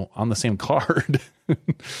Nico on the same card?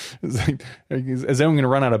 Is anyone going to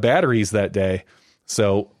run out of batteries that day?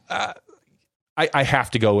 So I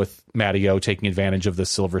have to go with Matty O taking advantage of the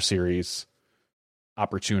Silver Series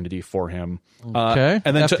opportunity for him. Okay.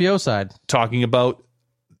 And then FPO side, talking about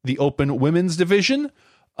the Open Women's Division,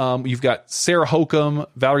 you've got Sarah Hokum,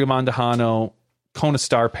 Valerie Mondahano, Kona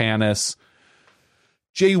Star Panis,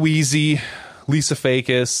 Jay Weezy, Lisa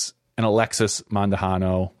Fakis, and Alexis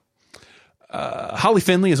Mondahano. Holly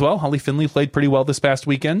Finley as well. Holly Finley played pretty well this past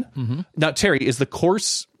weekend. Now, Terry, is the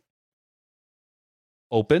course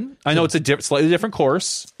open? I know it's a slightly different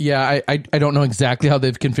course. Yeah, I don't know exactly how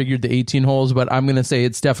they've configured the 18 holes, but I'm going to say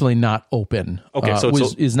it's definitely not open. Okay, so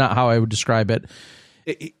is not how I would describe it.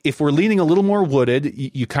 If we're leaning a little more wooded,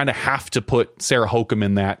 you kind of have to put Sarah Hokum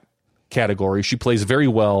in that category. She plays very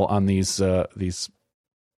well on these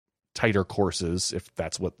tighter courses, if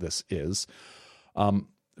that's what this is.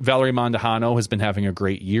 Valerie Mondahano has been having a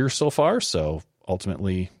great year so far, so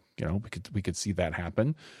ultimately, we could see that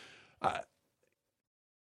happen.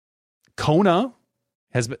 Kona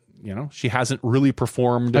has been, she hasn't really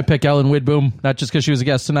performed. I pick Ellen Widboom, not just because she was a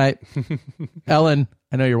guest tonight. Ellen,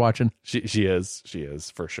 I know you're watching. She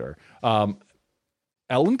is for sure.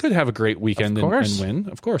 Ellen could have a great weekend and win,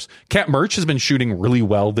 of course. Kat Murch has been shooting really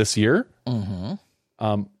well this year.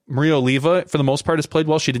 Maria Oliva, for the most part, has played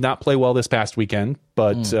well. She did not play well this past weekend,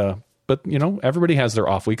 but everybody has their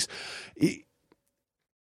off weeks.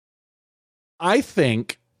 I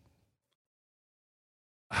think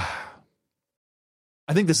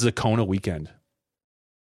I think this is a Kona weekend.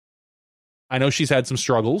 I know she's had some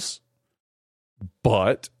struggles,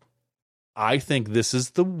 but I think this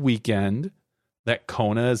is the weekend that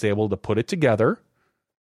Kona is able to put it together.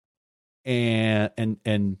 And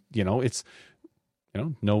you know, it's,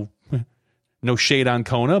 you know, no shade on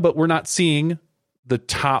Kona, but we're not seeing the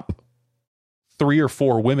top 3 or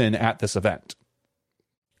 4 women at this event.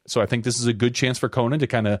 So I think this is a good chance for Kona to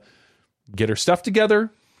kind of get her stuff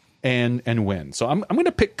together and win. So I'm going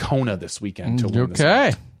to pick Kona this weekend to win.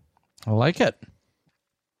 Okay. I like it.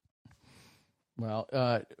 Well,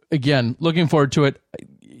 again, looking forward to it.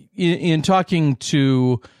 In talking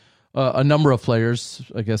to a number of players,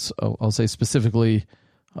 I guess I'll say specifically.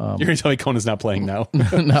 You're going to tell me Kona's not playing now?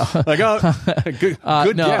 No. Like, oh, good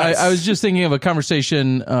no, guess. I was just thinking of a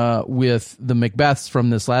conversation with the Macbeths from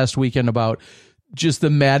this last weekend about just the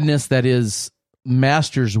madness that is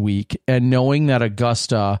Masters Week, and knowing that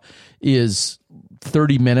Augusta is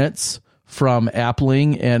 30 minutes from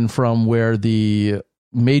Appling and from where the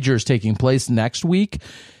major is taking place next week.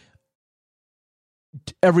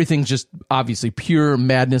 Everything's just obviously pure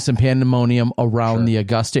madness and pandemonium around the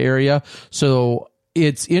Augusta area. So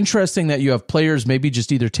it's interesting that you have players maybe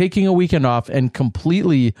just either taking a weekend off and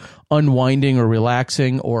completely unwinding or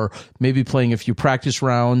relaxing, or maybe playing a few practice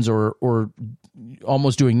rounds or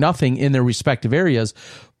almost doing nothing in their respective areas.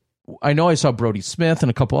 I know I saw Brody Smith and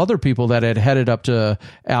a couple other people that had headed up to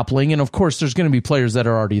Appling. And of course, there's going to be players that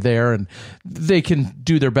are already there, and they can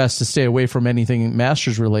do their best to stay away from anything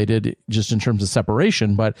Masters related, just in terms of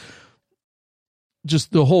separation. But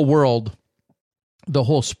just the whole world, the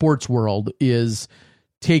whole sports world is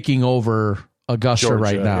taking over Augusta Georgia,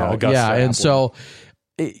 right now. yeah, Augusta, And Appling. so,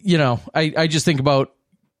 you know, I just think about,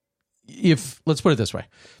 if, let's put it this way,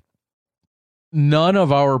 none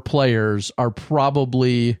of our players are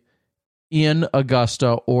probably in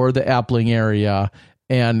Augusta or the Appling area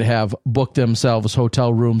and have booked themselves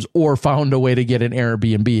hotel rooms or found a way to get an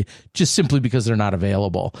Airbnb, just simply because they're not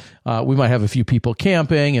available. We might have a few people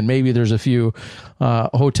camping, and maybe there's a few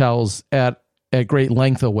hotels at great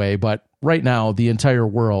length away, but right now the entire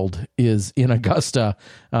world is in Augusta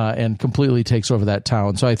and completely takes over that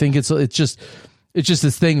town. So I think it's just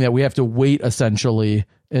this thing that we have to wait essentially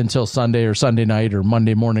until Sunday or Sunday night or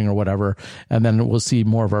Monday morning or whatever, and then we'll see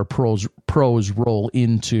more of our pros roll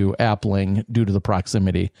into Appling due to the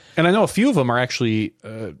proximity. And I know a few of them are actually.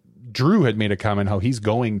 Drew had made a comment how he's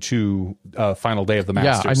going to final day of the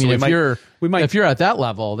Masters. Yeah, I mean, so if you're at that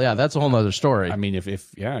level, yeah, that's a whole nother story. I mean,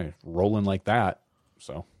 if rolling like that.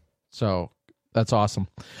 So that's awesome.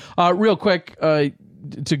 Real quick,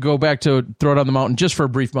 to go back to Throw It on the Mountain just for a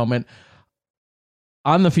brief moment.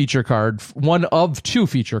 On the feature card, one of 2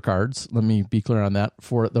 feature cards, let me be clear on that,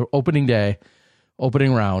 for the opening day,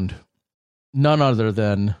 opening round, none other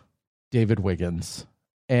than David Wiggins.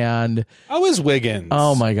 And how is Wiggins?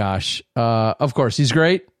 Oh my gosh. Of course, he's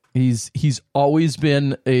great. He's always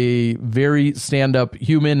been a very stand-up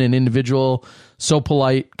human and individual, so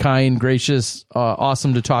polite, kind, gracious,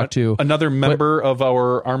 awesome to talk to. Another member of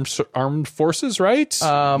our armed forces, right?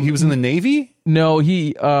 He was in the Navy? No,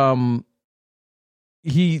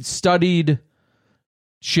 he studied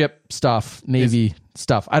ship stuff, Navy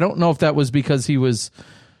stuff. I don't know if that was because he was.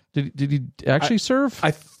 Did he actually serve?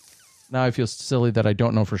 Now I feel silly that I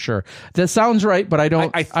don't know for sure. That sounds right, but I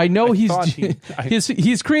don't. I know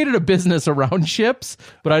he's created a business around ships,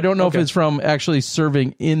 but I don't know if it's from actually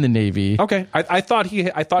serving in the Navy. Okay, I thought he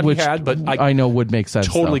had, but I know would make sense.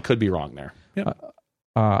 Totally could be wrong there. Yeah.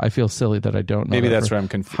 I feel silly that I don't know. Maybe that's where I'm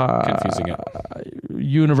confusing it.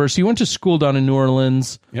 University. He went to school down in New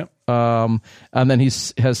Orleans. Yep. And then he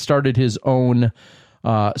has started his own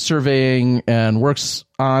surveying and works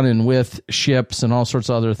on and with ships and all sorts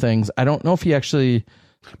of other things. I don't know if he actually.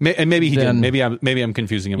 And maybe he didn't. Maybe I'm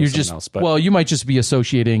confusing him with someone else. But. Well, you might just be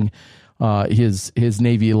associating his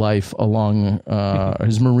Navy life along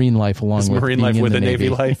his Marine life along his with Marine life with the Navy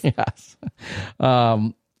life. Yes.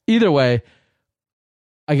 Either way.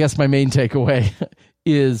 I guess my main takeaway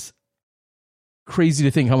is crazy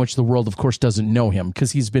to think how much the world, of course, doesn't know him,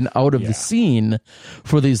 because he's been out of the scene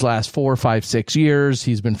for these last 4, 5, 6 years.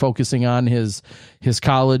 He's been focusing on his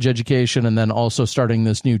college education and then also starting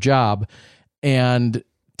this new job. And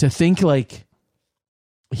to think like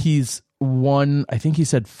he's won, I think he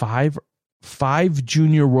said five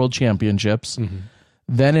junior world championships,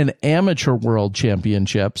 then an amateur world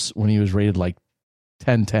championships when he was rated like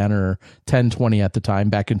 10-10 or 10-20 at the time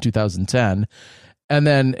back in 2010, and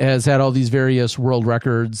then has had all these various world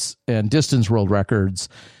records and distance world records.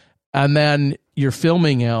 And then you're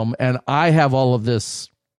filming him, and I have all of this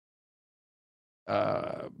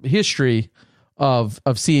history of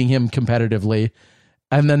seeing him competitively,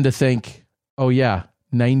 and then to think, oh yeah,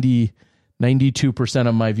 92%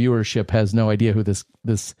 of my viewership has no idea who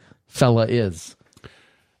this fella is.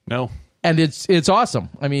 No. And it's awesome.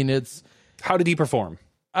 I mean, how did he perform?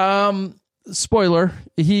 Spoiler,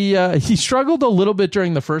 he struggled a little bit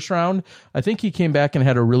during the first round. I think he came back and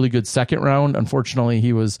had a really good second round. Unfortunately,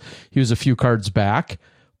 he was a few cards back.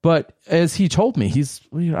 But as he told me, he's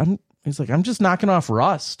like, I'm just knocking off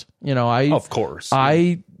rust. Of course.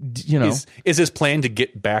 Is his plan to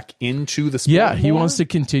get back into the sport? Yeah, he more? wants to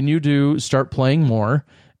continue to start playing more.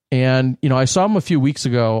 And, I saw him a few weeks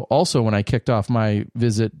ago also when I kicked off my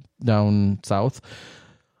visit down south.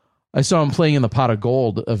 I saw him playing in the Pot of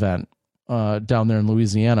Gold event down there in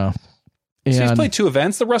Louisiana. And so he's played 2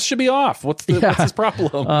 events. The rust should be off. What's his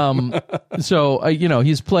problem? So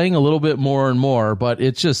he's playing a little bit more and more, but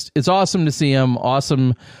it's awesome to see him.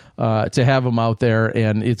 Awesome to have him out there,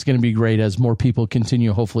 and it's going to be great as more people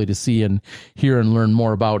continue, hopefully, to see and hear and learn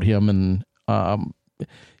more about him. And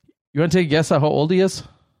you want to take a guess at how old he is?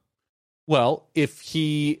 Well, if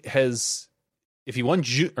he won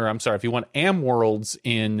Am Worlds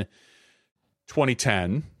in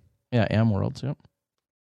 2010. Yeah, Am Worlds, yep.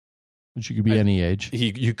 Which you could be any age.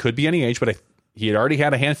 You could be any age, but he had already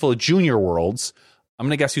had a handful of Junior Worlds. I'm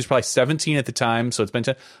going to guess he was probably 17 at the time, so it's been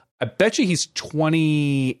 10. I bet you he's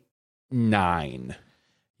 29.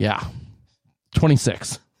 Yeah.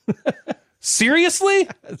 26. Seriously?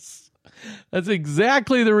 That's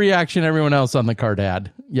exactly the reaction everyone else on the card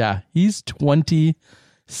had. Yeah, he's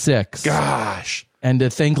 26. Gosh. And to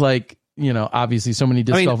think obviously so many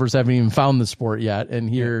disc golfers haven't even found the sport yet, and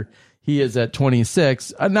here he is at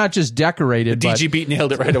 26, not just decorated. DG Beat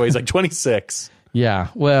nailed it right away. He's like 26. Yeah,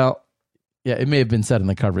 well, yeah, it may have been said in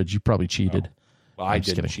the coverage. You probably cheated. Oh. Well, I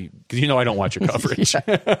didn't cheat because I don't watch your coverage.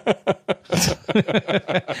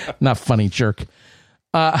 Not funny, jerk.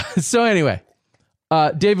 So anyway,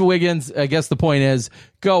 David Wiggins, I guess the point is,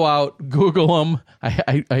 go out, Google him.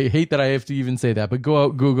 I hate that I have to even say that, but go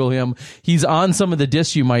out, Google him. He's on some of the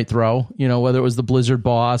discs you might throw, whether it was the Blizzard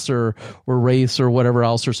Boss or Race or whatever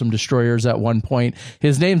else, or some Destroyers at one point.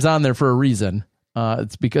 His name's on there for a reason.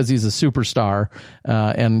 It's because he's a superstar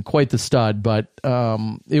and quite the stud, but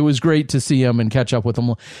it was great to see him and catch up with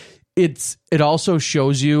him. It also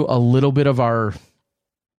shows you a little bit of our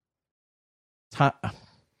time.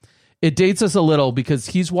 It dates us a little because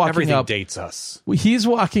he's walking Everything up. Dates us. He's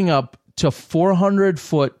walking up to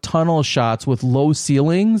 400-foot tunnel shots with low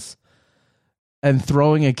ceilings and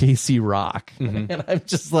throwing a KC rock. Mm-hmm. And I'm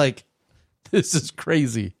just like, this is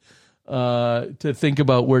crazy to think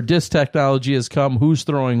about where disc technology has come, who's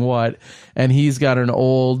throwing what, and he's got an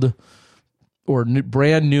old or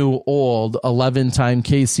brand new old 11-time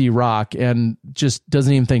KC rock and just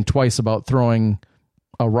doesn't even think twice about throwing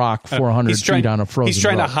a rock 400 feet on a frozen He's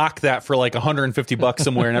trying road. to hawk that for like $150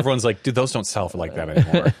 somewhere, and everyone's like, dude, those don't sell for like that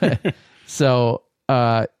anymore. So,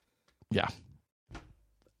 yeah.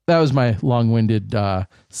 That was my long-winded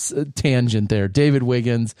tangent there. David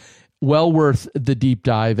Wiggins, well worth the deep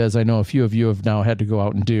dive, as I know a few of you have now had to go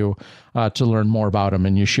out and do to learn more about him,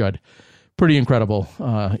 and you should. Pretty incredible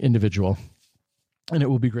individual, and it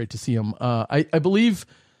will be great to see him. I believe...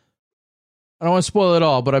 I don't want to spoil it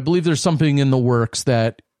all, but I believe there's something in the works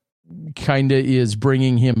that kind of is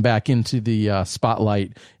bringing him back into the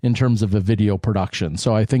spotlight in terms of a video production.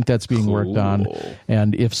 So I think that's being worked on.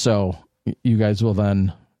 And if so, you guys will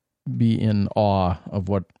then be in awe of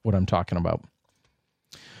what I'm talking about.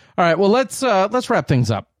 All right, well, let's wrap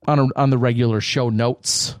things up on the regular show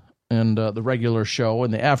notes and the regular show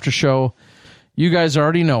and the after show. You guys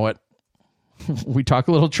already know it. We talk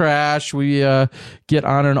a little trash. We get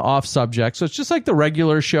on and off subject. So it's just like the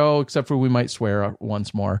regular show, except for we might swear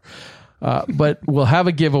once more. But we'll have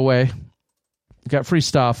a giveaway. We've got free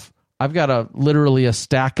stuff. I've got literally a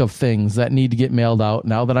stack of things that need to get mailed out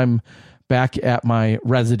now that I'm back at my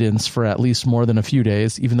residence for at least more than a few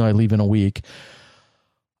days, even though I leave in a week.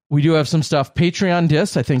 We do have some stuff. Patreon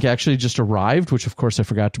discs, I think, actually just arrived, which, of course, I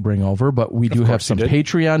forgot to bring over. But we do have some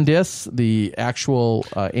Patreon discs. The actual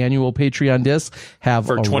annual Patreon discs have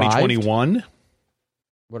for arrived. 2021?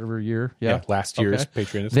 Whatever year. Yeah, last year's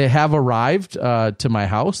Patreon discs. They have arrived to my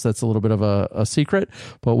house. That's a little bit of a secret.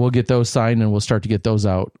 But we'll get those signed, and we'll start to get those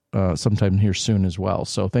out sometime here soon as well.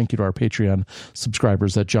 So thank you to our Patreon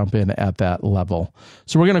subscribers that jump in at that level.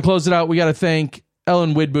 So we're going to close it out. We got to thank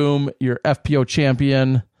Ellen Widboom, your FPO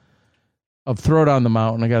champion of Throw Down the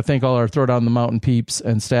Mountain. I got to thank all our Throw Down the Mountain peeps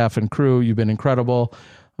and staff and crew. You've been incredible.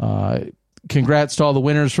 Congrats to all the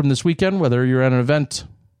winners from this weekend, whether you're at an event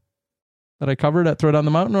that I covered at Throw Down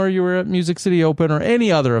the Mountain or you were at Music City Open or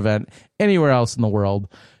any other event anywhere else in the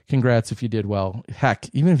world. congrats if you did well. Heck,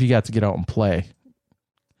 even if you got to get out and play,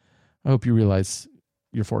 I hope you realize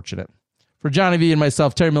you're fortunate. For Johnny V and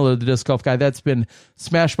myself, Terry Miller, the Disc Golf Guy, that's been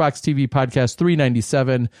Smashbox TV Podcast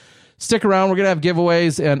 397. Stick around. We're going to have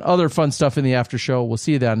giveaways and other fun stuff in the after show. We'll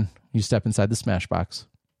see you then. You step inside the Smashbox.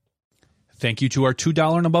 Thank you to our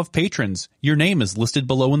 $2 and above patrons. Your name is listed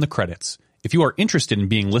below in the credits. If you are interested in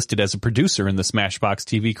being listed as a producer in the Smashbox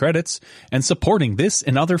TV credits and supporting this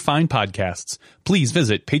and other fine podcasts, please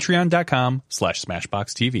visit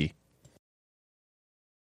patreon.com/SmashboxTV.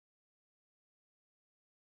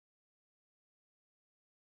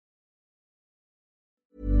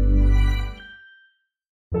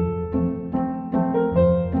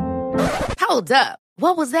 Hold up.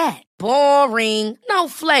 What was that? Boring. No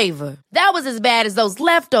flavor. That was as bad as those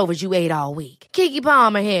leftovers you ate all week. Keke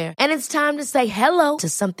Palmer here, and it's time to say hello to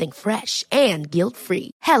something fresh and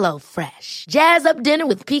guilt-free. Hello Fresh. Jazz up dinner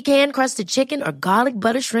with pecan-crusted chicken or garlic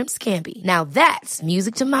butter shrimp scampi. Now that's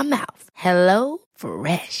music to my mouth. Hello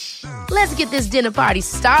Fresh. Let's get this dinner party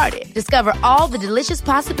started. Discover all the delicious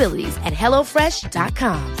possibilities at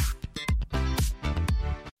HelloFresh.com.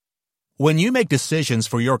 When you make decisions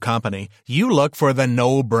for your company, you look for the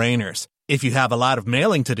no-brainers. If you have a lot of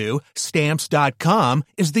mailing to do, Stamps.com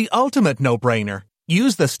is the ultimate no-brainer.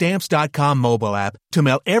 Use the Stamps.com mobile app to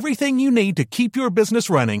mail everything you need to keep your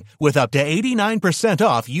business running with up to 89%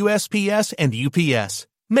 off USPS and UPS.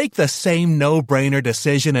 Make the same no-brainer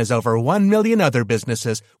decision as over 1 million other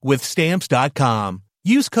businesses with Stamps.com.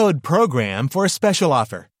 Use code PROGRAM for a special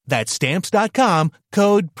offer. That's Stamps.com,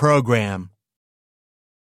 code PROGRAM.